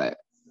out, but.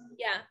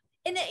 Yeah.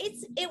 And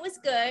it was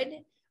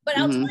good, but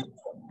I'll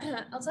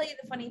tell you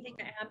the funny thing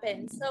that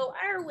happened. So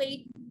our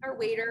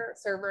waiter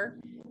server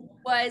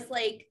was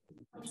like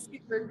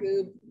super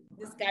goob.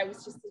 This guy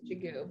was just such a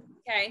goob.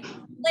 Okay.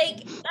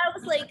 Like I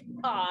was like,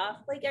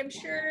 like I'm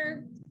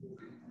sure.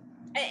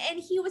 And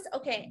he was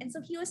okay. And so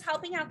he was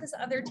helping out this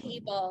other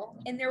table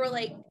and there were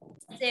like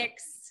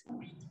 6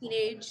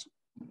 teenage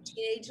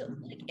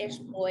like ish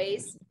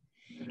boys.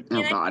 Oh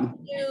and God. I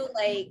knew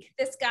like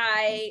this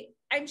guy,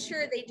 I'm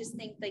sure they just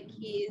think like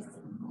he's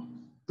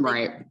like,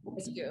 right.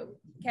 a scoop.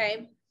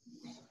 Okay.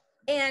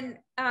 And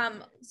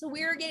so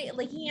we were getting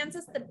like, he hands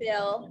us the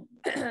bill.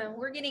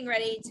 We're getting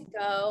ready to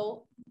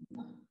go.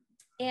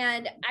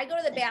 And I go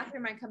to the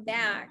bathroom, I come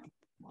back,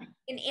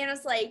 and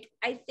Anna's like,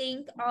 I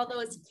think all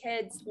those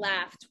kids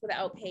left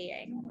without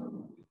paying.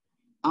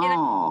 And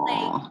I'm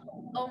like,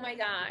 oh my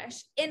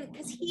gosh. And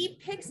because he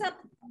picks up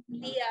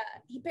the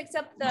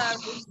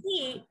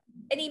receipt,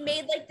 and he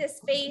made like this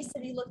face,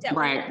 and he looked at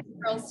one of the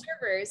girl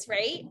servers,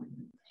 right?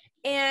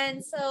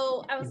 And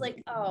so I was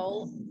like,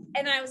 oh,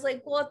 and I was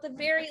like, well, at the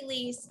very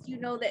least, you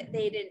know that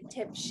they didn't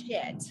tip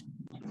shit.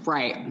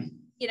 Right.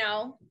 You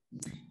know?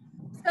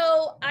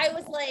 So I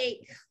was like,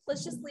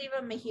 let's just leave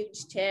him a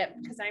huge tip,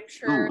 because I'm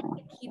sure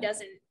he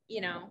doesn't, you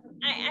know,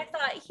 I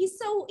thought he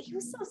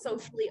was so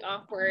socially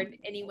awkward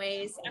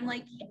anyways. I'm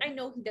like, I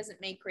know he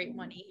doesn't make great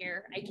money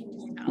here. I can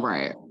just tell.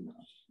 Right.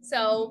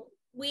 So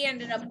we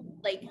ended up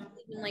like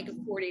leaving like a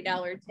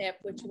 $40 tip,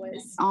 which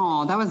was.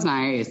 Oh, that was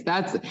nice.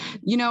 That's,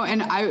 you know,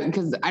 and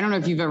because I don't know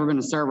if you've ever been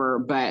a server,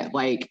 but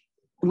like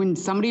when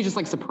somebody just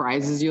like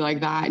surprises you like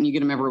that and you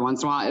get them every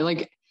once in a while,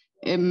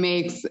 it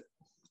makes,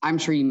 I'm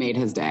sure you made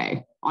his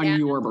day on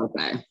your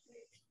birthday.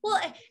 Well,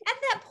 at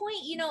that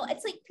point, you know,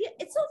 it's like,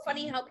 it's so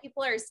funny how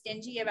people are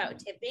stingy about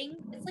tipping.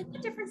 It's like,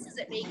 what difference does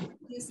it make if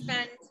you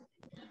spend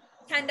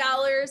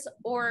 $10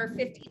 or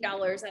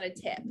 $50 on a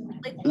tip?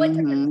 Like, what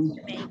difference does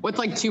it make? What's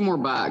like $2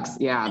 more?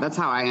 Yeah, that's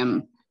how I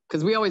am.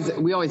 Because we always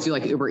do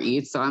like Uber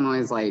Eats. So I'm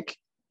always like,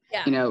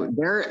 you know,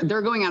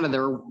 they're going out of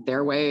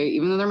their way,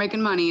 even though they're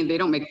making money, they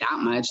don't make that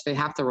much. They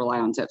have to rely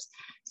on tips.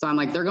 So I'm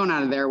like, they're going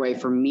out of their way.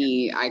 For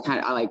me, I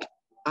like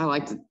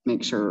to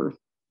make sure.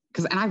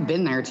 And I've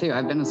been there too.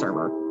 I've been a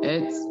server.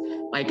 It's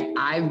like,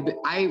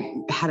 I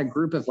had a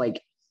group of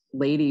like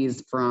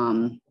ladies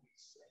from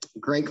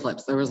Great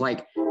Clips. There was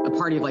like a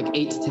party of like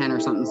 8 to 10 or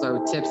something.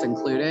 So tips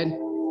included.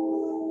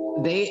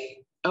 They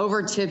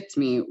over tipped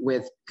me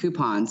with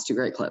coupons to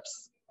Great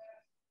Clips.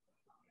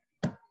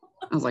 I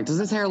was like, does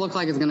this hair look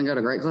like it's going to go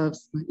to Great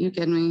Clips? Are you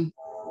kidding me?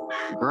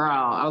 Girl.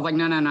 I was like,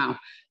 no.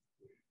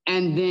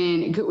 And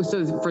then,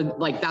 so for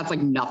like, that's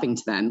like nothing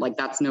to them. Like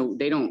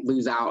they don't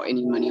lose out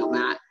any money on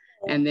that.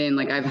 And then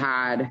I've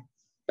had,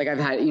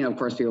 you know, of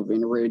course people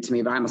being rude to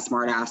me, but I'm a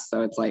smart ass.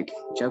 So it's like,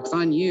 joke's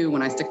on you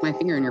when I stick my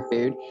finger in your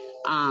food.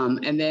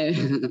 And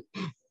then,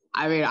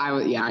 I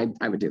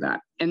would do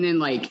that. And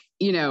then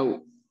you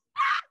know,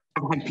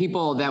 I had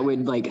people that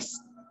would like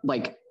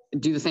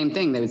do the same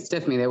thing. They would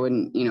stiff me. They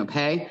wouldn't, you know,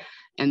 pay.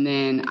 And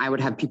then I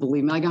would have people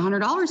leave me like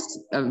 $100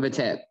 of a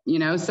tip, you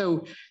know?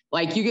 So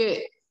you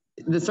get,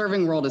 the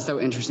serving world is so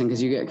interesting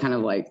because you get kind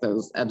of like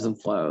those ebbs and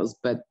flows,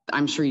 but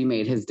I'm sure you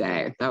made his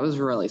day. That was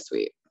really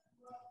sweet.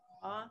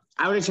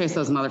 I would have chased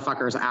those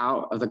motherfuckers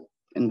out of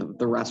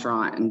the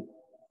restaurant and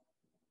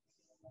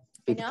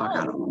beat the fuck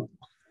out of them.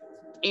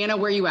 Anna,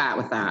 where you at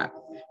with that?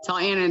 Tell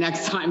Anna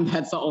next time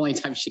that's the only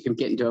time she can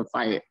get into a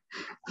fight.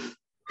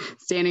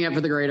 Standing up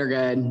for the greater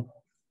good.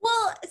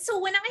 Well, so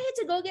when I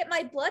had to go get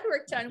my blood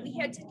work done, we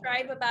had to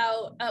drive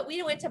about,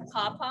 we went to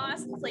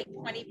Pawpaw's, it's like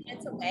 20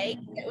 minutes away.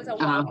 It was a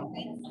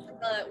Walgreens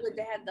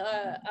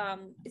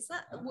it's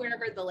not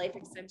wherever the life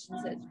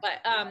extensions is, but,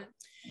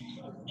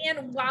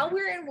 and while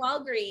we're in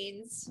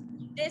Walgreens,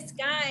 this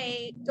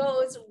guy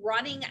goes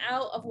running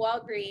out of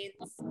Walgreens,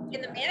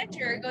 and the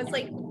manager goes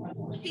like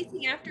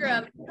chasing after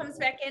him, comes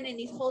back in, and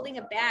he's holding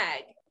a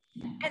bag.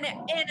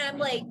 And I'm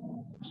like,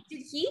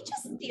 did he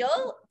just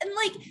steal? And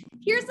like,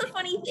 here's the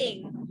funny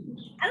thing.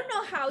 I don't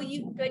know how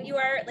good you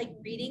are at like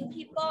reading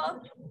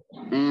people.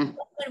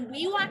 When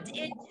we walked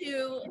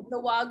into the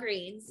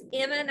Walgreens,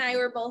 Anna and I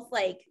were both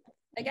like,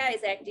 the guy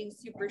is acting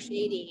super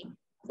shady.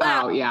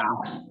 Wow. Oh, yeah.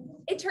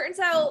 It turns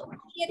out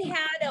he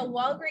had a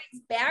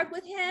Walgreens bag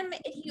with him,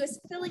 and he was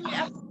filling it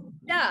up with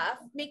stuff,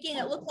 making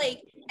it look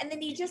like, and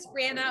then he just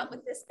ran out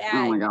with this bag.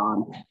 Oh my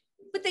God.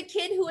 But the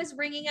kid who was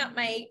ringing up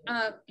my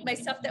my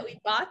stuff that we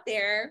bought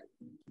there,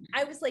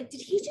 I was like,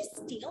 did he just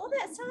steal all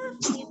that stuff?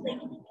 And he's like,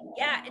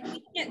 yeah, and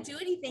we can't do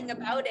anything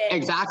about it.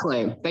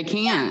 Exactly. They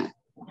can't. Yeah.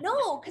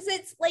 No, because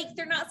it's like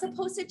they're not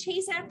supposed to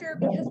chase after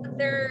because of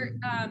their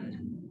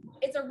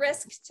it's a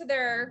risk to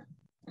their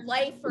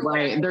life or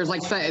right.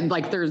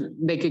 Whatever.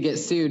 They could get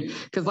sued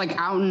because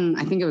out in,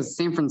 I think it was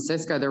San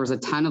Francisco, there was a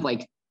ton of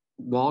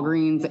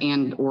Walgreens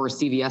and or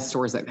CVS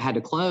stores that had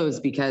to close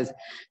because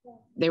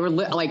they were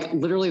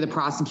literally the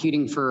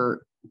prosecuting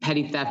for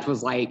petty theft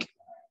was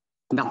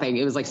nothing.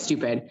 It was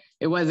stupid.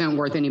 It wasn't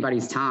worth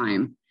anybody's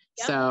time.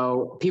 Yep.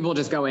 So people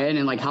just go in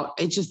and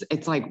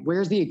it's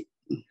where's the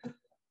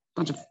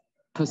bunch of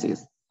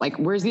pussies?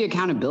 Where's the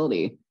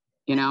accountability?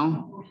 You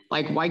know,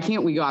 why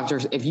can't we go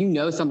after, if you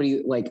know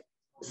somebody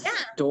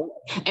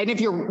stole, and if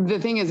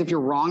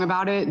you're wrong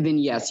about it, then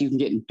yes, you can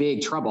get in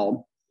big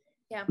trouble.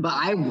 Yeah. But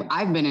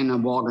I've been in a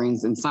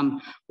Walgreens and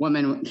some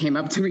woman came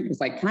up to me and was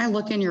like, can I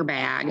look in your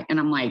bag? And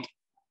I'm like,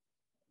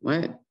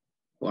 what?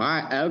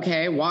 Why?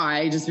 Okay.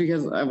 Why? Just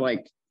because I'm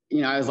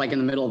I was in the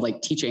middle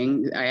of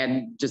teaching. I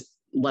had just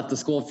left the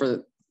school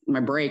for my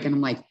break, and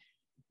I'm like,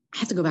 I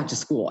have to go back to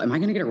school. Am I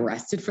going to get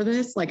arrested for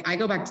this? Like, I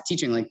go back to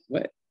teaching. Like,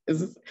 what is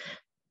this?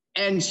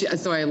 And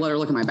so I let her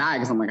look at my bag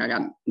because I'm like, I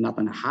got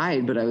nothing to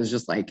hide. But I was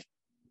just like,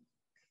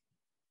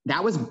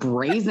 that was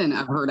brazen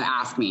of her to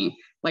ask me.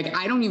 Like,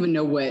 I don't even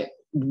know what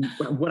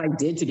I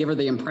did to give her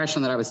the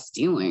impression that I was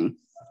stealing.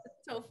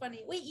 That's so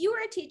funny. Wait, you were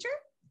a teacher?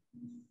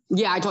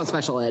 Yeah, I taught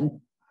special ed.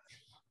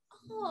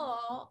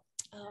 Oh,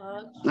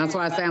 that's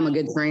why I say I'm a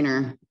good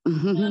trainer.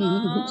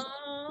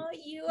 Oh,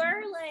 you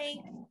are like.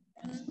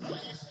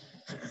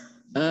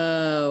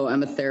 Oh,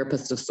 I'm a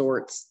therapist of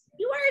sorts.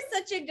 You are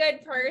such a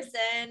good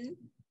person.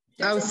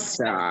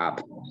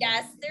 Stop.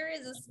 Yes, there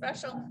is a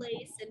special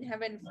place in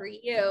heaven for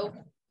you.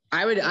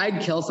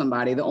 I'd kill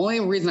somebody. The only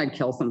reason I'd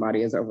kill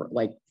somebody is over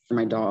like for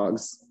my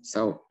dogs.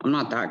 So I'm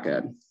not that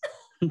good.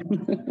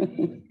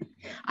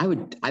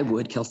 I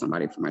would kill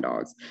somebody for my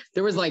dogs.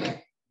 There's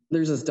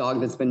this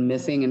dog that's been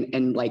missing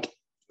and like,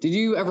 did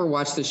you ever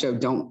watch the show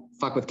Don't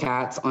Fuck with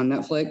Cats on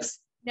Netflix?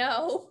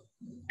 No.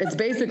 It's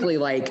basically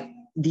like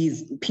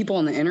these people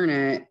on the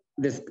internet,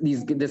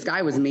 this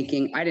guy was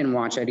making, I didn't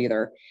watch it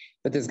either,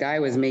 but this guy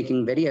was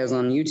making videos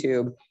on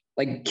YouTube,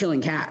 like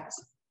killing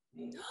cats.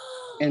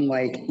 And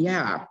like,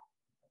 yeah,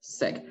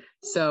 sick.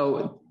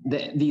 So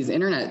these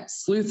internet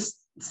sleuth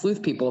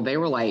people, they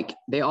were like,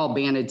 they all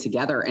banded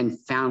together and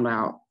found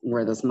out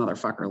where this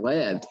motherfucker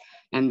lived,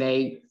 and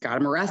they got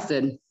him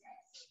arrested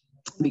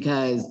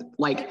because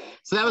like,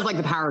 so that was like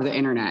the power of the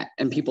internet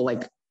and people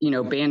like,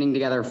 banding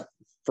together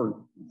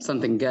for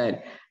something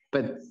good.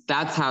 But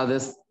that's how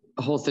this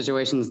whole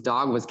situation's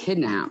dog was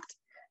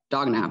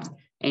dog napped.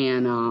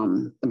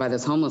 And by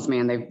this homeless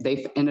man,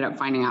 they ended up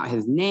finding out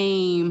his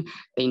name.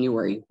 They knew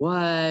where he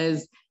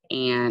was.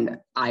 And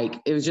like,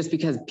 it was just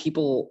because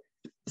people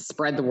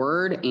spread the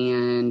word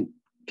and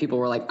people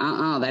were like,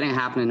 that ain't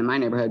happening in my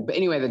neighborhood. But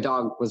anyway, the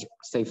dog was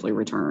safely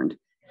returned.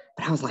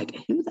 But I was like,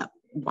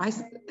 why?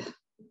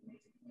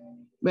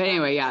 But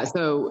anyway, yeah.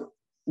 So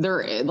there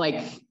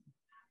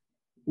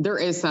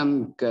is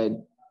some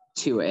good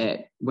to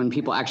it when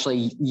people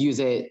actually use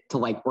it to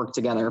like work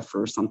together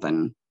for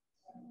something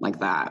like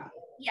that.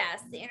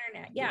 Yes, the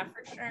internet. Yeah,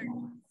 for sure.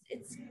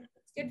 It's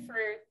good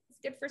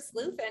for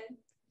sleuthing.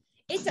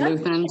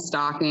 Sleuthing,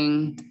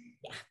 stalking.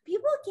 Yeah,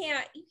 you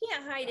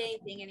can't hide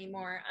anything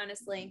anymore,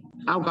 honestly.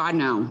 Oh God,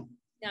 no.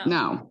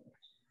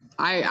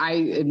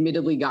 I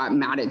admittedly got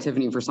mad at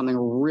Tiffany for something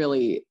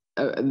really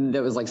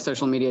that was like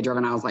social media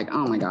driven. I was like,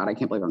 oh my God, I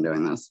can't believe I'm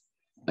doing this.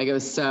 Like, it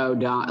was so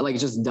dumb, like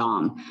just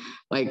dumb.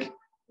 Like,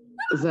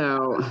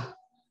 so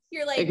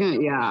you're like,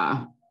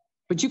 yeah.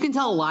 But you can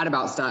tell a lot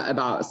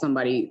about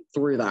somebody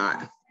through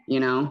that,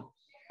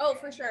 Oh,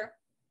 for sure.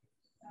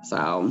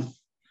 So.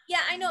 Yeah,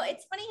 I know.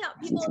 It's funny how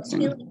people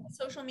feel like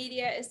social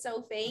media is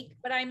so fake,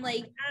 but I'm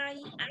like, I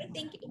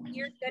think if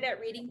you're good at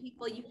reading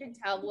people, you can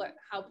tell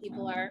how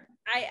people are.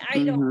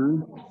 I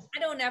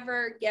don't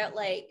ever get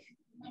like,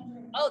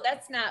 oh,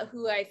 that's not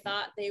who I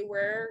thought they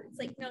were. It's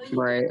like, no, you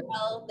can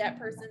tell that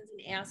person's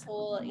an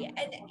asshole. And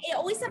it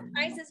always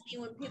surprises me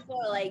when people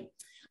are like,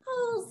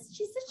 oh,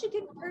 she's such a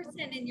good person.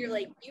 And you're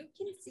like, you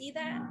can see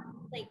that?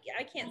 Like,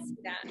 I can't see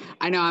that.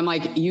 I know. I'm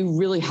like, you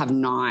really have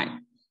not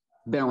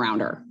been around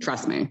her.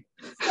 Trust me.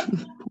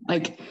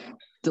 Like,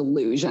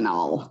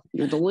 delusional.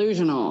 You're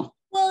delusional.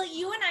 Well,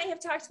 you and I have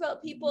talked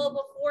about people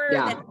before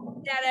that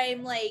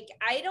I'm like,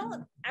 I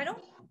don't,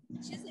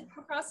 she doesn't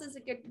come across as a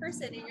good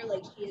person. And you're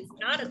like, she is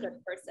not a good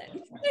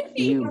person.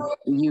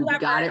 you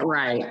got it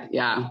right.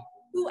 Yeah.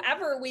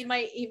 Whoever we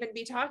might even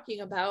be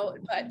talking about,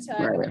 but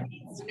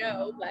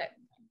no, but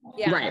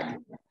yeah. Right.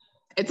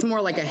 It's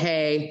more like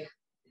hey,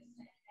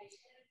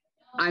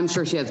 I'm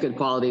sure she has good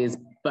qualities,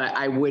 but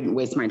I wouldn't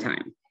waste my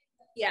time.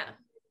 Yeah.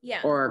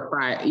 Yeah. Or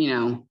cry,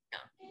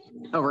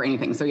 over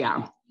anything. So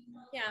yeah.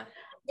 Yeah.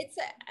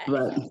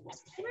 But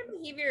human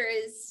behavior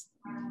is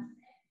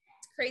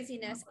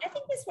craziness. I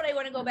think that's what I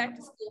want to go back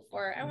to school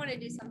for. I want to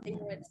do something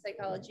with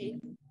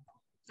psychology.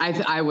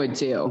 I would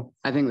too.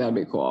 I think that'd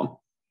be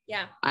cool.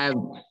 Yeah. I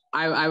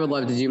would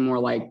love to do more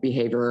like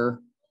behavior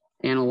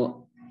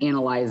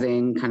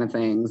analyzing kind of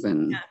things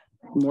and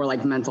more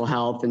like mental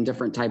health and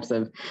different types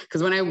of,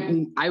 because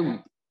when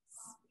I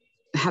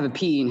have a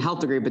PE and health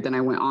degree, but then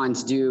I went on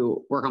to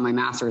do work on my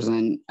master's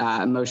in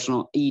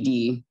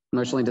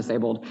emotionally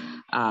disabled.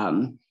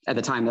 At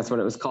the time, that's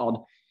what it was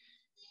called.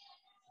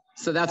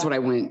 So that's what I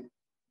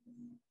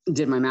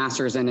did my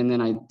master's in, and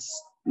then I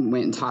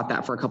went and taught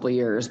that for a couple of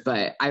years.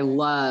 But I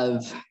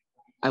love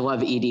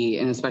ED,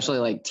 and especially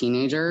like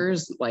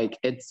teenagers. Like,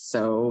 it's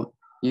so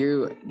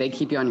they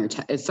keep you on your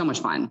it's so much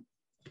fun.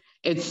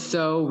 It's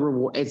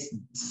so it's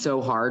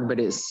so hard, but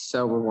it's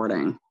so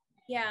rewarding.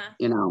 Yeah.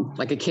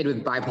 Like a kid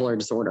with bipolar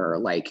disorder,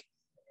 like,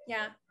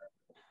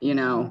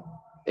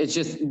 it's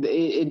just,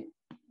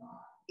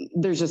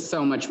 there's just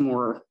so much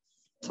more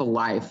to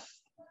life,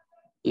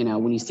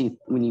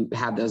 when you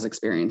have those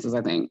experiences,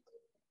 I think.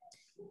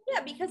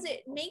 Yeah, because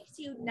it makes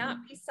you not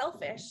be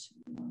selfish.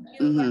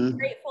 You Mm-hmm. are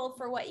grateful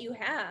for what you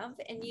have,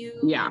 and you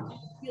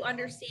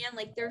understand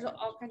like there's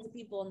all kinds of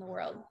people in the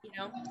world, you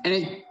know?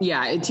 And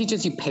it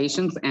teaches you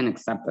patience and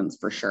acceptance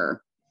for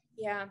sure.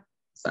 Yeah.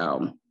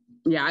 So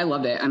yeah, I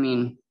loved it. I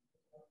mean,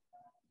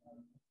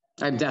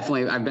 I've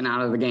been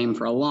out of the game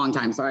for a long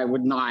time, so I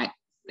would not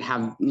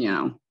have,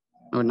 I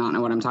would not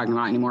know what I'm talking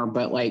about anymore.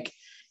 But like,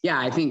 yeah,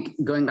 I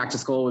think going back to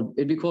school,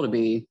 it'd be cool to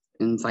be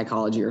in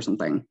psychology or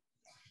something.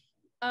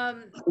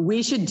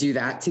 We should do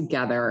that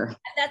together.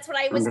 That's what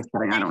I was just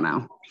kidding. I don't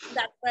know.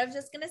 That's what I was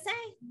just going to say.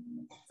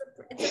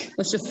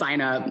 Let's just sign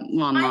up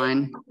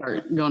online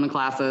or go into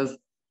classes.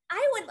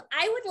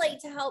 I would like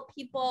to help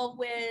people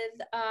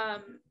with,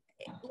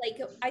 like,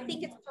 I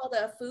think it's called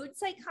a food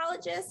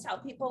psychologist,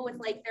 help people with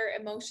like their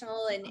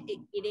emotional and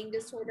eating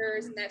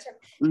disorders and that stuff.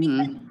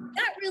 Mm-hmm.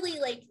 Not really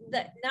like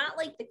not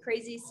like the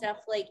crazy stuff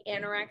like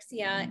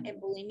anorexia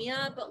and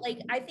bulimia, but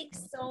like, I think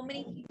so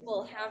many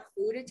people have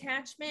food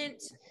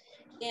attachment,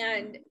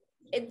 and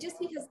it just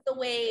because the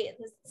way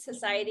the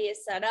society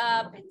is set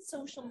up and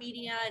social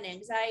media and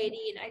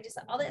anxiety and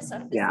all that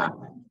stuff is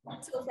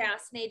like so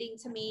fascinating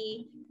to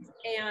me.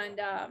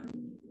 And I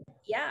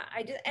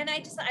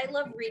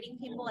love reading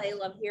people. I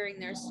love hearing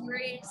their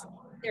stories,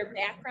 their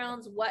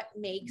backgrounds, what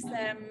makes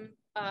them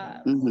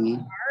are.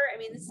 I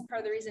mean, this is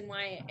part of the reason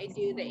why I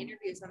do the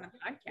interviews on the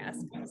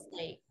podcast.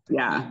 Like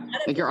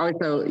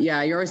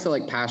you're also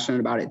like passionate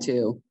about it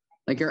too.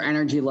 Like your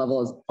energy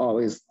level is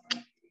always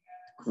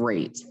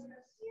great.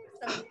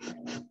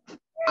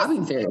 I'm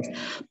being serious.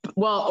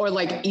 Well, or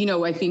like,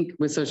 I think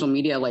with social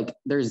media, like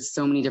there's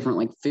so many different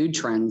like food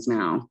trends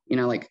now,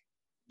 like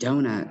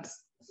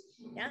donuts.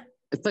 Yeah.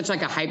 It's such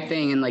like a hype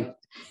thing. And like,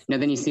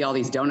 then you see all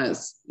these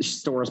donuts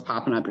stores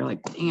popping up. You're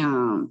like,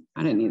 damn,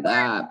 I didn't need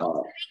that.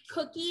 But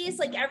cookies,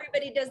 like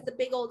everybody does the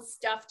big old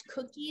stuffed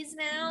cookies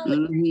now.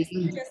 Like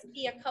just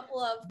be a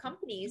couple of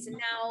companies, and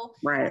now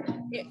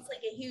it's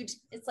like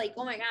it's like,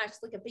 oh my gosh,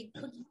 it's like a big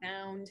cookie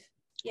mound.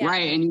 Yeah.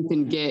 Right. And you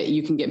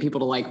can get people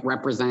to like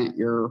represent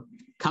your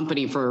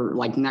company for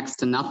like next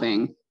to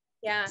nothing.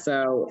 Yeah.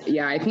 So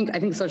yeah, I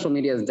think social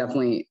media has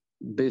definitely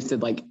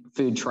boosted like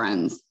food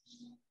trends.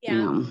 Yeah.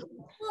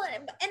 Well,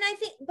 and I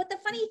think, but the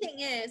funny thing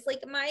is,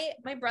 like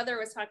my brother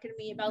was talking to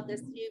me about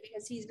this too,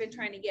 because he's been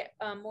trying to get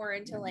more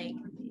into like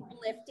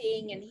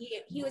lifting, and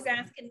he was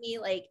asking me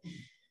like,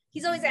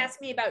 he's always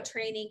asking me about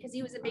training because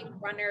he was a big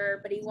runner,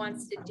 but he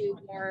wants to do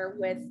more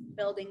with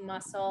building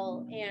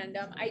muscle. And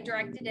I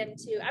directed him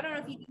to, I don't know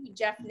if you know who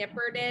Jeff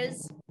Nippert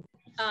is.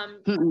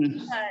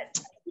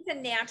 He's a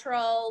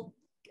natural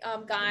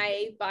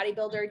guy,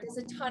 bodybuilder, does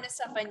a ton of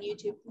stuff on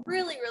YouTube.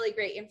 Really, really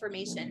great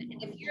information.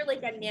 And if you're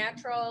like a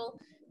natural,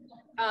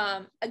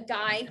 a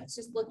guy who's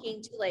just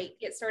looking to like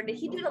get started,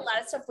 he did a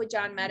lot of stuff with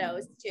John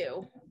Meadows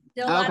too.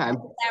 Did a lot of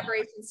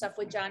collaboration stuff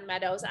with John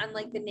Meadows on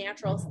like the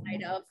natural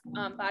side of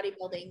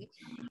bodybuilding.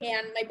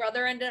 And my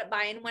brother ended up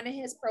buying one of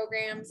his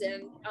programs,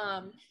 and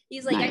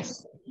he's like,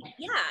 nice.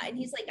 And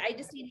he's like, I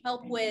just need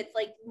help with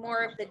like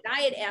more of the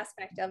diet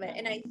aspect of it.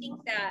 And I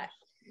think that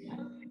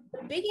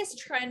the biggest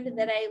trend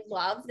that I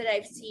love that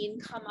I've seen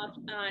come up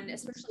on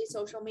especially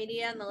social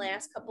media in the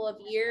last couple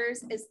of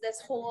years is this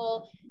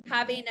whole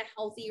having a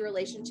healthy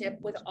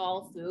relationship with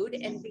all food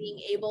and being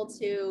able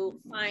to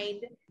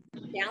find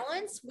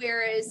balance.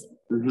 Whereas,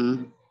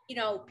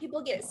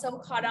 people get so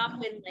caught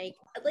up in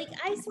like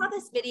I saw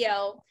this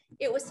video.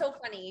 It was so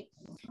funny.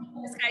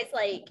 This guy's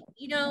like, if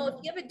you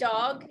have a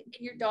dog and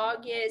your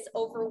dog is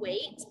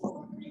overweight,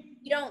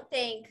 you don't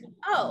think,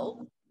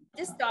 oh,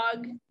 this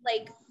dog,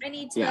 like, I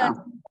need to,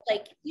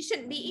 like, you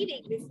shouldn't be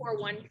eating before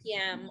 1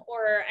 p.m.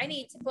 or I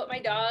need to put my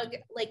dog,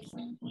 like,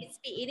 he needs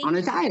to be eating on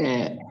a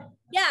diet.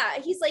 Yeah.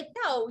 He's like,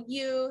 no,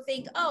 you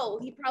think, oh,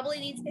 he probably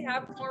needs to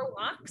have more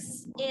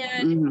walks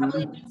and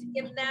probably needs to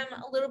give them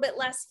a little bit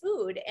less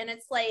food. And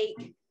it's like,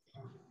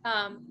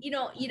 you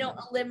don't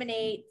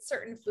eliminate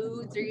certain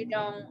foods, or you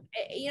don't,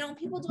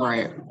 people do all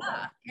this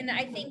stuff. And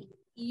I think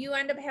you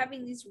end up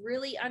having these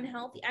really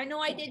unhealthy, I know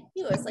I did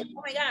too. It's like,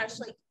 oh my gosh,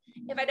 like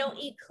if I don't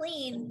eat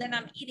clean, then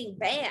I'm eating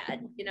bad,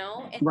 And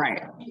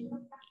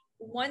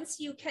once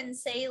you can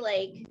say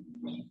like,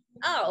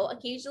 oh,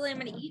 occasionally I'm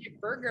going to eat a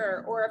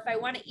burger, or if I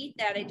want to eat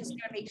that, I just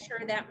got to make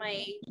sure that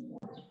my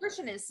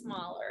portion is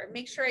smaller,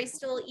 make sure I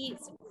still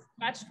eat some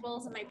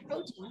vegetables and my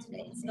protein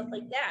today and stuff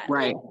like that.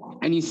 Right.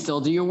 And you still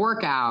do your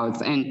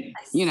workouts, and,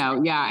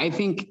 I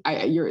think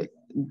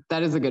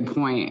that is a good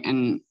point.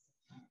 And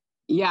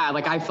yeah,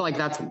 like, I feel like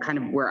that's kind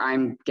of where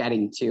I'm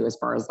getting to as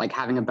far as like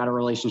having a better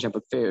relationship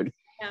with food.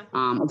 Yeah.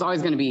 It's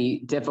always going to be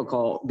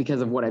difficult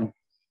because of what I've,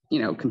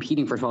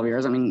 competing for 12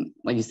 years. I mean,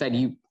 like you said,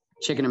 you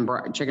chicken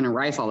and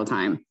rice all the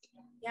time,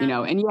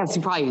 and yes,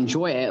 you probably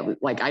enjoy it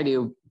like I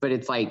do, but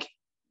it's like,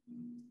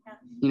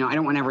 I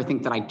don't want to ever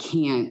think that I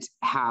can't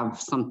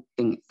have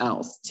something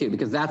else too,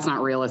 because that's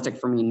not realistic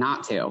for me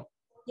not to.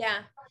 Yeah.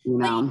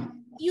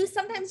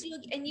 Sometimes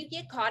you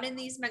get caught in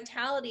these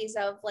mentalities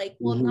of like,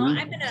 well, no,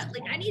 I'm gonna,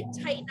 like, I need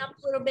to tighten up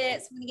a little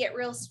bit, so I'm gonna get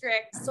real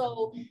strict.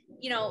 So,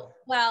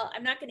 well,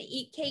 I'm not gonna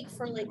eat cake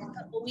for like a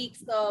couple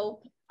weeks, so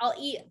I'll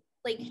eat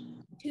like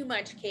too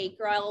much cake,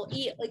 or I'll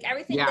eat like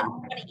everything that I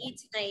want to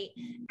eat tonight.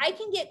 I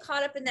can get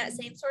caught up in that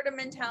same sort of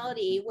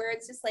mentality where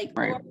it's just like,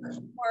 or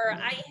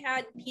I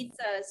had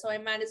pizza, so I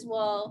might as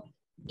well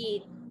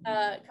eat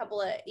a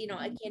couple of, you know,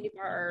 a candy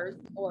bar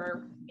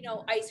or, you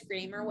know, ice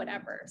cream or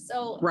whatever.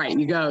 So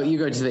you go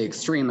to the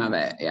extreme of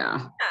it.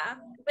 Yeah.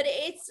 But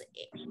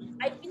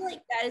I feel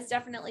like that is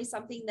definitely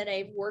something that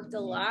I've worked a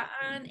lot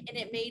on, and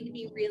it made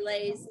me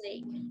realize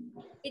like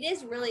it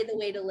is really the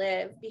way to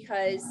live,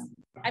 because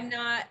I'm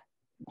not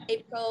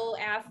a pro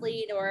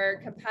athlete or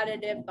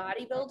competitive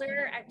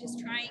bodybuilder. I'm just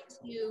trying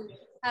to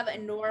have a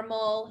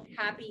normal,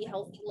 happy,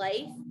 healthy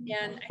life.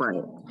 And I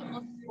think that's what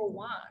most people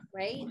want,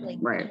 right? Like,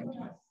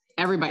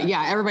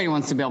 everybody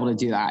wants to be able to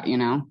do that, you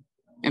know,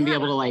 and be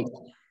able to like,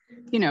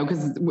 you know,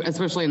 because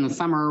especially in the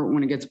summer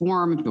when it gets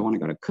warm, if they want to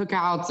go to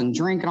cookouts and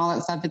drink and all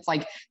that stuff, it's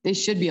like they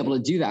should be able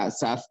to do that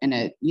stuff in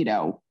a, you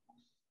know,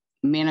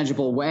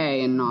 manageable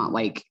way and not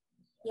like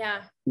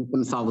beat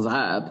themselves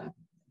up.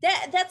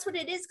 That's what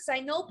it is, because I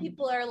know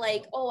people are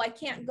like, oh, I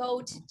can't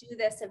go to do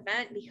this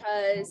event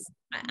because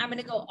I'm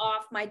going to go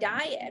off my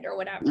diet or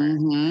whatever.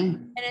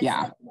 And it's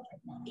like,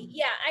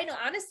 I know,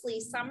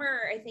 honestly,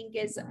 summer I think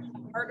is a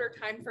harder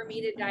time for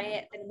me to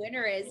diet than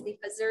winter is,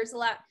 because there's a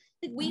lot,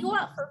 like we go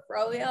out for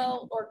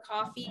froyo or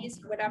coffees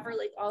or whatever,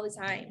 like all the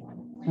time.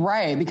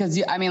 Right. Because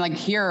I mean, like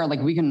here, like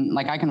we can,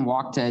 like I can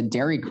walk to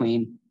Dairy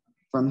Queen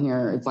from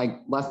here. It's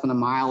like less than a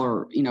mile,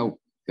 or, you know,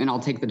 and I'll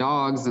take the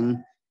dogs and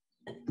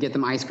get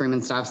them ice cream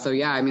and stuff. So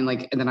yeah, I mean,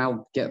 like, and then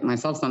I'll get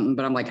myself something,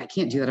 but I'm like, I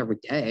can't do that every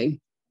day.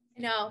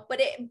 No, but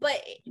it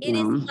is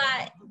a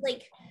lot.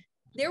 Like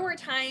there were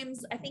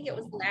times, I think it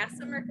was last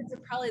summer, because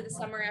it's probably the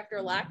summer after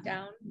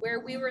lockdown, where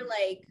we were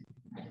like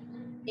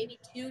maybe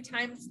 2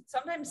 times,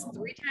 sometimes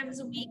 3 times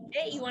a week.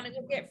 Hey, you want to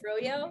go get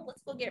froyo?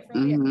 Let's go get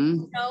froyo.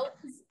 You know,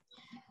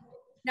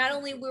 not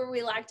only were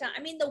we locked down,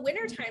 I mean, the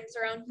winter times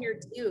around here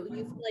too,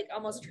 you feel like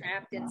almost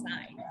trapped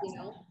inside, you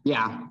know?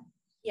 Yeah.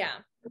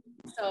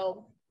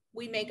 So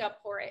we make up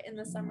for it in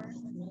the summer.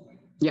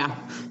 Yeah.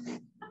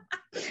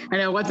 I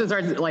know. Once it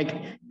starts,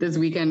 like this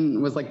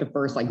weekend was like the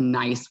first like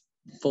nice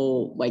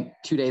full, like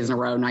 2 days in a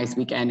row, nice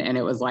weekend. And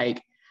it was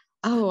like,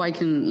 oh, I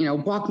can, you know,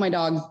 walk my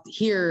dogs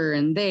here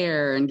and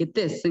there and get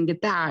this and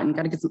get that and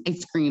got to get some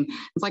ice cream.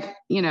 It's like,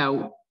 you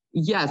know,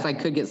 yes, I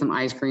could get some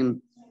ice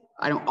cream.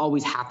 I don't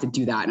always have to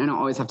do that. And I don't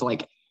always have to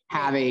like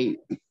have a,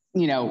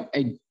 you know,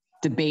 a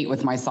debate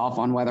with myself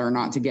on whether or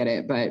not to get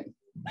it. But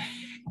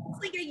it's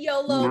like a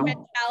YOLO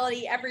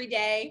mentality every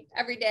day.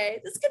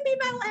 This could be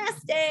my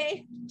last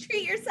day.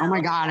 Treat yourself. Oh my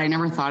God, I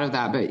never thought of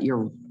that, but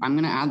I'm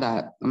going to add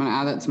that. I'm going to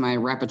add that to my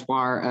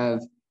repertoire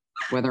of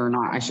whether or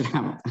not I should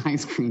have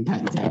ice cream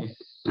that day.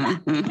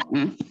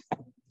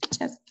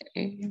 Just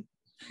kidding.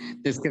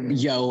 This could be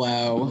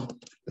YOLO.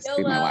 This could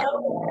be my last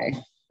day.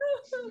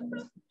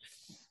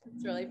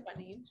 It's really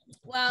funny.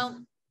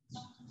 Well,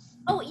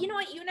 oh, you know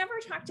what? You never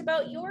talked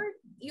about your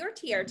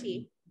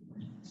TRT.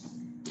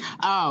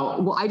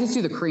 Oh, well, I just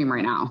do the cream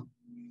right now.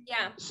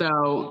 Yeah.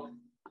 So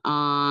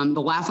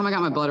the last time I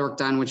got my blood work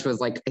done, which was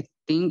like, I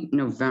think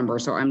November,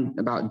 so I'm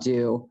about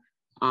due.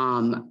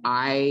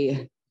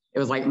 It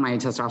was like my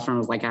testosterone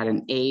was like at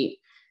an 8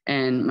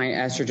 and my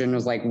estrogen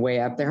was like way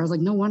up there. I was like,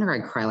 no wonder I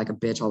cry like a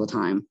bitch all the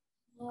time.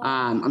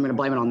 I'm going to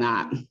blame it on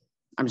that.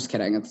 I'm just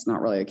kidding. It's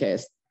not really the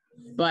case,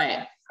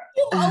 but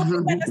you've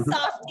always been a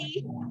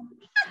softie.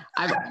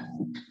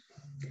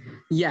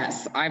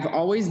 I've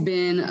always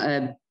been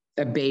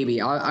a baby.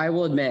 I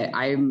will admit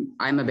I'm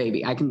a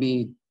baby. I can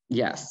be,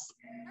 yes.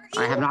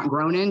 I have not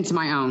grown into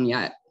my own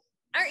yet.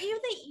 Aren't you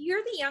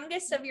you're the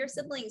youngest of your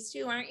siblings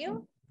too, aren't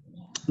you?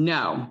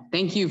 No,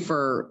 thank you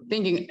for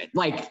thinking,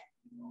 like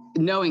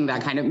knowing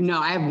that kind of, no,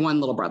 I have one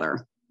little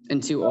brother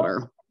and 2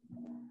 older.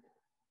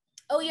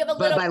 Oh, you have a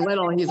little. But by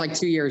little, he's like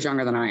 2 years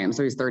younger than I am.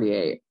 So he's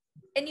 38.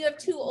 And you have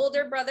 2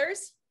 older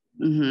brothers?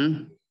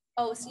 Mm-hmm.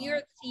 Oh, so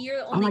you're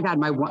only. Oh my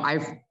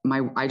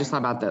God. I just thought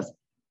about this.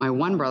 My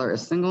one brother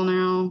is single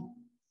now.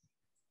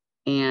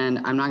 And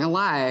I'm not gonna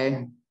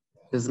lie,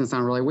 this is gonna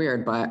sound really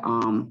weird, but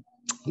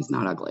he's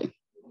not ugly.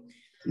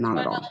 Not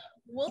at all.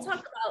 We'll talk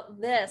about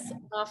this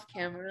off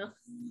camera.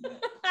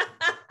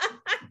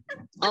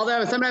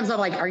 Although sometimes I'm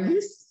like, are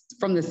you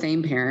from the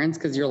same parents?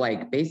 Because you're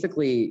like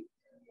basically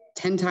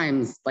 10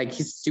 times, like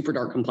he's super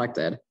dark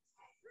complected.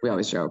 We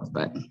always joke,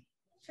 but.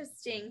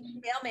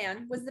 Interesting.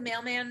 Mailman. Was the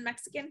mailman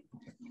Mexican?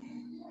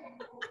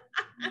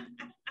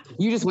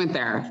 You just went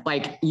there.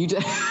 Like you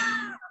just.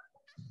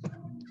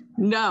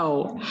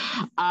 No.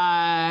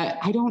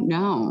 I don't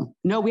know.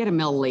 No, we had a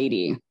mail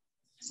lady.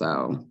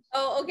 So.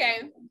 Oh, okay.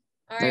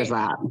 All right. There's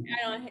that.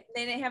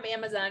 They didn't have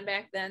Amazon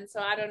back then, so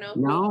I don't know.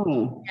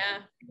 No.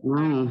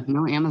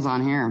 No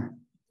Amazon here.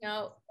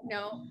 No,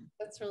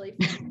 that's really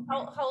funny.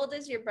 How old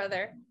is your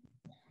brother?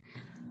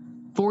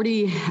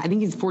 40, I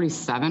think he's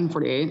 47,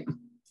 48.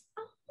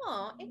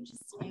 Oh,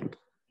 interesting.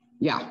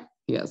 Yeah,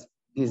 he is.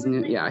 He's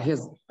new. Yeah, he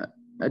has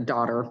a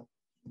daughter.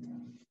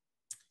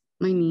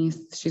 My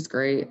niece, she's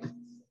great.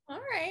 All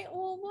right.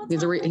 Well,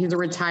 he's a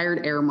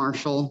retired air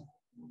marshal.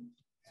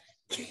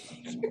 I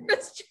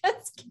was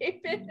just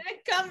keeping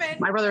it coming.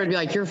 My brother would be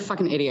like, "You're a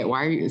fucking idiot.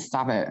 Why are you?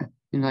 Stop it."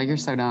 He'd be like, "You're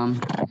so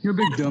dumb. You're a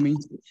big dummy."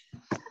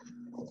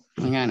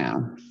 Like, I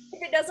know.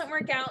 If it doesn't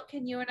work out,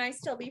 can you and I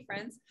still be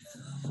friends?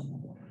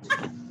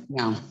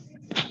 No.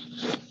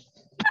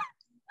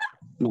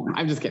 No,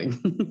 I'm just kidding.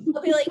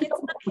 I'll be like, it's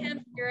not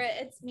him,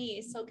 it's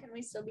me. So can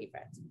we still be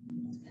friends?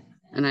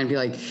 And I'd be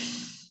like,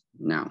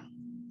 no,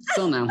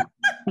 still no.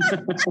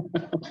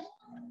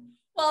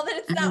 Well, then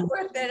it's not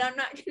worth it. I'm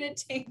not going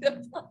to take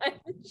the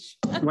plunge.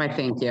 Why,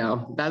 thank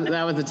you.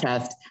 That was a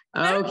test.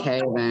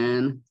 Okay,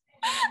 then.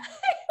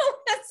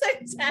 That's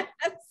a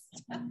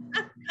test.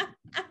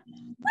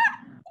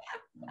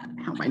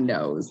 Ow, my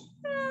nose.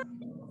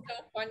 So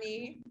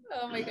funny.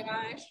 Oh my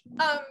gosh.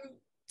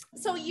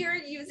 So you're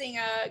using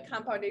a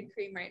compounded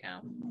cream right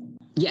now?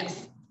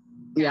 Yes.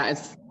 Yeah,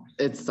 it's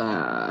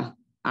I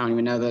don't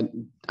even know that,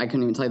 I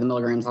couldn't even tell you the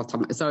milligrams off the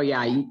top of my, so yeah,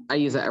 I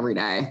use it every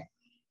day.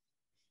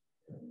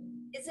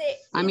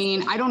 I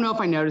mean, I don't know if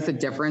I notice a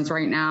difference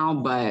right now,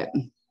 but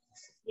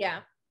yeah.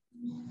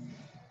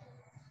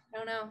 I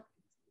don't know.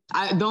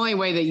 The only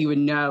way that you would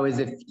know is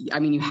if, I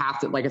mean, you have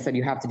to, like I said,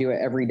 you have to do it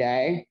every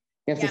day.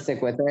 You have to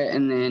stick with it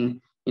and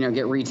then, you know,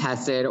 get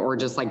retested or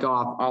just like go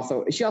off.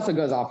 Also, she also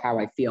goes off how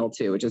I feel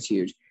too, which is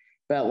huge.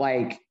 But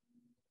like,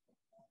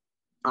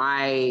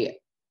 and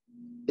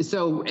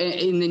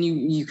then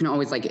you can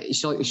always like,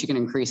 she can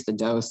increase the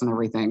dose and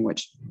everything,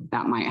 which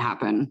that might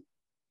happen.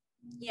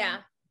 Yeah.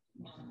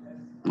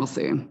 We'll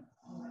see.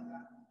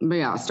 But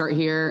yeah, start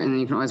here and then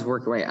you can always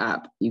work your way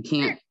up. You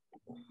can't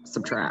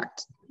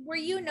subtract. Were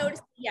you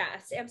noticing?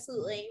 Yes,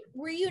 absolutely.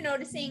 Were you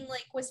noticing,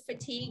 like, was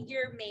fatigue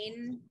your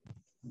main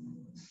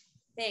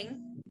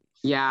thing?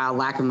 Yeah,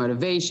 lack of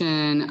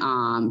motivation,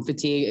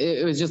 fatigue.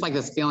 It was just like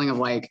this feeling of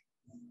like,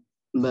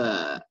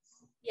 bleh.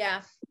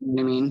 Yeah. You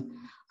know what I mean?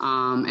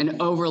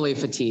 And overly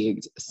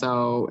fatigued.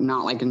 So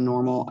not like a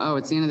normal, oh,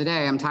 it's the end of the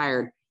day, I'm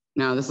tired.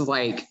 No, this is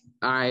like,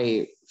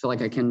 I feel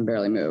like I can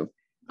barely move.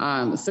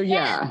 So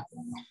yeah.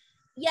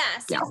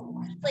 Yes. Yeah.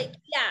 Like,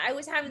 yeah, I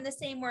was having the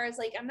same where I was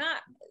like,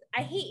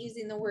 I hate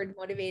using the word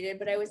motivated,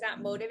 but I was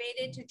not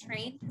motivated to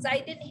train because I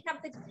didn't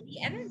have the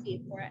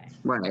energy for it.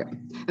 Right.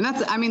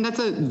 And that's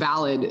a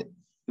valid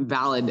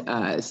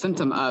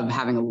symptom of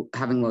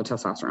having low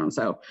testosterone.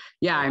 So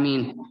yeah, I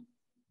mean,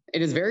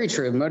 it is very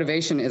true.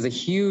 Motivation is a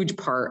huge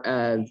part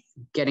of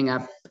getting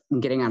up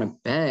and getting out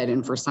of bed.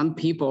 And for some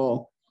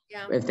people,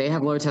 if they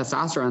have low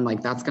testosterone,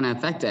 like that's going to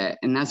affect it.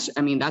 And that's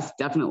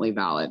definitely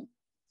valid.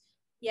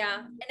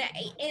 Yeah.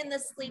 And the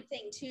sleep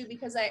thing too,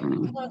 because I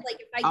was like,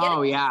 if I get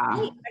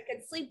sleep, I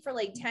could sleep for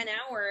like 10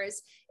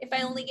 hours. If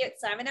I only get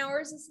 7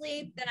 hours of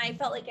sleep, then I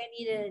felt like I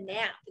needed a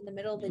nap in the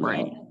middle of the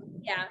day.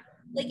 Yeah.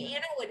 Like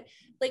Anna would,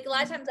 like a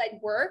lot of times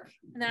I'd work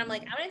and then I'm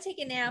like, I'm going to take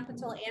a nap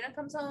until Anna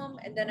comes home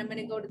and then I'm going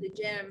to go to the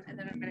gym and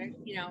then I'm going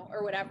to,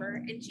 or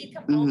whatever. And she'd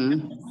come home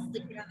and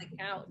sleeping on the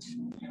couch,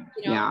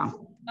 Yeah.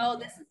 Oh,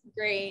 this is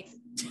great.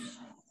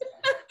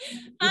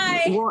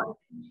 Well,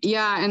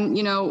 yeah. And,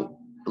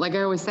 like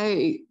I always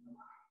say,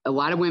 a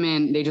lot of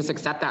women, they just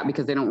accept that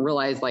because they don't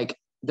realize like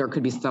there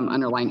could be some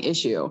underlying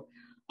issue.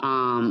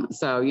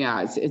 So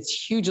yeah,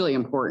 it's hugely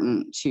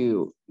important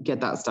to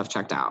get that stuff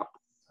checked out.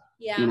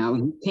 Yeah.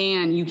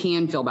 You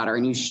can feel better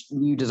and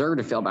you deserve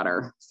to feel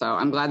better. So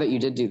I'm glad that you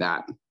did do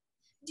that.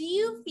 Do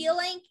you feel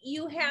like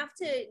you have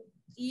to,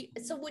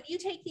 so would you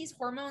take these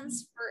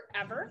hormones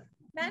forever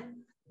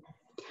then?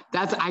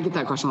 I get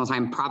that question all the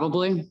time.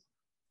 Probably.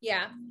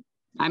 Yeah.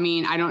 I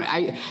mean,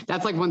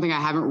 that's like one thing I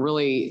haven't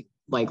really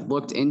like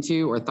looked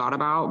into or thought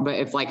about, but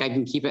if like I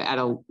can keep it at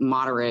a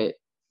moderate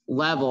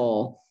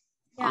level,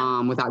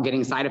 without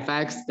getting side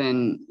effects,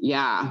 then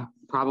yeah,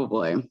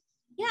 probably.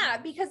 Yeah,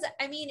 because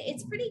I mean,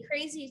 it's pretty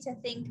crazy to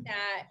think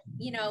that,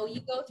 you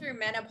go through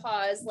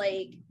menopause,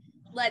 like,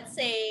 let's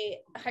say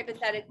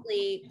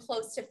hypothetically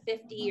close to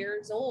 50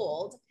 years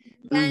old,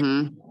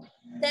 then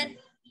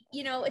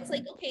it's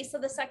like, okay, so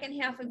the second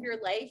half of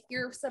your life,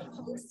 you're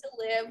supposed to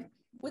live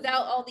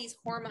without all these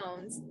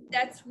hormones.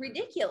 That's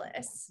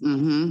ridiculous.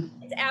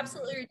 It's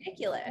absolutely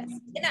ridiculous.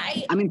 And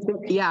I mean,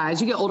 yeah,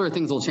 as you get older,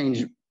 things will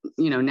change,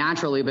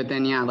 naturally, but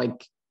then,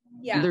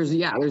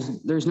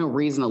 there's no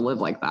reason to live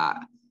like that.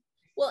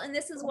 Well, and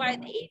this is why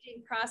the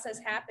aging process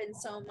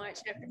happens so much.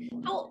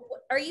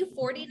 Are you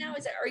 40 now?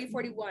 Are you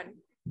 41?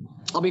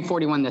 I'll be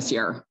 41 this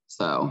year.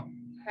 So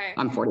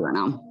I'm 40 right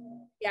now.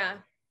 Yeah.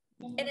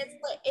 And it's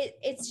like,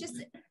 it's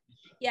just,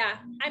 yeah.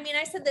 I mean,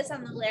 I said this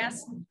on the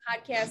last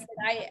podcast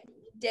that I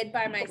did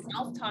by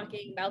myself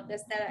talking about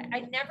this, that I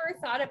never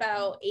thought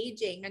about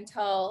aging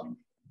until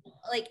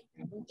like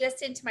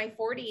just into my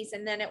 40s.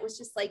 And then it was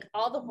just like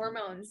all the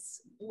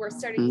hormones were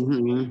starting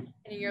to,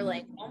 and you're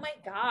like, oh my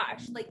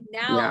gosh, like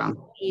now I'm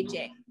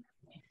aging.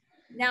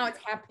 Now it's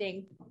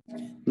happening.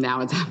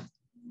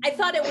 I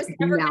thought it was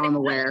never now I'm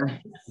aware.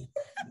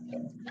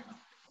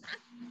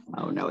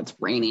 Oh no, it's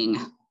raining.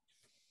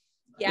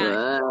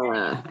 Yeah.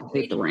 I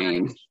hate the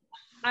rain.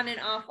 On and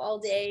off all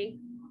day.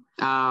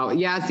 Oh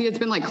yeah. See, it's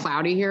been like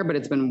cloudy here, but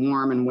it's been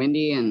warm and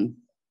windy and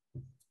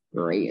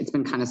great. It's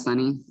been kind of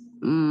sunny.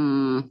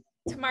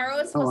 Tomorrow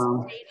is supposed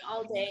to rain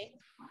all day.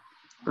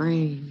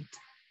 Great.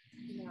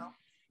 You know,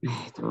 I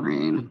hate the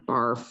rain.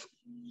 Barf.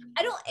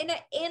 I don't,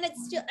 and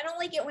it's still, I don't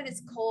like it when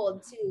it's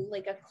cold too,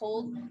 like a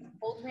cold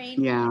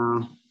rain.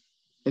 Yeah.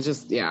 It's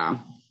just, yeah.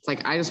 It's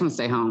like, I just want to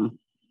stay home.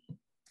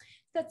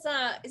 That's,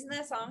 isn't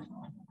that a song?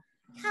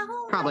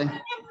 Probably.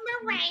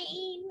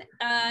 Rain.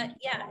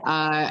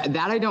 Yeah.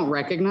 That I don't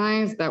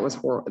recognize. That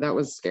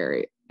was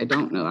scary. I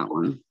don't know that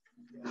one.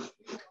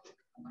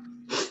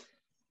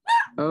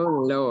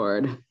 Oh,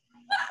 Lord.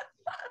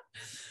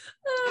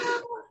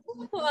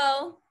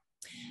 Well,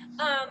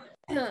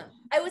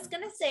 I was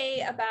going to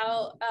say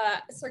about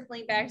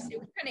circling back to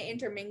kind of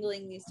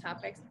intermingling these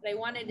topics, but I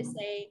wanted to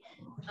say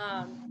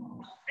I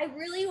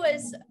really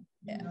was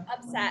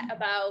upset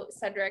about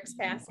Cedric's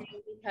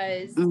passing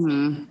because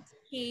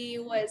he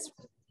was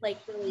like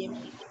really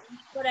amazing.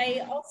 But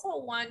I also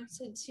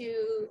wanted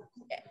to,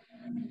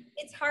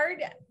 it's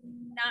hard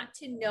not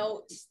to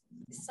note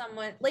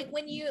someone, like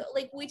when you,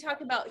 like we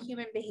talk about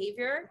human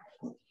behavior,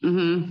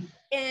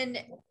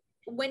 and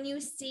when you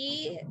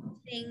see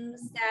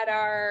things that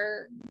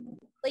are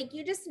like,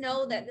 you just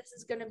know that this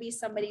is going to be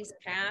somebody's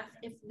path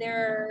if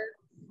they're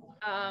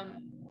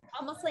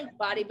almost like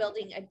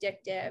bodybuilding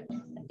addicted,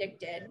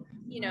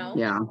 you know?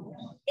 Yeah.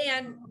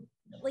 And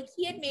like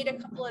he had made a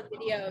couple of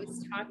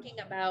videos talking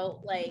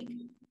about like,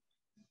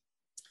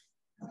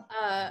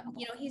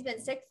 you know, he's been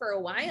sick for a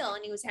while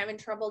and he was having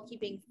trouble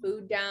keeping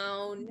food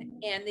down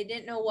and they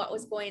didn't know what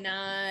was going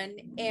on.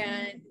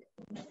 And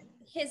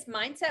his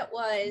mindset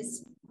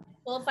was,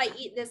 well, if I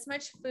eat this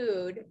much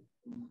food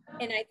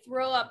and I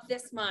throw up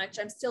this much,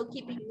 I'm still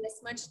keeping this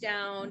much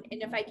down.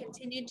 And if I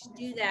continue to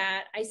do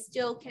that, I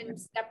still can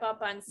step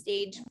up on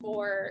stage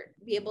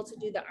be able to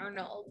do the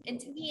Arnold. And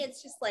to me,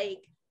 it's just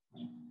like,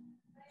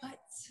 what?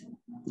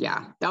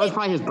 Yeah, that was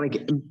probably his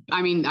break.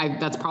 I mean,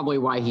 that's probably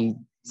why he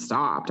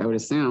stopped, I would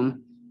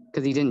assume,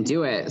 because he didn't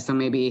do it. So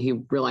maybe he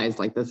realized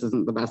like, this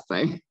isn't the best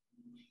thing.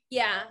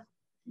 Yeah.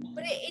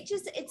 But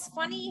it's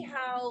funny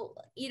how,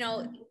 you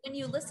know, when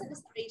you listen to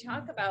somebody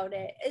talk about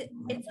it,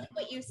 it's like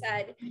what you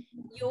said,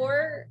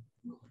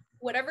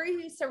 whatever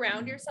you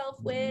surround yourself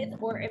with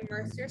or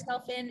immerse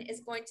yourself in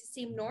is going to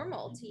seem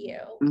normal to you.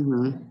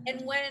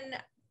 And when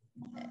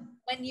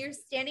you're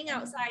standing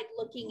outside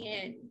looking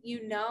in,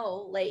 you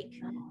know, like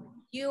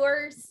you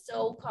are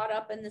so caught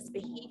up in this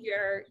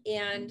behavior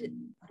and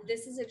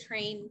this is a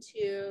train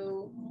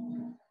to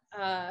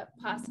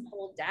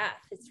possible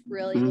death. It's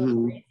really,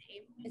 really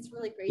crazy. It's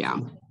really crazy.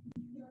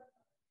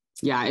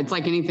 Yeah, it's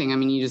like anything. I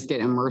mean, you just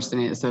get immersed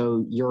in it.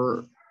 So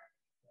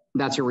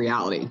that's your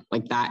reality.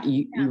 Like that,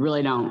 you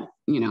really don't,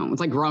 you know, it's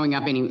like growing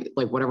up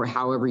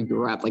however you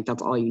grew up, like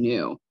that's all you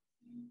knew.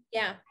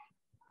 Yeah.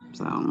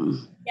 So.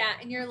 Yeah.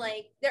 And you're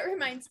like, that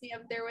reminds me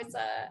of,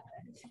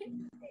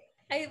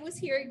 I was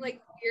hearing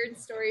like weird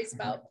stories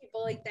about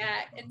people like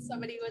that. And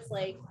somebody was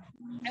like,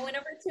 I went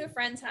over to a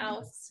friend's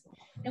house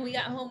and we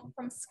got home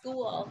from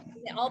school and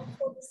they all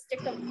pulled a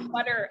stick of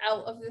butter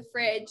out of the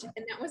fridge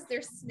and that was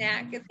their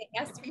snack. And they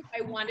asked me if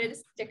I wanted a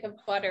stick of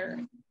butter.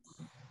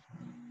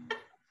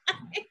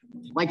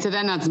 Like to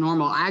them, that's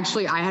normal.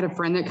 Actually, I had a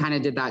friend that kind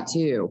of did that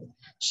too.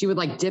 She would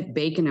like dip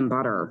bacon in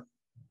butter.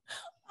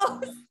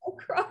 Oh, so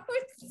gross.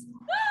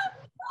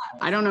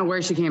 I don't know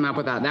where she came up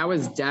with that. That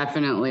was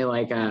definitely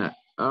like gross.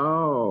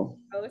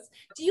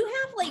 Do you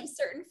have like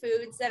certain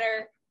foods that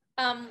are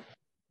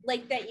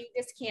like that you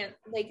just can't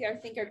like I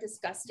think are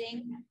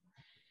disgusting?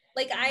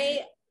 Like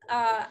I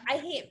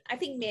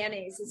think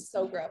mayonnaise is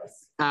so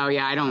gross. Oh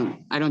yeah, I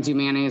don't do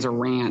mayonnaise or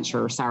ranch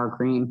or sour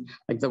cream,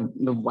 like the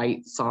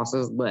white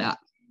sauces. Bleh.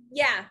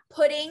 Yeah,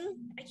 pudding.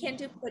 I can't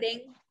do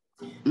pudding.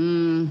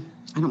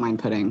 I don't mind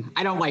pudding.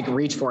 I don't like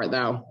reach for it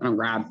though. I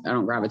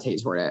don't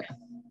gravitate toward it.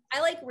 I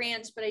like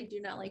ranch, but I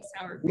do not like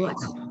sour cream.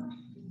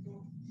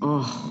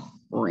 Oh,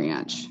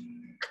 ranch.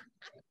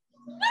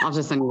 I'll have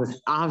to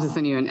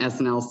send you an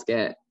SNL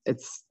skit.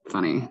 It's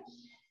funny.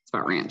 It's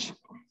about ranch.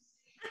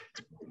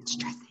 It's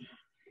stressing.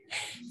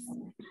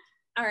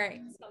 All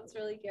right, sounds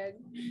really good.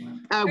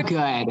 Oh, good.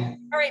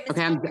 All right.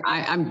 Okay, I'm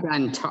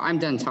done. I'm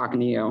done talking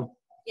to you.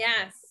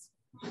 Yes,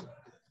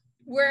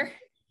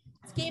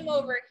 it's game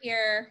over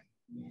here.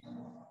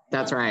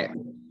 That's right.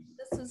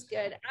 This was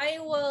good. I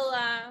will.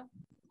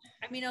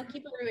 I'll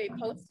keep everybody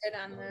posted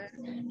on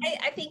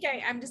I think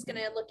I'm just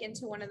gonna look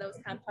into one of those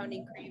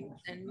compounding creams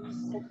and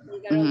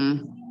hopefully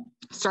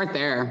start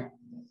there.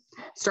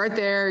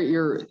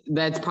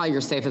 That's probably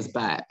your safest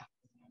bet.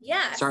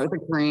 Yeah. Start with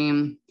the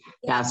cream.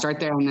 Yeah, start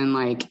there and then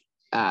like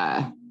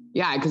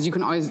because you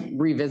can always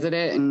revisit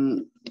it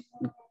and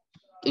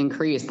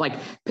increase. Like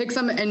pick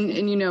some and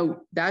you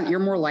know that you're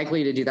more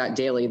likely to do that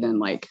daily than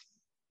like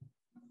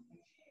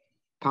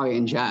probably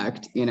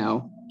inject, you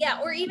know. Yeah,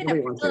 or even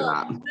I'm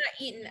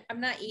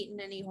not eating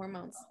any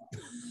hormones.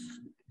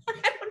 I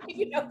don't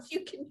even know if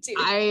you can do.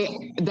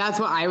 That's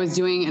what I was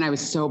doing, and I was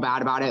so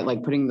bad about it,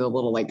 like putting the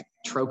little like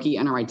trochee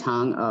under my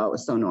tongue. Oh, it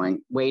was so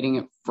annoying.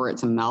 Waiting for it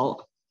to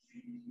melt.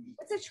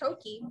 What's a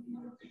trochee?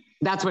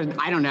 That's what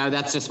I don't know.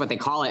 That's just what they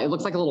call it. It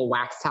looks like a little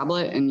wax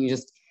tablet, and you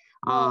just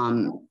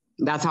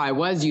that's how I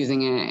was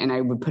using it. And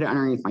I would put it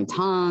underneath my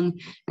tongue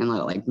and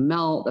let it like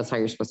melt. That's how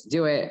you're supposed to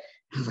do it.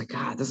 I was like,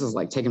 God, this is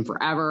like taking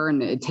forever.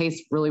 And it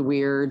tastes really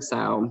weird.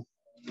 So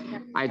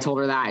I told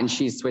her that, and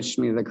she switched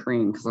me to the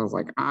cream because I was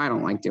like, I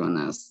don't like doing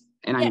this.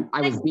 And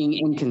I was being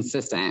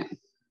inconsistent.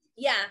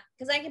 Yeah.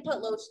 Cause I can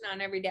put lotion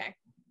on every day.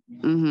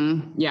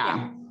 Mm-hmm.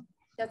 Yeah.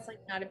 That's like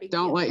not a big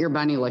Don't deal. let your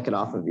bunny lick it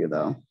off of you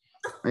though,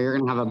 or you're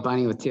going to have a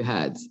bunny with two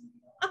heads.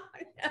 Oh,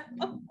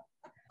 no.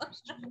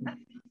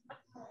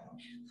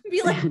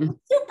 Be like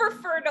super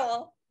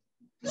fertile.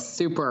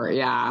 Super.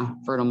 Yeah.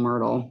 Fertile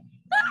Myrtle.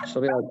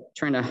 She'll be like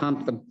trying to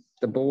hump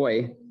the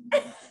boy.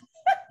 Like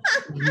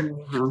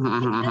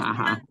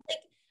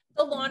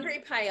the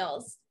laundry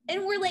piles.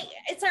 And we're like,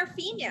 it's our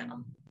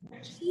female.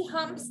 She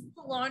humps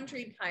the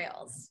laundry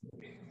piles.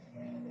 Crazy.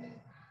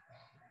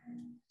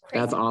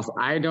 That's awesome.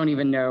 I don't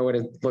even know what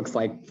it looks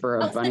like for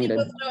a bunny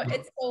to.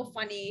 It's so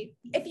funny.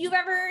 If you've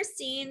ever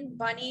seen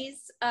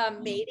bunnies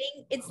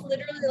mating, it's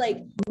literally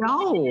like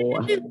no.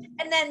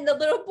 And then the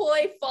little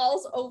boy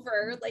falls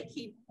over like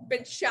he'd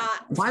been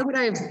shot. Why would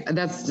I have?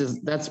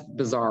 That's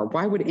bizarre.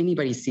 Why would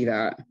anybody see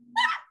that?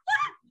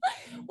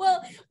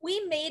 Well,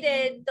 we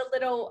mated the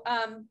little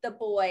the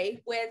boy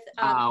with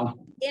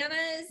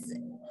Anna's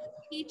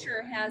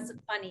teacher has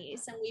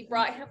bunnies, and we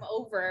brought him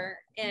over,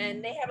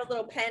 and they have a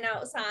little pen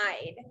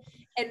outside,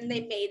 and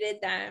they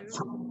mated them.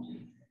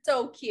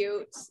 So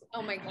cute.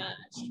 Oh my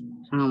gosh.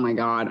 Oh my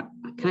God.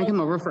 Can I come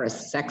over for a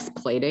sex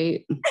play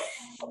date?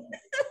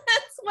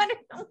 That's what it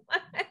was.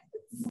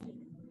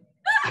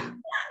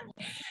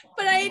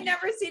 But I had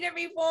never seen it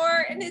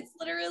before, and it's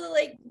literally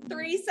like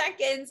 3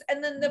 seconds,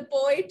 and then the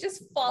boy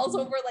just falls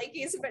over like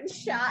he's been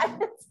shot.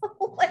 It's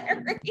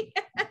hilarious.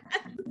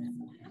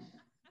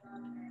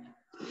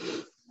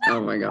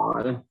 Oh my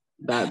God.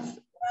 That's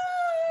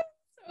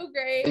so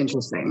great.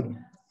 Interesting.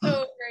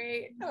 So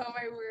great. Oh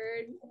my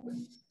word.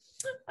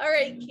 All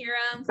right,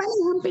 Kira.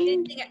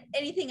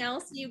 Anything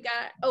else you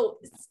got? Oh,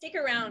 stick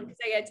around because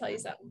I got to tell you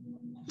something.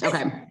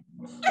 Okay.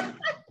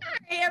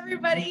 Hey,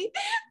 everybody.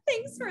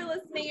 Thanks for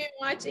listening and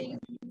watching.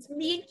 It's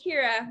me and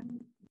Kira.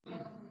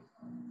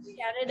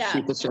 Get it up.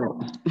 Shoot the shit.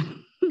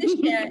 The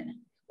shit.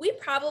 We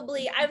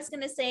probably, I was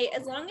going to say,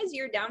 as long as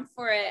you're down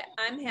for it,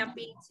 I'm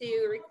happy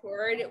to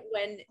record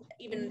when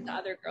even the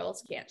other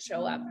girls can't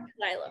show up.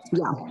 I love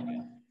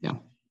talking. Yeah.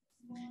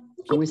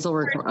 Are we still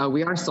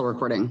we are still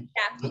recording.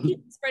 Yeah,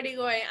 keep spreading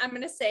going. I'm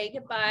going to say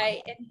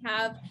goodbye and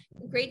have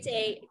a great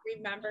day.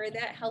 Remember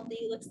that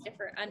healthy looks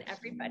different on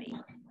everybody.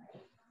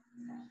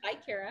 Bye,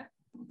 Kira.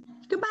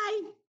 Goodbye.